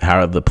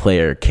the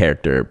player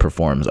character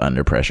performs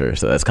under pressure.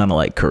 So that's kind of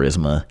like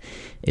charisma.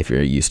 If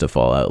you're used to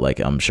Fallout, like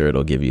I'm sure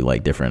it'll give you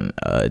like different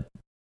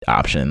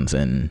options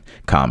in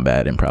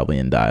combat and probably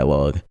in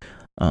dialogue.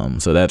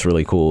 So that's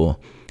really cool.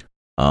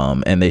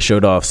 And they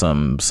showed off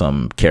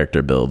some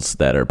character builds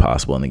that are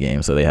possible in the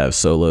game. So they have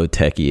solo,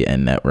 techie,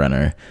 and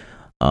netrunner.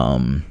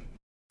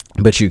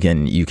 But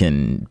you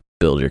can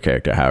build your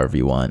character however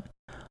you want.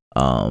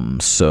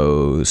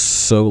 So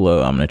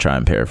solo, I'm gonna try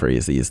and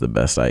paraphrase these the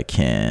best I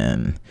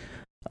can.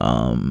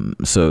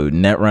 So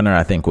Netrunner,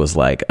 I think, was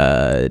like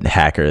a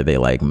hacker. They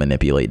like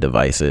manipulate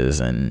devices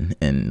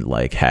and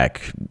like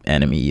hack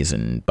enemies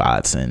and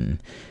bots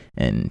and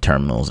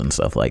terminals and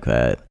stuff like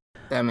that.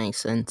 That makes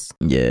sense.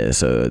 Yeah,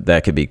 so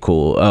that could be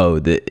cool. Oh,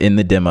 in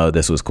the demo,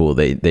 this was cool.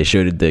 They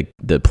showed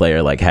the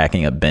player like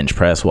hacking a bench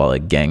press while a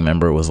gang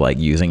member was like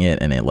using it,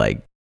 and it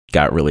like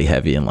got really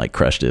heavy and like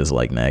crushed his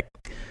like neck.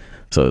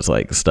 So it's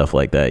like stuff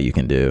like that you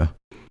can do.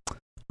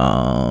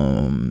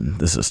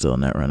 This is still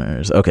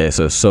Netrunners. Okay,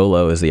 so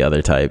solo is the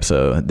other type.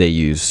 So they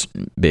use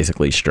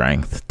basically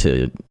strength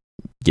to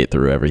get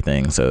through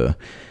everything. So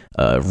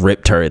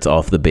rip turrets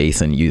off the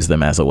base and use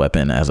them as a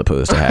weapon as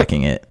opposed to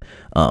hacking it.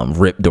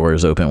 Rip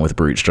doors open with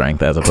brute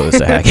strength as opposed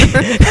to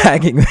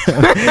hacking them.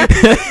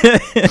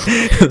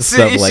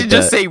 So you should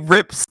just say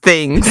rips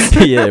things.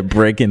 Yeah,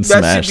 break and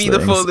smash. That should be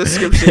the full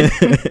description.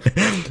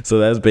 So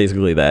that's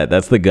basically that.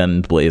 That's the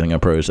gun blazing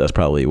approach. That's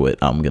probably what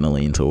I'm gonna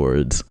lean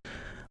towards.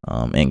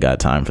 Ain't got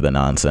time for the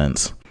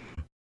nonsense.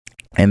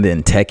 And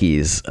then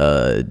techies,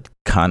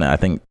 I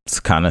think it's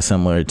kind of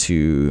similar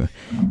to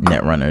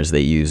Netrunners.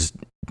 They use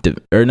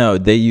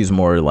they use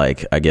more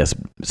like, I guess,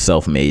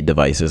 self-made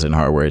devices and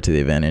hardware to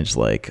the advantage,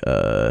 like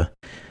a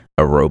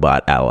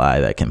robot ally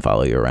that can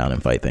follow you around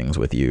and fight things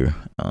with you,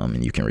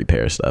 and you can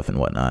repair stuff and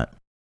whatnot.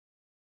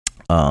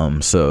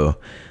 So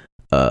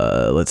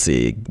let's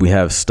see. We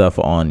have stuff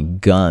on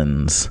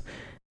guns.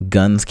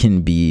 Guns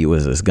can be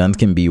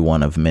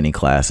one of many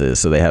classes.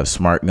 So they have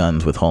smart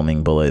guns with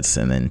homing bullets,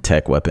 and then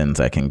tech weapons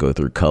that can go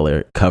through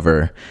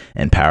cover,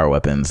 and power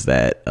weapons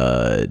that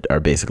are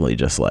basically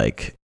just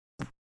like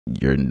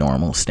your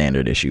normal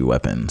standard issue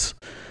weapons.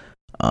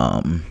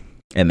 And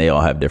they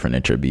all have different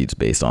attributes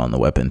based on the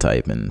weapon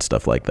type and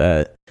stuff like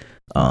that.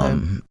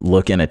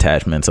 Look and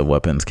attachments of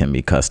weapons can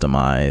be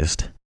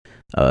customized.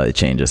 It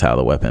changes how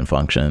the weapon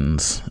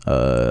functions.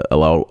 A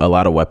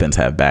lot of weapons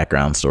have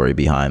background story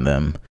behind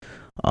them.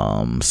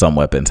 Some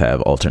weapons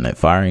have alternate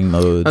firing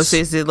modes. Oh, so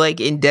is it like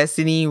in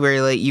Destiny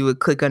where like you would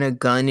click on a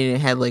gun and it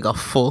had like a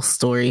full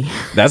story?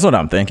 That's what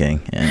I'm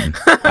thinking. And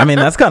I mean,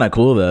 that's kind of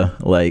cool though.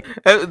 Like,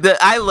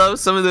 I love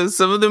some of those.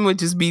 Some of them would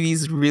just be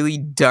these really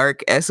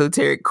dark,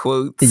 esoteric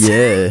quotes.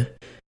 Yeah.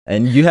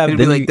 And you have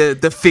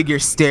the figure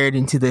stared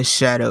into the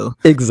shadow.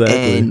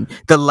 Exactly. And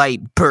the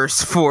light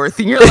burst forth.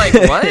 And you're like,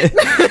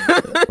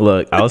 what?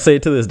 Look, I'll say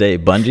to this day,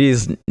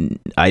 Bungie's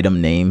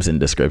item names and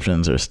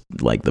descriptions are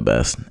like the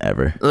best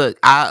ever. Look,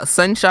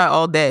 Sunshot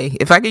all day.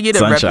 If I could get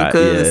a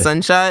replica of the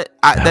Sunshot,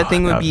 that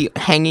thing would be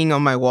hanging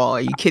on my wall.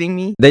 Are you kidding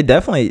me? They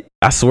definitely,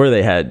 I swear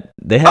they had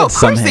some hand cannon. Of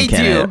course they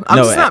do. I'm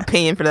just not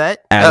paying for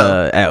that.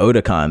 At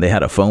Otakon, they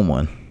had a foam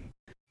one.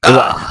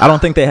 I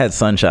don't think they had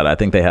Sunshot. I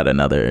think they had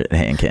another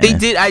hand cannon. They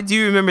did. I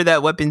do remember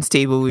that weapons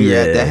table we were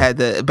at that had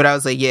the. But I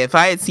was like, yeah, if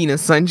I had seen a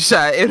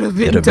Sunshot, it would have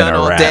been done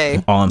all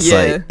day on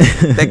site.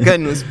 That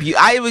gun was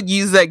beautiful. I would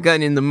use that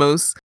gun in the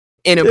most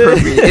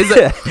inappropriate.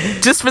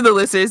 Just for the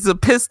listeners, it's a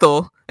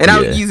pistol, and I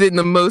would use it in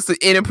the most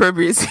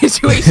inappropriate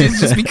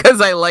situations just because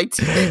I liked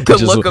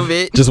the look of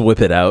it. Just whip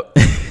it out.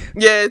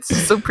 Yeah, it's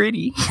just so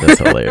pretty. That's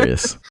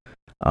hilarious.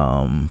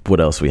 What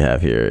else we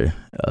have here?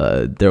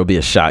 There will be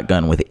a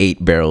shotgun with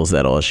 8 barrels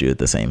that all shoot at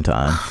the same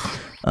time.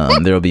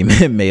 There will be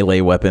melee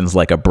weapons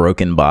like a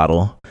broken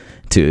bottle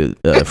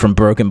from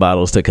broken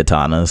bottles to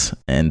katanas,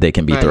 and they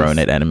can be thrown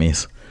at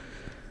enemies.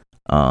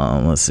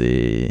 Let's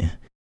see.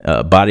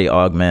 Body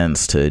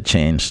augments to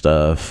change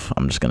stuff.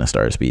 I'm just gonna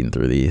start speeding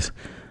through these.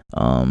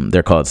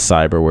 They're called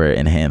cyberware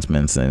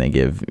enhancements, and they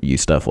give you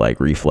stuff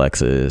like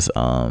reflexes,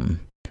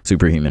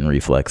 superhuman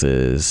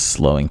reflexes,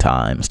 slowing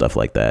time, stuff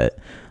like that.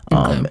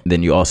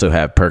 Then you also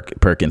have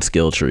perk and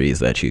skill trees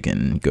that you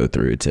can go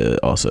through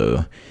to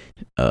also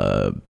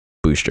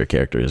boost your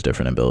character's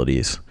different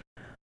abilities.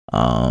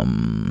 I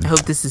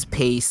hope this is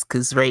paced,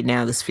 because right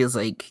now this feels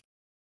like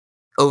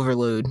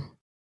overload.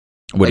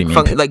 What do you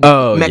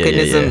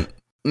mean?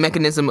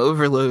 Mechanism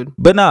overload.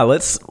 But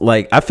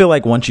I feel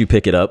like once you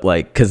pick it up,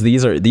 like, because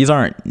these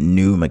aren't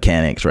new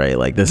mechanics, right?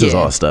 Like, this is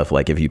all stuff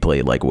like if you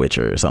played like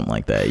Witcher or something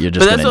like that, you're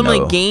just gonna know. But that's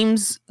what, like,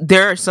 games,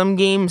 there are some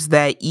games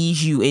that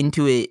ease you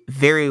into it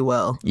very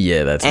well.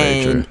 Yeah, that's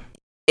very true.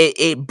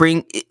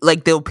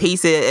 They'll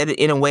pace it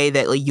in a way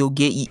that like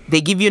they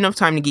give you enough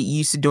time to get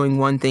used to doing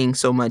one thing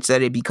so much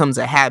that it becomes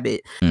a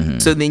habit. Mm-hmm.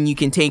 So then you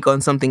can take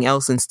on something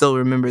else and still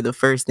remember the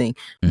first thing.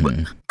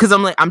 Because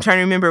I'm trying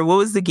to remember what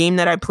was the game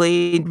that I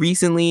played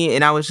recently,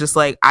 and I was just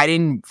like, I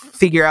didn't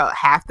figure out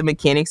half the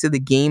mechanics of the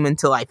game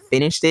until I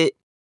finished it.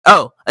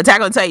 Oh,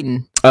 Attack on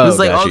Titan. It was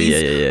like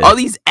all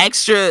these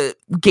extra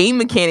game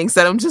mechanics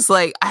that I'm just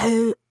like,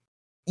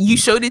 you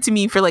showed it to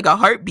me for like a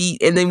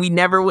heartbeat, and then we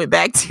never went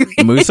back to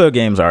it. Musou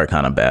games are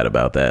kind of bad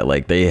about that.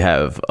 Like, they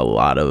have a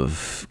lot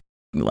of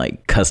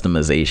like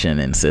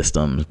customization and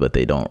systems, but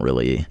they don't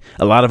really.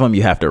 A lot of them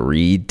you have to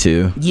read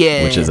too.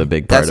 Yeah, which is a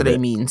big part of it. That's what I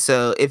mean.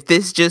 So if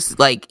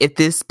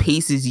this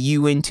paces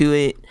you into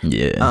it,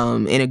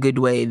 in a good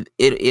way,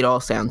 it all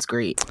sounds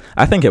great.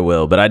 I think it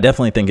will, but I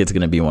definitely think it's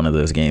going to be one of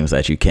those games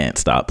that you can't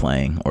stop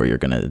playing, or you're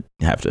going to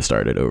have to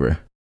start it over.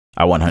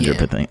 I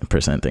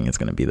 100% think it's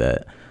going to be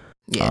that.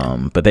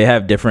 Yeah. But they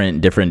have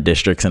different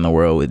districts in the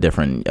world with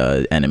different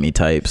enemy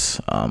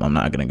types. I'm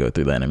not going to go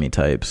through the enemy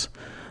types.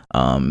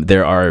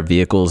 There are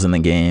vehicles in the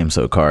game,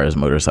 so cars,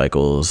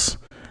 motorcycles,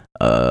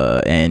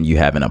 and you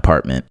have an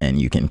apartment, and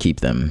you can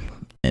keep them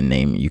and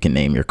you can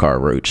name your car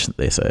Roach,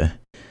 they say.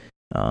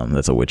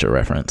 That's a Witcher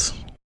reference.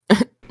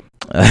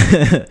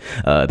 There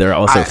are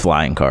also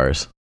flying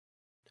cars.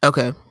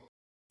 Okay.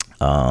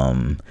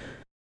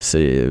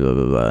 City, blah,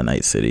 blah, blah,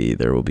 Night City.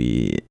 There will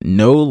be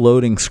no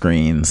loading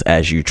screens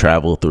as you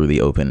travel through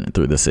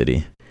the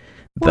city.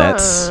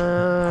 That's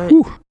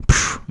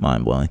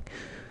mind blowing.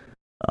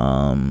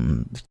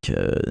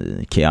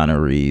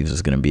 Keanu Reeves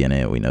is going to be in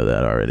it. We know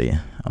that already.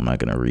 I'm not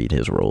going to read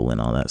his role and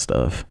all that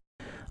stuff.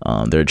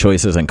 There are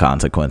choices and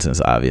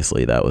consequences.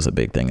 Obviously, that was a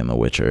big thing in The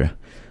Witcher.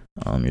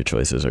 Your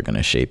choices are going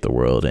to shape the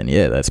world, and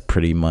yeah, that's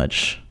pretty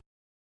much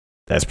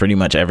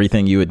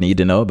everything you would need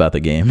to know about the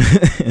game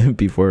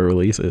before it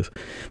releases.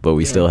 But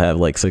we still have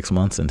like 6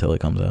 months until it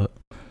comes out.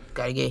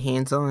 Gotta get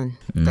hands on.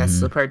 That's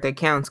the part that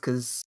counts,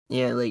 because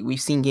like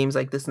we've seen games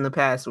like this in the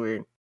past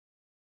where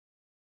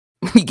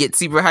you get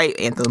super hype.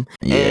 Anthem.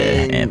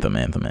 Anthem.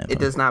 It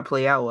does not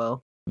play out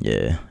well.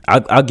 Yeah,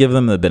 I'll give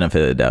them the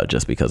benefit of the doubt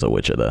just because of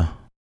Witcher, though.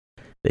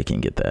 They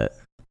can get that.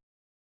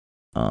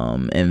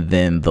 And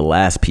then the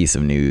last piece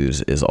of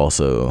news is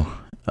also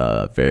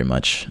very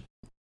much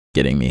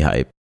getting me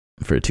hype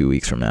for 2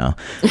 weeks from now.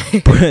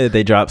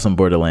 They dropped some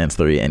Borderlands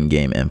 3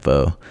 endgame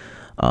info.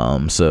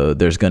 So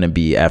there's going to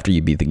be, after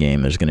you beat the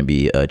game, there's going to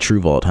be a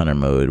True Vault Hunter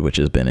mode, which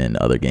has been in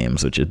other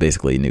games, which is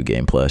basically New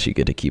Game Plus. You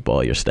get to keep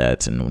all your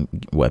stats and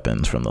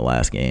weapons from the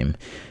last game,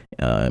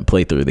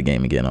 play through the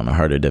game again on a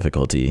harder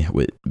difficulty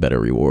with better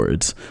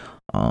rewards.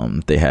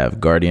 They have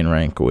Guardian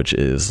rank, which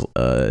is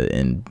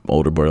in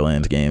older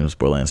Borderlands games,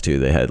 Borderlands 2,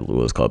 they had what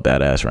was called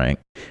Badass rank,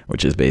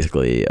 which is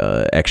basically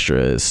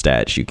extra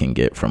stats you can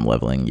get from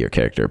leveling your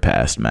character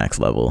past max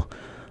level.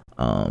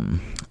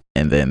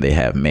 And then they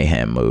have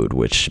Mayhem mode,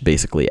 which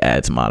basically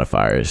adds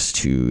modifiers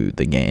to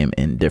the game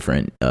in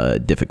different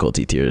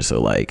difficulty tiers. So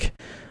like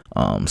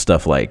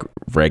stuff like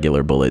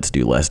regular bullets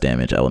do less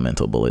damage,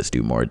 elemental bullets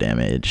do more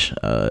damage,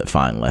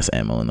 find less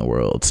ammo in the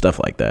world, stuff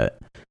like that.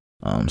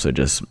 So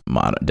just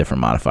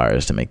different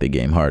modifiers to make the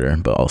game harder,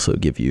 but also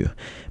give you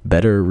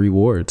better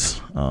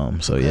rewards.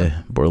 So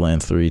yeah,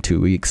 Borderlands 3, 2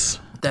 weeks.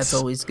 That's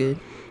always good.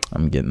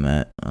 I'm getting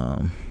that.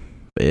 But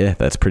yeah,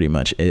 that's pretty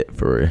much it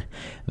for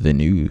the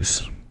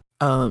news.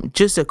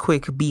 Just a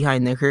quick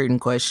behind the curtain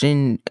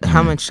question.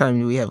 How much time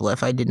do we have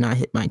left? I did not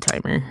hit my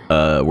timer.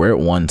 We're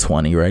at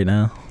 1:20 right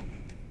now.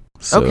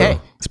 So okay.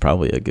 It's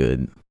probably a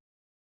good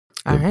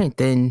all right,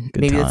 then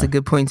maybe time. That's a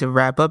good point to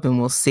wrap up, and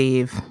we'll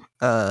save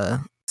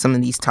some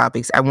of these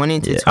topics. I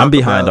wanted to talk I'm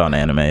behind on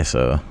anime,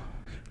 so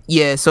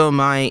yeah, so am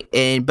I.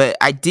 But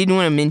I did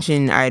want to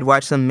mention I had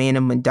watched some Man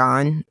of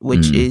Medan,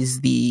 which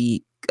is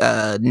the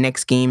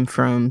next game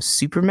from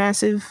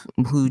Supermassive,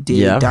 who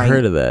did I've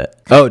heard of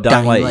that. Oh,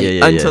 Dying Light.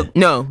 Yeah. They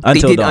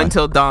did Dawn.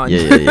 Until Dawn.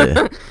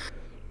 Yeah.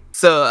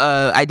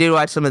 So I did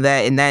watch some of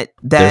that, and that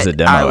there's a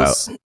demo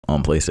out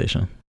on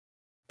PlayStation.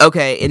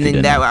 Okay, and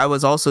then I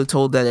was also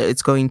told that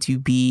it's going to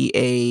be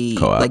a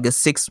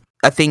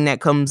thing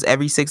that comes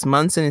every 6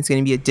 months, and it's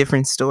going to be a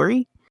different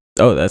story.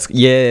 Oh, that's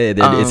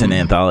it's an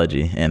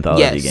anthology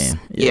game.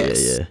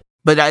 Yeah.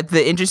 But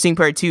the interesting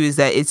part too is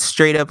that it's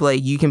straight up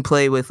like you can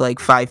play with like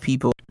 5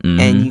 people,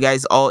 and you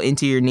guys all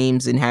enter your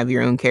names and have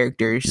your own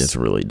characters. It's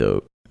really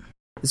dope.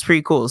 It's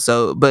pretty cool.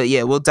 So, but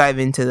yeah, we'll dive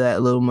into that a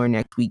little more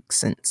next week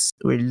since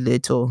we're a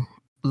little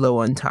low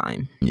on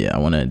time. Yeah, I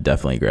want to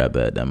definitely grab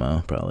that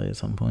demo probably at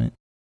some point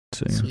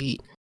soon.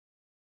 Sweet.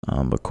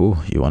 But cool.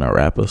 You want to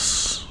wrap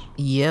us?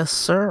 Yes,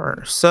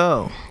 sir.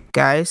 So,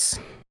 guys,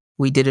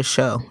 we did a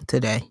show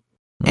today.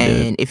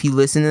 And if you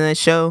listen to that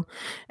show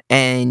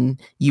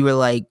and you were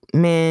like,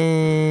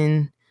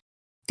 man,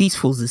 these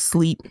fools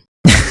asleep,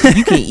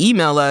 you can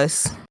email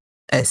us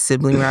at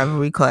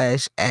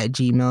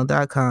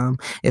siblingrivalryclash@gmail.com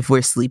if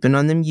we're sleeping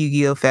on them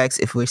Yu-Gi-Oh facts,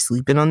 if we're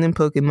sleeping on them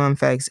Pokemon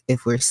facts,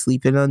 if we're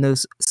sleeping on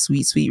those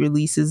sweet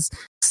releases,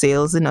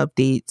 sales, and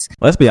updates.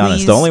 Let's be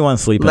honest, the only one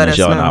sleeping is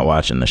y'all not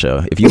watching the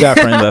show. If you got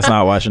friends that's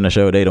not watching the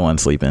show, they the one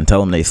sleeping. Tell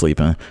them they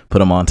sleeping. Put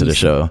them onto the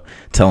show.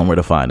 Tell them where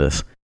to find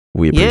us.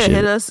 We appreciate it.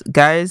 Hit us,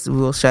 guys.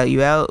 We'll shout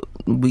you out.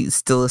 We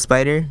still a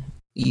spider.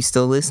 You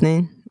still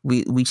listening?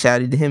 We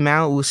shouted him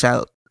out. We'll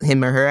shout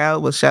him or her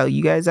out. We'll shout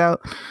you guys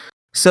out.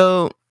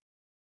 So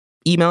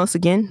email us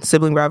again,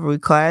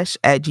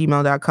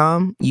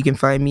 siblingrivalryclash@gmail.com. You can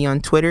find me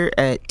on Twitter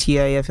at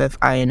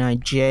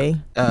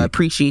TIFFINIJ.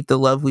 Appreciate the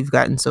love we've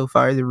gotten so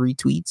far, the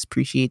retweets.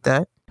 Appreciate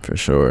that. For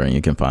sure. And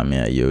you can find me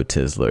at Yo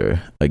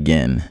Tizzler.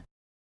 Again,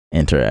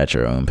 enter at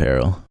your own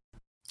peril.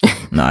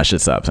 No, I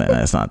should stop saying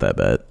that. It's not that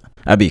bad.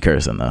 I'd be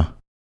cursing though.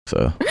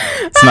 So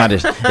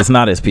it's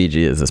not as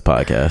PG as this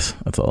podcast.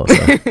 That's all I'll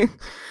say.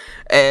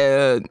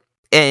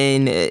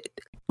 And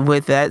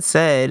with that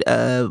said,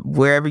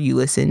 wherever you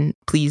listen,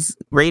 please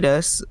rate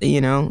us. You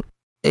know,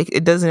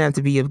 it doesn't have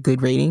to be a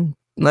good rating.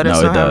 Let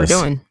us know how we're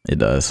doing. It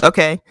does.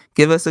 Okay,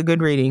 give us a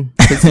good rating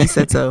because he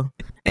said so.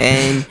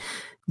 And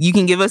you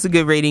can give us a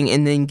good rating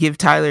and then give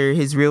Tyler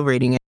his real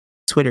rating at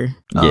Twitter.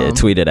 Yeah,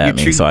 tweet it at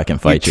me so I can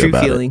fight you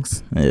about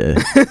feelings.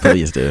 It. Yeah,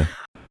 please do.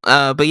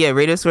 But yeah,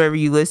 rate us wherever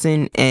you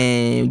listen,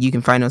 and you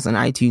can find us on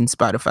iTunes,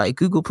 Spotify,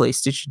 Google Play,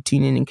 Stitcher,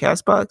 TuneIn, and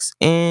CastBox.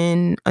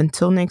 And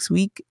until next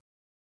week,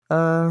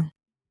 we'll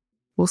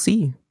see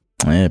you.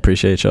 Yeah,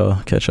 appreciate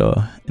y'all. Catch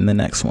y'all in the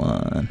next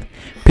one.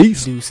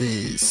 Peace.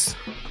 Deuces.